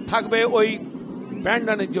সবসময় থাকবে ওই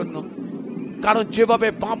ব্র্যান্ডনের জন্য, কারণ যেভাবে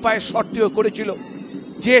বাঁ পায়ের শটটিও করেছিল,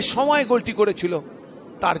 যে সময় গোলটি করেছিল,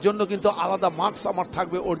 তার জন্য কিন্তু আলাদা মার্কস আমার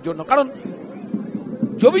থাকবে ওর জন্য। কারণ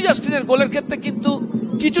জবি জাস্টিনের গোলের ক্ষেত্রে কিন্তু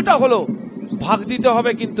কিছুটা হলেও ভাগ দিতে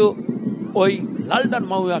হবে কিন্তু ওই লালদান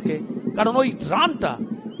মাউয়াকে, কারণ ওই রানটা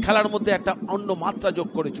খেলার মধ্যে একটা অন্য মাত্রা যোগ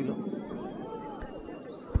করেছিল।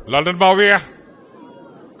 লালদান মাউয়া,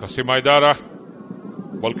 কাসিম আয়দারা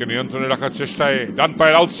বলকে নিয়ন্ত্রণে রাখার চেষ্টায় ডান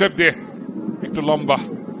পায়ের আউটস্টেপ দিয়ে একটু লম্বা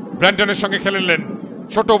ব্র্যান্ডনের সঙ্গে খেলে নিলেন।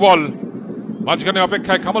 ছোট বল মাঝখানে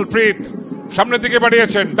অপেক্ষায় কামলপ্রীত, সামনের দিকে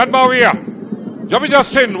বাড়িয়েছেন ডানবাউয়া। জবি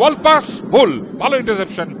জাস্টিন ওয়াল পাস, ভুল। ভালো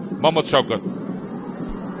ইন্টারসেপশন মোহাম্মদ শওকত।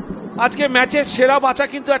 আজকে ম্যাচের সেরা বাঁচা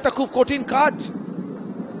কিন্তু একটা খুব কঠিন কাজ,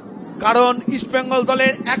 কারণ ইস্ট বেঙ্গল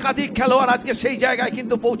দলের একাধিক খেলোয়াড় আজকে সেই জায়গায়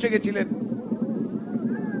কিন্তু পৌঁছে গেছিলেন।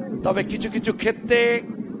 তবে কিছু কিছু ক্ষেত্রে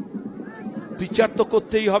বিচার তো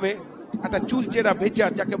করতেই হবে, একটা চুলচেরা বিচার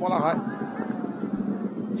যাকে বলা হয়।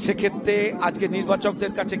 সেক্ষেত্রে আজকে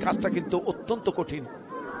নির্বাচকদের কাছে কাজটা কিন্তু অত্যন্ত কঠিন।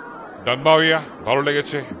 ডানবাউয়া ভালো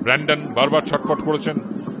লেগেছে, ব্র্যান্ডন বারবার ছটফট করেছেন,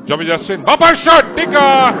 জমি যাচ্ছেন বাপার শট টিকা,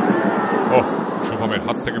 ও শুভমের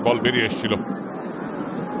হাত থেকে বল বেরিয়ে এসেছিল।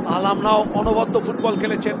 আলামনাও অনবদ্য ফুটবল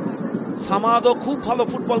খেলেছেন, সামাদও খুব ভালো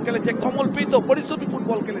ফুটবল খেলেছে, কমলপ্রীত পরিশ্রমী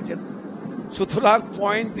ফুটবল খেলেছেন। সুতরাং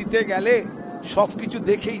পয়েন্ট দিতে গেলে সবকিছু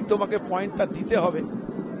দেখেই তোমাকে পয়েন্টটা দিতে হবে।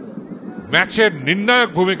 ম্যাচের নির্ণায়ক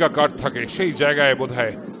ভূমিকা কার থাকে সেই জায়গায়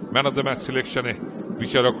বোধহয় ম্যান অফ দ্য ম্যাচ সিলেকশনে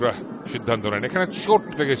বিচারকরা সিদ্ধান্ত নেন। এখানে চোট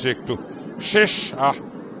লেগেছে একটু। শেষ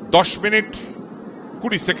 10 মিনিট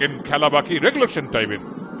 20 সেকেন্ড খেলা বাকি রেগুলেশন টাইমের,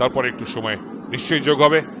 তারপরে একটু সময় নিশ্চয়ই যোগ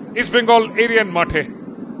হবে। ইস্ট বেঙ্গল এরিয়ান মাঠে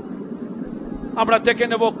আমরা দেখে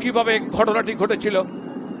নেব কিভাবে ঘটনাটি ঘটেছিল।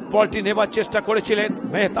 বলটি নেবার চেষ্টা করেছিলেন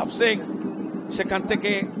মেহতাব সিং, সেখান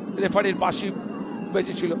থেকে রেফারির বাঁশি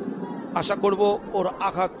বেজেছিল। আশা করব ওর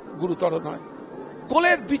আঘাত গুরুতর নয়।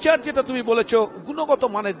 গোলের বিচার যেটা তুমি বলেছ গুণগত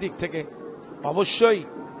মানের দিক থেকে অবশ্যই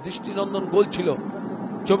দৃষ্টিনন্দন গোল ছিল।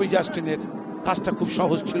 জবি জাস্টিনের কাজটা খুব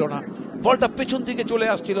সহজ ছিল না, বলটা পেছন দিকে চলে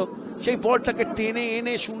আসছিল, সেই বলটাকে টেনে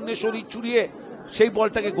এনে শূন্য শরীর চুরিয়ে সেই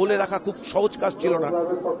বলটাকে গোলে রাখা খুব সহজ কাজ ছিল না।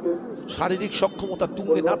 শারীরিক সক্ষমতা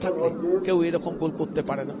তুঙ্গে না থাকলে কেউ এরকম গোল করতে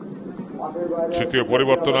পারে না। তৃতীয়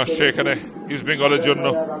পরিবর্তন আসছে এখানে ইস্ট বেঙ্গলের জন্য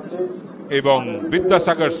এবং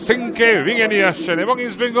বিদ্যাসাগর সিংকে উইংয়ে নিয়ে আসছেন এবং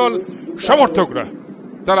ইস্ট বেঙ্গল সমর্থকরা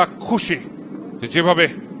তারা খুশি যেভাবে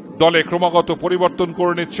দলে ক্রমাগত পরিবর্তন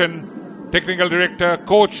করে নিচ্ছেন। টেকনিক্যাল ডিরেক্টর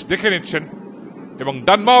কোচ দেখে নিচ্ছেন এবং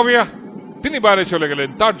ডানবাউয়া তিনি বাইরে চলে গেলেন,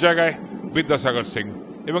 তার জায়গায় বিদ্যাসাগর সিং।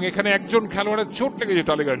 এবং এখানে একজন খেলোয়াড়ের চোট লেগেছে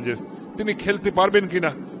টালিগঞ্জের, তিনি খেলতে পারবেন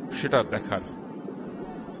কিনা সেটা দেখার।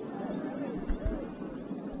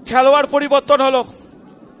 খেলোয়াড় পরিবর্তন হলো,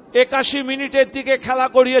 81 মিনিটের দিকে খেলা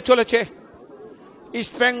গড়িয়ে চলেছে।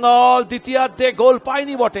 ইস্ট বেঙ্গল দ্বিতীয়ার্ধে গোল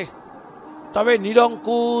পায়নি বটে, তবে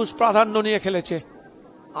নিরঙ্কুশ প্রাধান্য নিয়ে খেলেছে।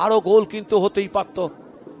 আরো গোল কিন্তু হতেই পারত,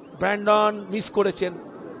 ব্র্যান্ডন মিস করেছেন,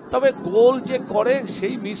 তবে গোল যে করে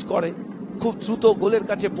সেই মিস করে। খুব দ্রুত গোলের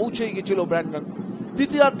কাছে পৌঁছে গেছিল ব্র্যান্ডন।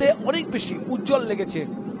 দ্বিতীয়ার্ধে অনেক বেশি উজ্জ্বল লেগেছে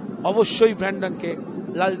অবশ্যই ব্র্যান্ডনকে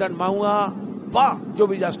লালডান মাহুয়া বা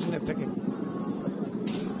জবি জাস্টিনের থেকে।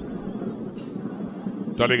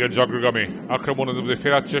 টালিগঞ্জ অগ্রগামী আক্রমণের মধ্যে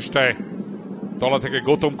ফেরার চেষ্টায় তলা থেকে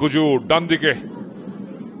গৌতম কুজুর ডান দিকে,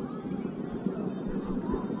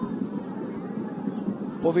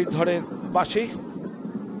 প্রবীর ধরের বাসী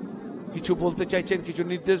কিছু বলতে চাইছেন, কিছু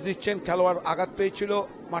নির্দেশ দিচ্ছেন। খেলোয়াড় আঘাত পেয়েছিল,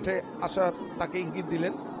 মাঠে আসার তাকে ইঙ্গিত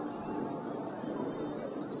দিলেন।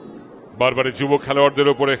 বারবারে যুব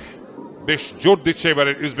খেলোয়াড়দের উপরে বেশ জোর দিচ্ছে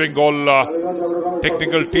এবারে ইস্ট বেঙ্গল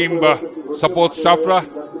টেকনিক্যাল টিম বা সাপোর্ট স্টাফরা।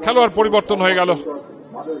 খেলোয়াড় পরিবর্তন হয়ে গেল,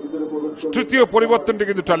 তৃতীয় পরিবর্তনটি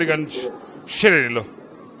কিন্তু টালিগঞ্জ সেরে নিল।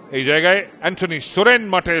 এই জায়গায় অ্যান্টনি সোরেন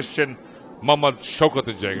মাঠে এসছেন মোহাম্মদ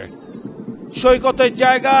শওকতের জায়গায়। সৈকতের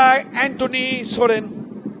জায়গায় অ্যান্টনি সোরেন।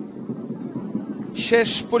 শেষ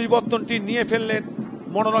পরিবর্তনটি নিয়ে ফেললেন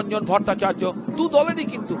মনোরঞ্জন ভট্টাচার্য। দু দলেরই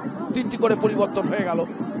কিন্তু 3টি করে পরিবর্তন হয়ে গেল।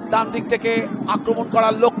 ডান দিক থেকে আক্রমণ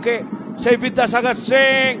করার লক্ষ্যে সেই বিদ্যাসাগর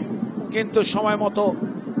সিং, কিন্তু সময় মতো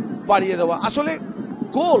বাড়িয়ে দেওয়া। আসলে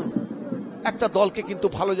গোল একটা দলকে কিন্তু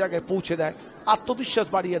ভালো জায়গায় পৌঁছে দেয়, আত্মবিশ্বাস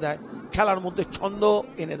বাড়িয়ে দেয়, খেলার মধ্যে ছন্দ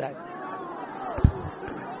এনে দেয়।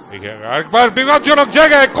 একবার বিপজ্জনক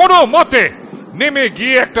জায়গায় কোনো মতে নেমে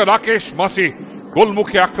গিয়ে একটা রাকেশ মাসি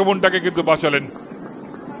গোলমুখী আক্রমণটাকে কিন্তু বাঁচালেন।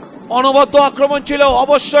 অনবদ্য আক্রমণ ছিল,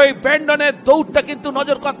 অবশ্যই ব্র্যান্ডনের দৌড়টা কিন্তু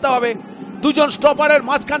নজর করতে হবে। দুজন স্টপারের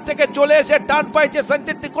মাঝখান থেকে চলে এসে ডান পায়ে যে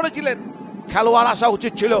সেন্টারটি করেছিলেন, খেলোয়াড় আসা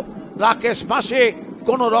উচিত ছিল। রাকেশ মাসি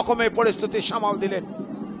কোন রকমের পরিস্থিতি সামাল দিলেন।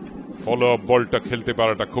 ফলো আপ বলটা খেলতে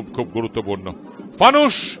পারাটা খুব খুব গুরুত্বপূর্ণ।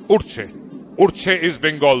 ফানুস উঠছে ইস্ট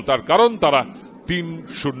বেঙ্গল, তার কারণ তারা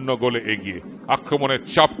 3-0 গোলে এগিয়ে। আক্রমণের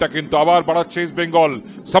চাপটা কিন্তু আবার বাড়াচ্ছে ইস্ট বেঙ্গল।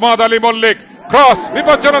 সামাদ আলী মল্লিক ক্রস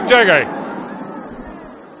বিপজ্জনক জায়গায়,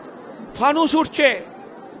 ফানুস উঠছে।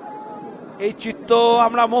 এই চিত্র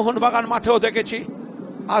আমরা মোহনবাগান মাঠেও দেখেছি,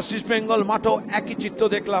 আজ ইস্ট বেঙ্গল মাঠেও একই চিত্র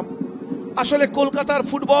দেখলাম। আসলে কলকাতার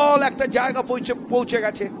ফুটবল একটা জায়গা পৌঁছে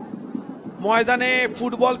গেছে। ময়দানে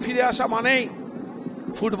ফুটবল ফিরে আসা মানেই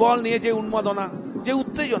ফুটবল নিয়ে যে উন্মাদনা, যে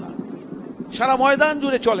উত্তেজনা সারা ময়দান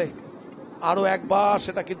জুড়ে চলে, আরো একবার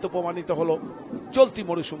সেটা কিন্তু প্রমাণিত হলো চলতি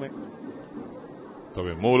মরশুমে।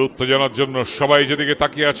 তবে মূল উত্তেজনার জন্য সবাই যেদিকে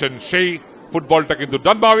তাকিয়ে আছেন সেই ফুটবলটা কিন্তু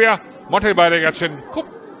ডানবাউয়া মাঠের বাইরে গেছেন। খুব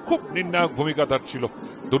খুব নির্ণায়ক ভূমিকা তার ছিল,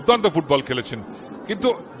 দুর্দান্ত ফুটবল খেলেছেন। কিন্তু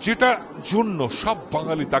যেটা জন্য সব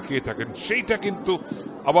বাঙালি তাকিয়ে থাকেন সেইটা কিন্তু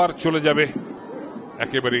আবার চলে যাবে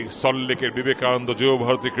একেবারেই সল্টলেকের বিবেকানন্দ যুব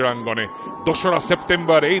ভারতী ক্রীড়াঙ্গনে 2রা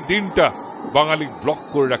সেপ্টেম্বর। এই দিনটা বাঙালি ব্লক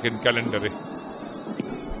করে রাখেন ক্যালেন্ডারে।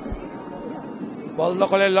 বল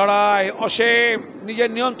দখলের লড়াই, অসীম নিজের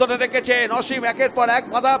নিয়ন্ত্রণে রেখেছেন। অসীম একের পর এক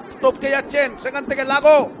বাধা টপকে যাচ্ছেন, সেখান থেকে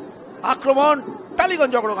লাগো আক্রমণ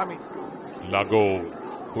টালিগঞ্জ অগ্রগামী। লাগো,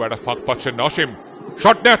 খুব একটা ফাঁক পাচ্ছেন না অসীম।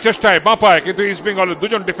 শট নেওয়ার চেষ্টায় বাঁ পায়, কিন্তু ইস্ট বেঙ্গলের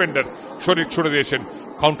দুজন ডিফেন্ডার শরীর ছুড়ে দিয়েছেন।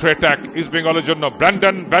 কাউন্টার অ্যাটাক ইস্ট বেঙ্গলের জন্য।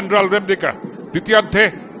 ব্র্যান্ডন ভ্যান্ড্রাল রেমডিকা দ্বিতীয়ার্ধে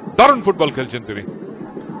দারুণ ফুটবল খেলছেন তিনি।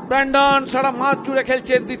 ব্র্যান্ডন সারা মাঠ জুড়ে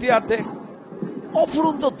খেলছেন দ্বিতীয়ার্ধে।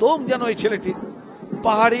 অফুরন্ত দম যেন এই ছেলেটি।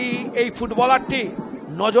 পাহাড়ি এই ফুটবলারটি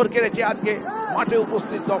নজর কেড়েছে আজকে মাঠে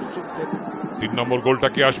উপস্থিত দর্শকদের। 3 নম্বর গোলটা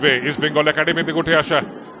কি আসবে? ইস্ট বেঙ্গল একাডেমি থেকে উঠে আসা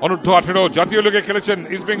অনূর্ধ্ব 18 জাতীয় লিগে খেলেছেন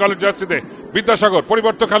ইস্ট বেঙ্গলের জার্সিতে বিদ্যাসাগর,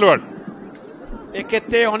 পরিবর্তন খেলোয়াড়।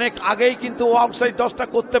 এক্ষেত্রে অনেক আগেই কিন্তু ও আউটসাইড টসটা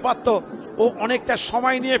করতে পারত। ও অনেকটা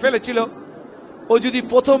সময় নিয়ে ফেলেছিল। ও যদি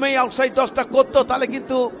প্রথমেই আউটসাইড টসটা করতো তাহলে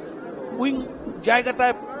কিন্তু উইং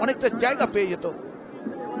জায়গাটায় অনেকটা জায়গা পেয়ে যেত।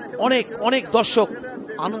 অনেক অনেক দর্শক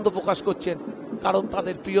আনন্দ প্রকাশ করছেন, কারণ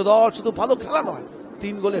তাদের প্রিয় দল শুধু ভালো খেলা নয়,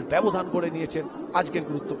 3 গোলের ব্যবধান করে নিয়েছেন আজকের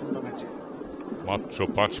গুরুত্বপূর্ণ ম্যাচে। মাত্র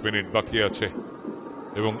 5 মিনিট বাকি আছে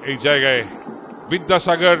এবং এই জায়গায়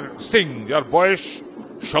বিদ্যাসাগর সিং, যার বয়স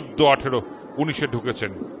সদ্য 18-19-এ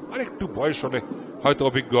ঢুকেছেন, আরেকটু বয়স হলে হয়তো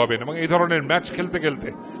অভিজ্ঞ হবেন এবং এই ধরনের ম্যাচ খেলতে খেলতে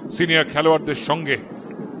সিনিয়র খেলোয়াড়দের সঙ্গে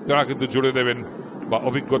তারা কিন্তু জুড়ে দেবেন বা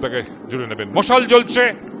অভিজ্ঞতাকে জুড়ে নেবেন। মশাল জ্বলছে,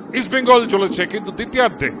 ইস্ট বেঙ্গল চলেছে, কিন্তু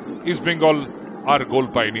দ্বিতীয়ার্ধে ইস্ট বেঙ্গল আর গোল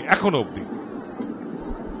পায়নি এখনো অব্দি।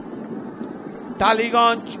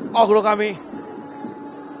 টালিগঞ্জ অগ্রগামী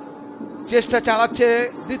চেষ্টা চালাচ্ছে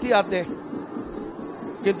দ্বিতীয়ার্ধে,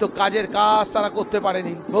 কিন্তু কাজের কাজ তারা করতে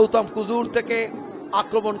পারেনি। গৌতম কুজুর থেকে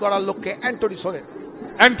আক্রমণ করার লক্ষ্যে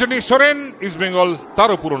অ্যান্টনি সোরেন, ইস্ট বেঙ্গল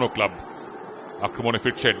তারও পুরনো ক্লাব। আক্রমণে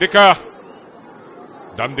ফিরছে ডেকা,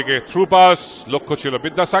 ডান দিকে থ্রু পাস, লক্ষ্য ছিল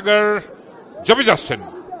বিদ্যাসাগর, জবি যাচ্ছেন।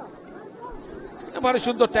 এবারে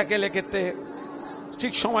সুন্দর ট্যাকেল, এক্ষেত্রে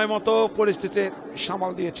ঠিক সময় মতো পরিস্থিতি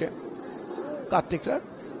সামাল দিয়েছে কার্তিকরা,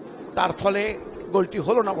 তার ফলে গোলটি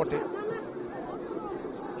হলো না বটে।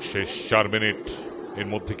 শেষ 4 মিনিট, এর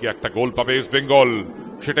মধ্যে কি একটা গোল পাবে ইস্ট বেঙ্গল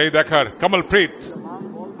সেটাই দেখার। কমলপ্রীত,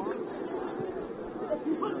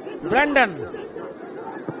 ব্র্যান্ডন,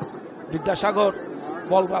 বিদ্যাসাগর,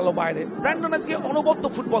 বল গেল বাইরে। ব্র্যান্ডন আজকে অনবদ্য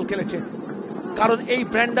ফুটবল খেলেছে, কারণ এই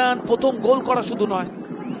ব্র্যান্ডন প্রথম গোল করা শুধু নয়,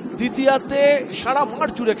 দ্বিতীয়ার্ধে সারা মাঠ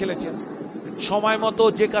জুড়ে খেলেছেন। সময় মতো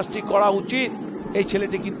যে কাজটি করা উচিত এই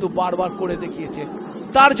ছেলেটি কিন্তু বারবার করে দেখিয়েছে।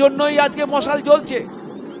 তার জন্যই আজকে মশাল জ্বলছে।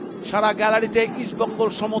 সারা গ্যালারিতে ইস্ট বেঙ্গল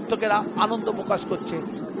সমর্থকেরা আনন্দ প্রকাশ করছে।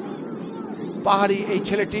 পাহাড়ি এই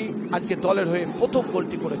ছেলেটি আজকে দলের হয়ে প্রথম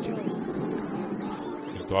গোলটি করেছে।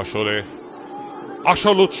 কিন্তু আসলে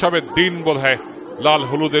আসল উৎসবের দিন বোধহয় লাল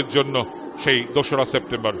হলুদের জন্য সেই 2রা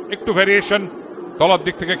সেপ্টেম্বর। একটু ভ্যারিয়েশন, তলার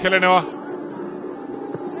দিক থেকে খেলে নেওয়া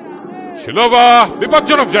ছিল বা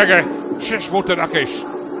বিপজ্জনক জায়গায় শেষ মুহূর্তে রাকেশ।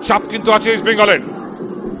 চাপ কিন্তু আছে ইস্ট বেঙ্গলের।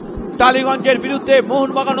 টালিগঞ্জের বিরুদ্ধে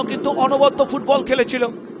মোহনবাগানও কিন্তু অনবদ্য ফুটবল খেলেছিল,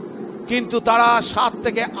 কিন্তু তারা 7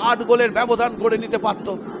 থেকে 8 গোলের ব্যবধান করে নিতে পারত।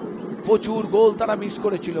 প্রচুর গোল তারা মিস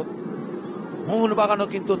করেছিল। মোহনবাগানও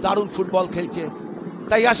কিন্তু দারুণ ফুটবল খেলছে,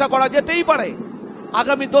 তাই আশা করা যেতেই পারে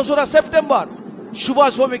আগামী 2রা সেপ্টেম্বর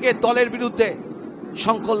সুভাষ ভৌমিকের দলের বিরুদ্ধে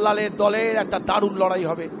শঙ্কর লালের দলের একটা দারুণ লড়াই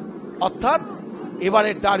হবে। অর্থাৎ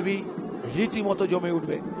এবারের ডার্বি রীতিমতো জমে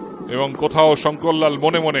উঠবে। এবং কোথাও শঙ্করলাল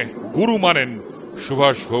মনে মনে গুরু মানেন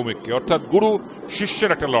সুভাষ ভৌমিককে, অর্থাৎ গুরু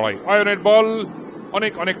শিষ্যের একটা লড়াই। অয়নের বল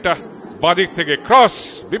অনেকটা বাঁদিক থেকে ক্রস,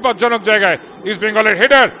 বিপজ্জনক জায়গায় ইস্ট বেঙ্গলের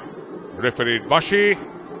হেডার, রেফারির বাঁশি।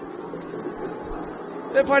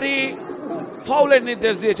 রেফারি ফাউলের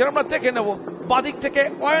নির্দেশ দিয়েছেন, আমরা দেখে নেব। বাঁদিক থেকে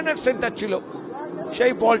অয়নের সেন্টার ছিল,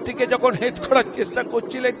 সেই বলটিকে যখন হেড করার চেষ্টা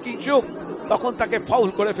করছিলেন কিংসুক, তখন তাকে ফাউল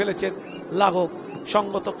করে ফেলেছেন লাগো।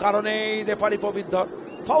 সঙ্গত কারণেই রেফারি পবিত্র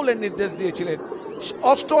ফাউলের নির্দেশ দিয়েছিলেন।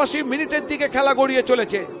 88 মিনিটের দিকে খেলা গড়িয়ে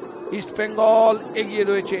চলেছে। ইস্ট বেঙ্গল এগিয়ে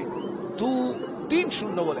রয়েছে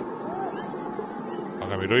 2-3-0 বলে।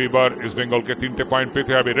 আগামী রবিবার ইস্ট বেঙ্গলকে 3টে পয়েন্ট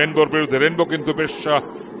পেতে হবে রেনবোর বিরুদ্ধে। রেনবো কিন্তু বেশ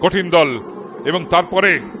কঠিন দল। এবং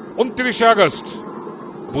তারপরে 29 আগস্ট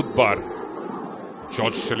বুধবার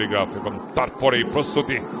জর্জ টেলিগ্রাফ, এবং তারপরে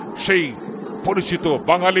প্রস্তুতি সেই পরিচিত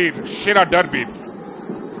বাঙালির সেরা ডার্বির।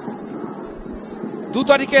 2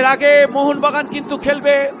 তারিখের আগে মোহনবাগান কিন্তু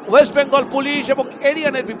খেলবে ওয়েস্ট বেঙ্গল পুলিশ এবং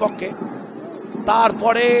এরিয়ানের বিপক্ষে।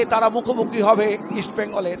 তারপরে তারা মুখোমুখি হবে ইস্ট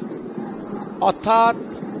বেঙ্গলের। অর্থাৎ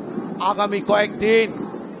আগামী কয়েকদিন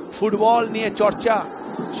ফুটবল নিয়ে চর্চা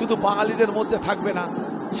শুধু বাঙালিদের মধ্যে থাকবে না,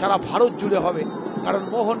 সারা ভারত জুড়ে হবে, কারণ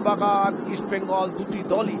মোহনবাগান ইস্ট বেঙ্গল দুটি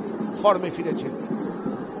দলই ফর্মে ফিরেছে।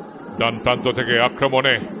 ডান প্রান্ত থেকে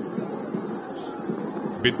আক্রমণে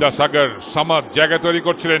বিদ্যাসাগর সামাদ জায়গা তৈরি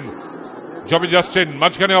করছিলেন, জবি যাচ্ছেন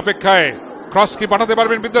মাঝখানে অপেক্ষায়। ক্রস কি পাঠাতে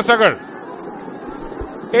পারবেন বিদ্যাসাগর?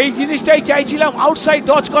 এই জিনিসটাই চাইছিলাম, আউটসাইড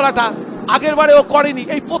ডজ করাটা। আগের বারে ও করেনি,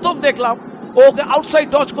 এই প্রথম দেখলাম ওকে আউটসাইড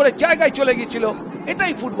ডজ করে জায়গায় চলে গিয়েছিল।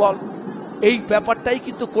 এটাই ফুটবল, এই ব্যাপারটাই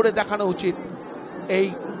কিন্তু করে দেখানো উচিত এই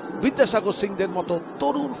বিদ্যাসাগর সিংদের মতো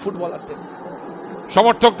তরুণ ফুটবলারদের।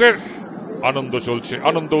 সমর্থকদের আনন্দ চলছে,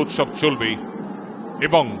 আনন্দ উৎসব চলবেই,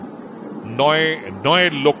 এবং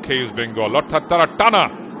 9-9 লক্ষ্যে ইস্ট বেঙ্গল, অর্থাৎ তারা টানা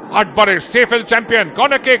 8 বারের সিএফএল চ্যাম্পিয়ন।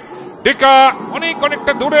 কর্নার কিক, ডিকা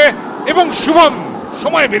অনেকটা দূরে, এবং শুভম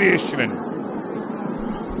সময় বেরিয়ে এসেছিলেন।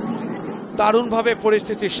 দারুণভাবে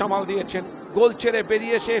পরিস্থিতি সামাল দিয়েছেন, গোল ছেড়ে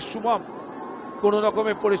বেরিয়ে এসে শুভম কোন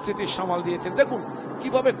রকমের পরিস্থিতি সামাল দিয়েছেন। দেখুন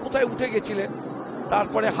কিভাবে কোথায় উঠে গেছিলেন,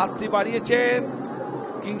 তারপরে হাতটি বাড়িয়েছেন,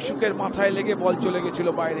 কিংসুকের মাথায় লেগে বল চলে গেছিল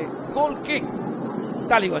বাইরে। গোল কিক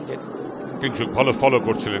টালিগঞ্জের। কিংসুক ভালো ফলো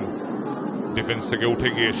করছিলেন, ডিফেন্স থেকে উঠে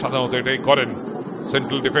গিয়ে সাধারণত এটাই করেন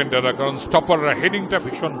সেন্ট্রাল ডিফেন্ডাররা, কারণ স্টপাররা হেডিংটা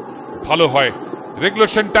ভীষণ ভালো হয়।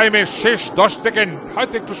 রেগুলেশন টাইমের শেষ 10 সেকেন্ড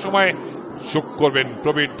হয়তো একটু সময় যোগ করবেন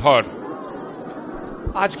প্রবীর ধর।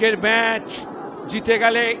 আজকের ম্যাচ জিতে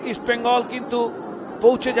গেলে ইস্ট বেঙ্গল কিন্তু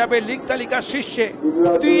পৌঁছে যাবে লিগ তালিকার শীর্ষে।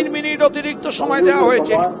 3 মিনিট অতিরিক্ত সময় দেওয়া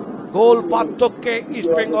হয়েছে, গোল পার্থক্যে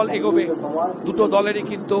ইস্ট বেঙ্গল এগোবে। দুটো দলেরই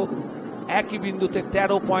কিন্তু একই বিন্দুতে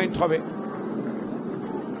 13 পয়েন্ট হবে।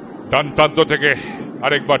 ডান প্রান্ত থেকে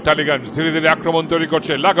আরেকবার টালিগঞ্জ ধীরে ধীরে আক্রমণ তৈরি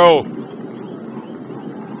করছে। লাগাও,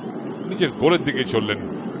 নিজের গোলের দিকে চললেন।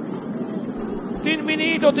 3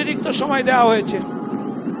 মিনিট অতিরিক্ত সময় দেওয়া হয়েছে,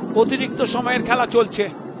 অতিরিক্ত সময়ের খেলা চলছে।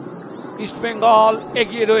 ইস্ট বেঙ্গল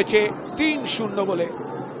এগিয়ে রয়েছে 3-0 গোলে।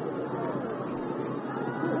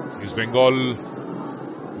 ইস্ট বেঙ্গল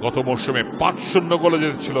গত মরশুমে 5-0 গোলে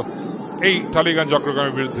জিতেছিল এই টালিগঞ্জ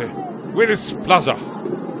অগ্রগামীর বিরুদ্ধে। ওয়েরিস প্লাজা,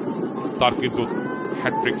 তার কিন্তু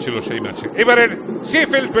হ্যাটট্রিক ছিল সেই ম্যাচে। এবারের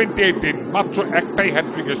সিএফএল 2018 মাত্র একটাই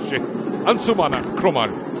হ্যাটট্রিক এসছে আনসুমানা ক্রোমার।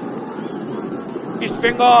 ইস্ট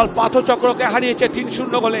বেঙ্গল পাথচক্রকে হারিয়েছে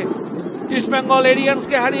 3-0 গোলে, ইস্ট বেঙ্গল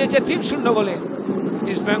এরিয়ান্সকে হারিয়েছে 3-0 গোলে।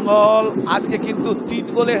 ইস্ট বেঙ্গল আজকে কিন্তু 3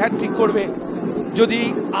 গোলের হ্যাটট্রিক করবে যদি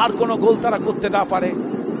আর কোনো গোল তারা করতে না পারে,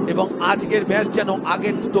 এবং আজকের ম্যাচ যেন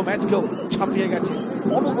আগের দুটো ম্যাচকেও ছাপিয়ে গেছে।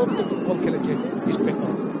 অনবদ্য ফুটবল খেলেছে ইস্ট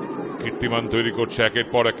বেঙ্গল, কীর্তিমান তৈরি করছে একের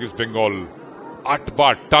পর এক ইস্ট বেঙ্গল। 8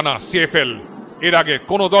 বার টানা সিএফএল, এর আগে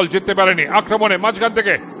কোন দল জিততে পারেনি। আক্রমণে মাঝখান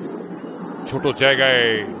থেকে ছোট জায়গায়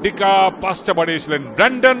ডিকা পাসটা বাড়িয়েছিলেন,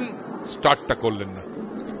 ব্র্যান্ডন স্টার্টটা করলেন না।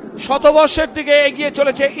 শতবর্ষের দিকে এগিয়ে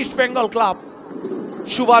চলেছে ইস্ট বেঙ্গল ক্লাব।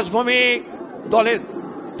 সুভাষ ভৌমিক দলের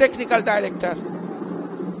টেকনিক্যাল ডাইরেক্টর,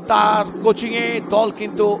 তার কোচিং এ দল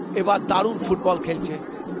কিন্তু এবার দারুণ ফুটবল খেলছে।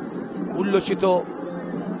 উল্লসিত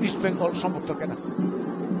ইস্ট বেঙ্গল সমর্থকেরা।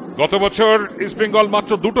 গত বছর ইস্ট বেঙ্গল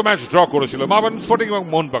মাত্র 2টো ম্যাচ ড্র করেছিল, মাবান স্পোর্টিং এবং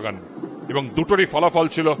মোহনবাগান, এবং দুটোরই ফলাফল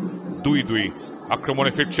ছিল 2-2।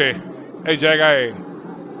 আক্রমণে ফিরছে এই জায়গায়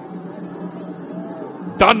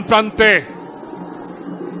ডান প্রান্তে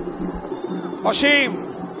অসীম,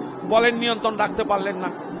 বলের নিয়ন্ত্রণ রাখতে পারলেন না,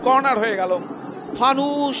 কর্নার হয়ে গেল।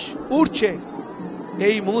 ফানুস উঠছে,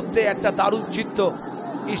 এই মুহূর্তে একটা দারুণ চিত্র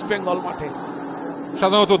ইস্ট বেঙ্গল মাঠে।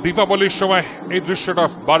 সাধারণত দীপাবলির সময় এই দৃশ্যটা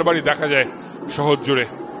বারবারই দেখা যায় শহর জুড়ে,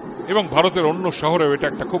 এবং ভারতের অন্য শহরেও এটা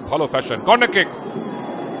একটা খুব ভালো ফ্যাশন। কর্নার কিক,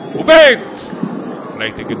 উবেদ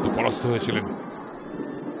ফ্লাইটে কিন্তু পরাস্ত হয়েছিলেন।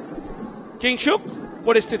 কিংসুক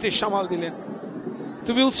পরিস্থিতি সামাল দিলেন।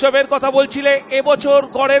 তুমি উৎসবের কথা বলছিলে, এবছর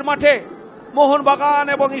গড়ের মাঠে মোহনবাগান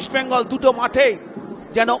এবং ইস্ট বেঙ্গল দুটো মাঠে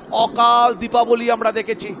যেন অকাল দীপাবলি আমরা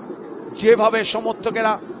দেখেছি। যেভাবে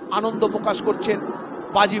সমর্থকেরা আনন্দ প্রকাশ করছেন,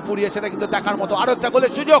 বাজি পুড়িয়ে, সেটা কিন্তু দেখার মতো। আরো একটা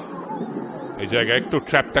গোলের সুযোগ। এই জায়গায় একটু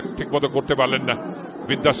ট্র্যাপটা ঠিক মতো করতে পারলেন না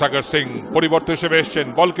বিদ্যাসাগর সিং, পরিবর্তন হিসেবে এসছেন।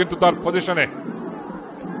 বল কিন্তু তার পজিশনে,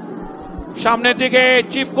 সামনের দিকে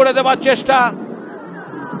চিপ করে দেওয়ার চেষ্টা,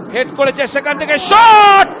 হেড করেছে, সেখান থেকে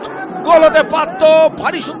শট, গোল হতে পারত।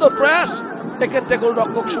 ভারী সুন্দর প্রয়াস এক্ষেত্রে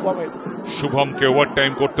গোলরক্ষক শুভমের। শুভমকে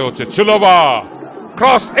ওভারটাইম করতে হচ্ছে। চিলোবা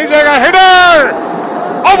ক্রস, এই জায়গায় হেডার,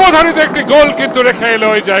 অবধারিত একটি গোল কিন্তু রেখে এলো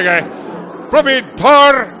এই জায়গায়। প্রবীর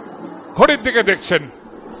ধর ঘড়ির দিকে দেখছেন।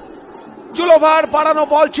 চুলোভার বাড়ানো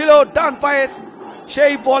বল ছিল ডান পায়ের,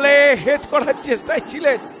 সেই বলে হেড করার চেষ্টায়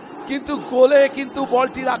ছিলেন, কিন্তু গোলে কিন্তু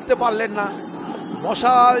বলটি রাখতে পারলেন না।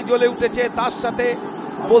 মশাল জ্বলে উঠেছে, তার সাথে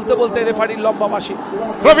বলতে বলতে রেফারির লম্বা বাঁশি।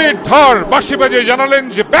 প্রবীর ধর বাঁশি বাজিয়ে জানালেন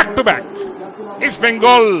যে back to back east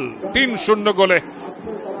Bengal 3-0 গোলে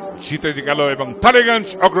জিতে গেল এবং টালিগঞ্জ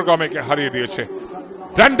অগ্রগামীকে হারিয়ে দিয়েছে।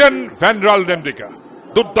 ব্র্যান্ডন ভ্যান রালডেনডিকা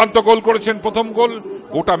দুর্দান্ত গোল করেছেন। প্রথম গোল,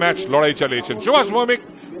 গোটা ম্যাচ লড়াই চালিয়েছেন। সুভাষ ভৌমিক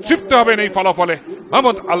তৃপ্ত হবেন এই ফলাফলে।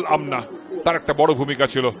 মোহাম্মদ আল আমনা, তার একটা বড় ভূমিকা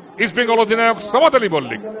ছিল। ইস্ট বেঙ্গল অধিনায়ক সামাদ আলী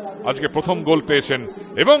মল্লিক আজকে প্রথম গোল পেয়েছেন,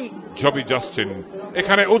 এবং জবি জাস্টিন।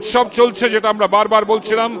 এখানে উৎসব চলছে, যেটা আমরা বারবার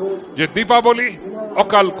বলছিলাম যে দীপাবলি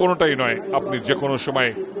অকাল কোনোটাই নয়, আপনি যে কোনো সময়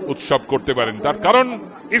উৎসব করতে পারেন। তার কারণ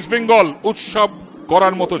ইস্ট বেঙ্গল উৎসব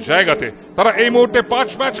করার মতো জায়গাতে। তারা এই মুহূর্তে 5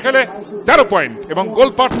 ম্যাচ খেলে 13 পয়েন্ট, এবং গোল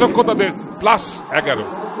পার্থক্য তাদের +11।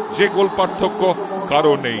 যে গোল পার্থক্য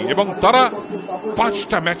কারো নেই এবং তারা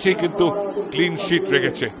 5টা ম্যাচে কিন্তু ক্লিন শিট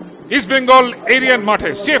রেখেছে। ইস্ট বেঙ্গল এরিয়ান মাঠে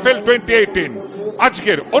CFL 2018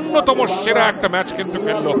 আজকের অন্যতম সেরা একটা ম্যাচ কিন্তু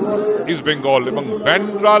খেলল ইস্ট বেঙ্গল এবং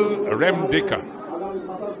ভ্যান্ড্রাল রেমডেকা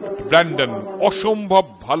ব্র্যান্ডন অসম্ভব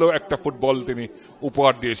ভালো একটা ফুটবল তিনি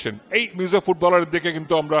উপহার দিয়েছেন। এই মিজো ফুটবলারের দিকে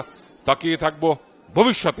কিন্তু আমরা তাকিয়ে থাকবো,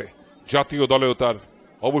 ভবিষ্যতে জাতীয় দলেও তার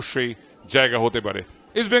অবশ্যই জায়গা হতে পারে।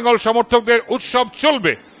 ইস্ট বেঙ্গল সমর্থকদের উৎসব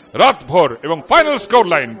চলবে রাতভর এবং ফাইনাল স্কোর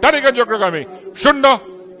লাইন টালিগঞ্জ অগ্রগামী 0,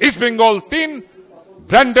 ইস্ট বেঙ্গল 3,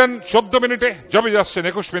 ব্র্যান্ডন 14 মিনিটে, জবি যাচ্ছেন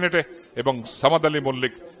 21 মিনিটে এবং সামাদ আলী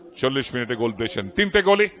মল্লিক 40 মিনিটে গোল পেয়েছেন। 3টে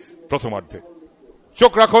গোলই প্রথমার্ধে।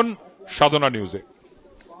 চোখ রাখুন সাধনা নিউজে।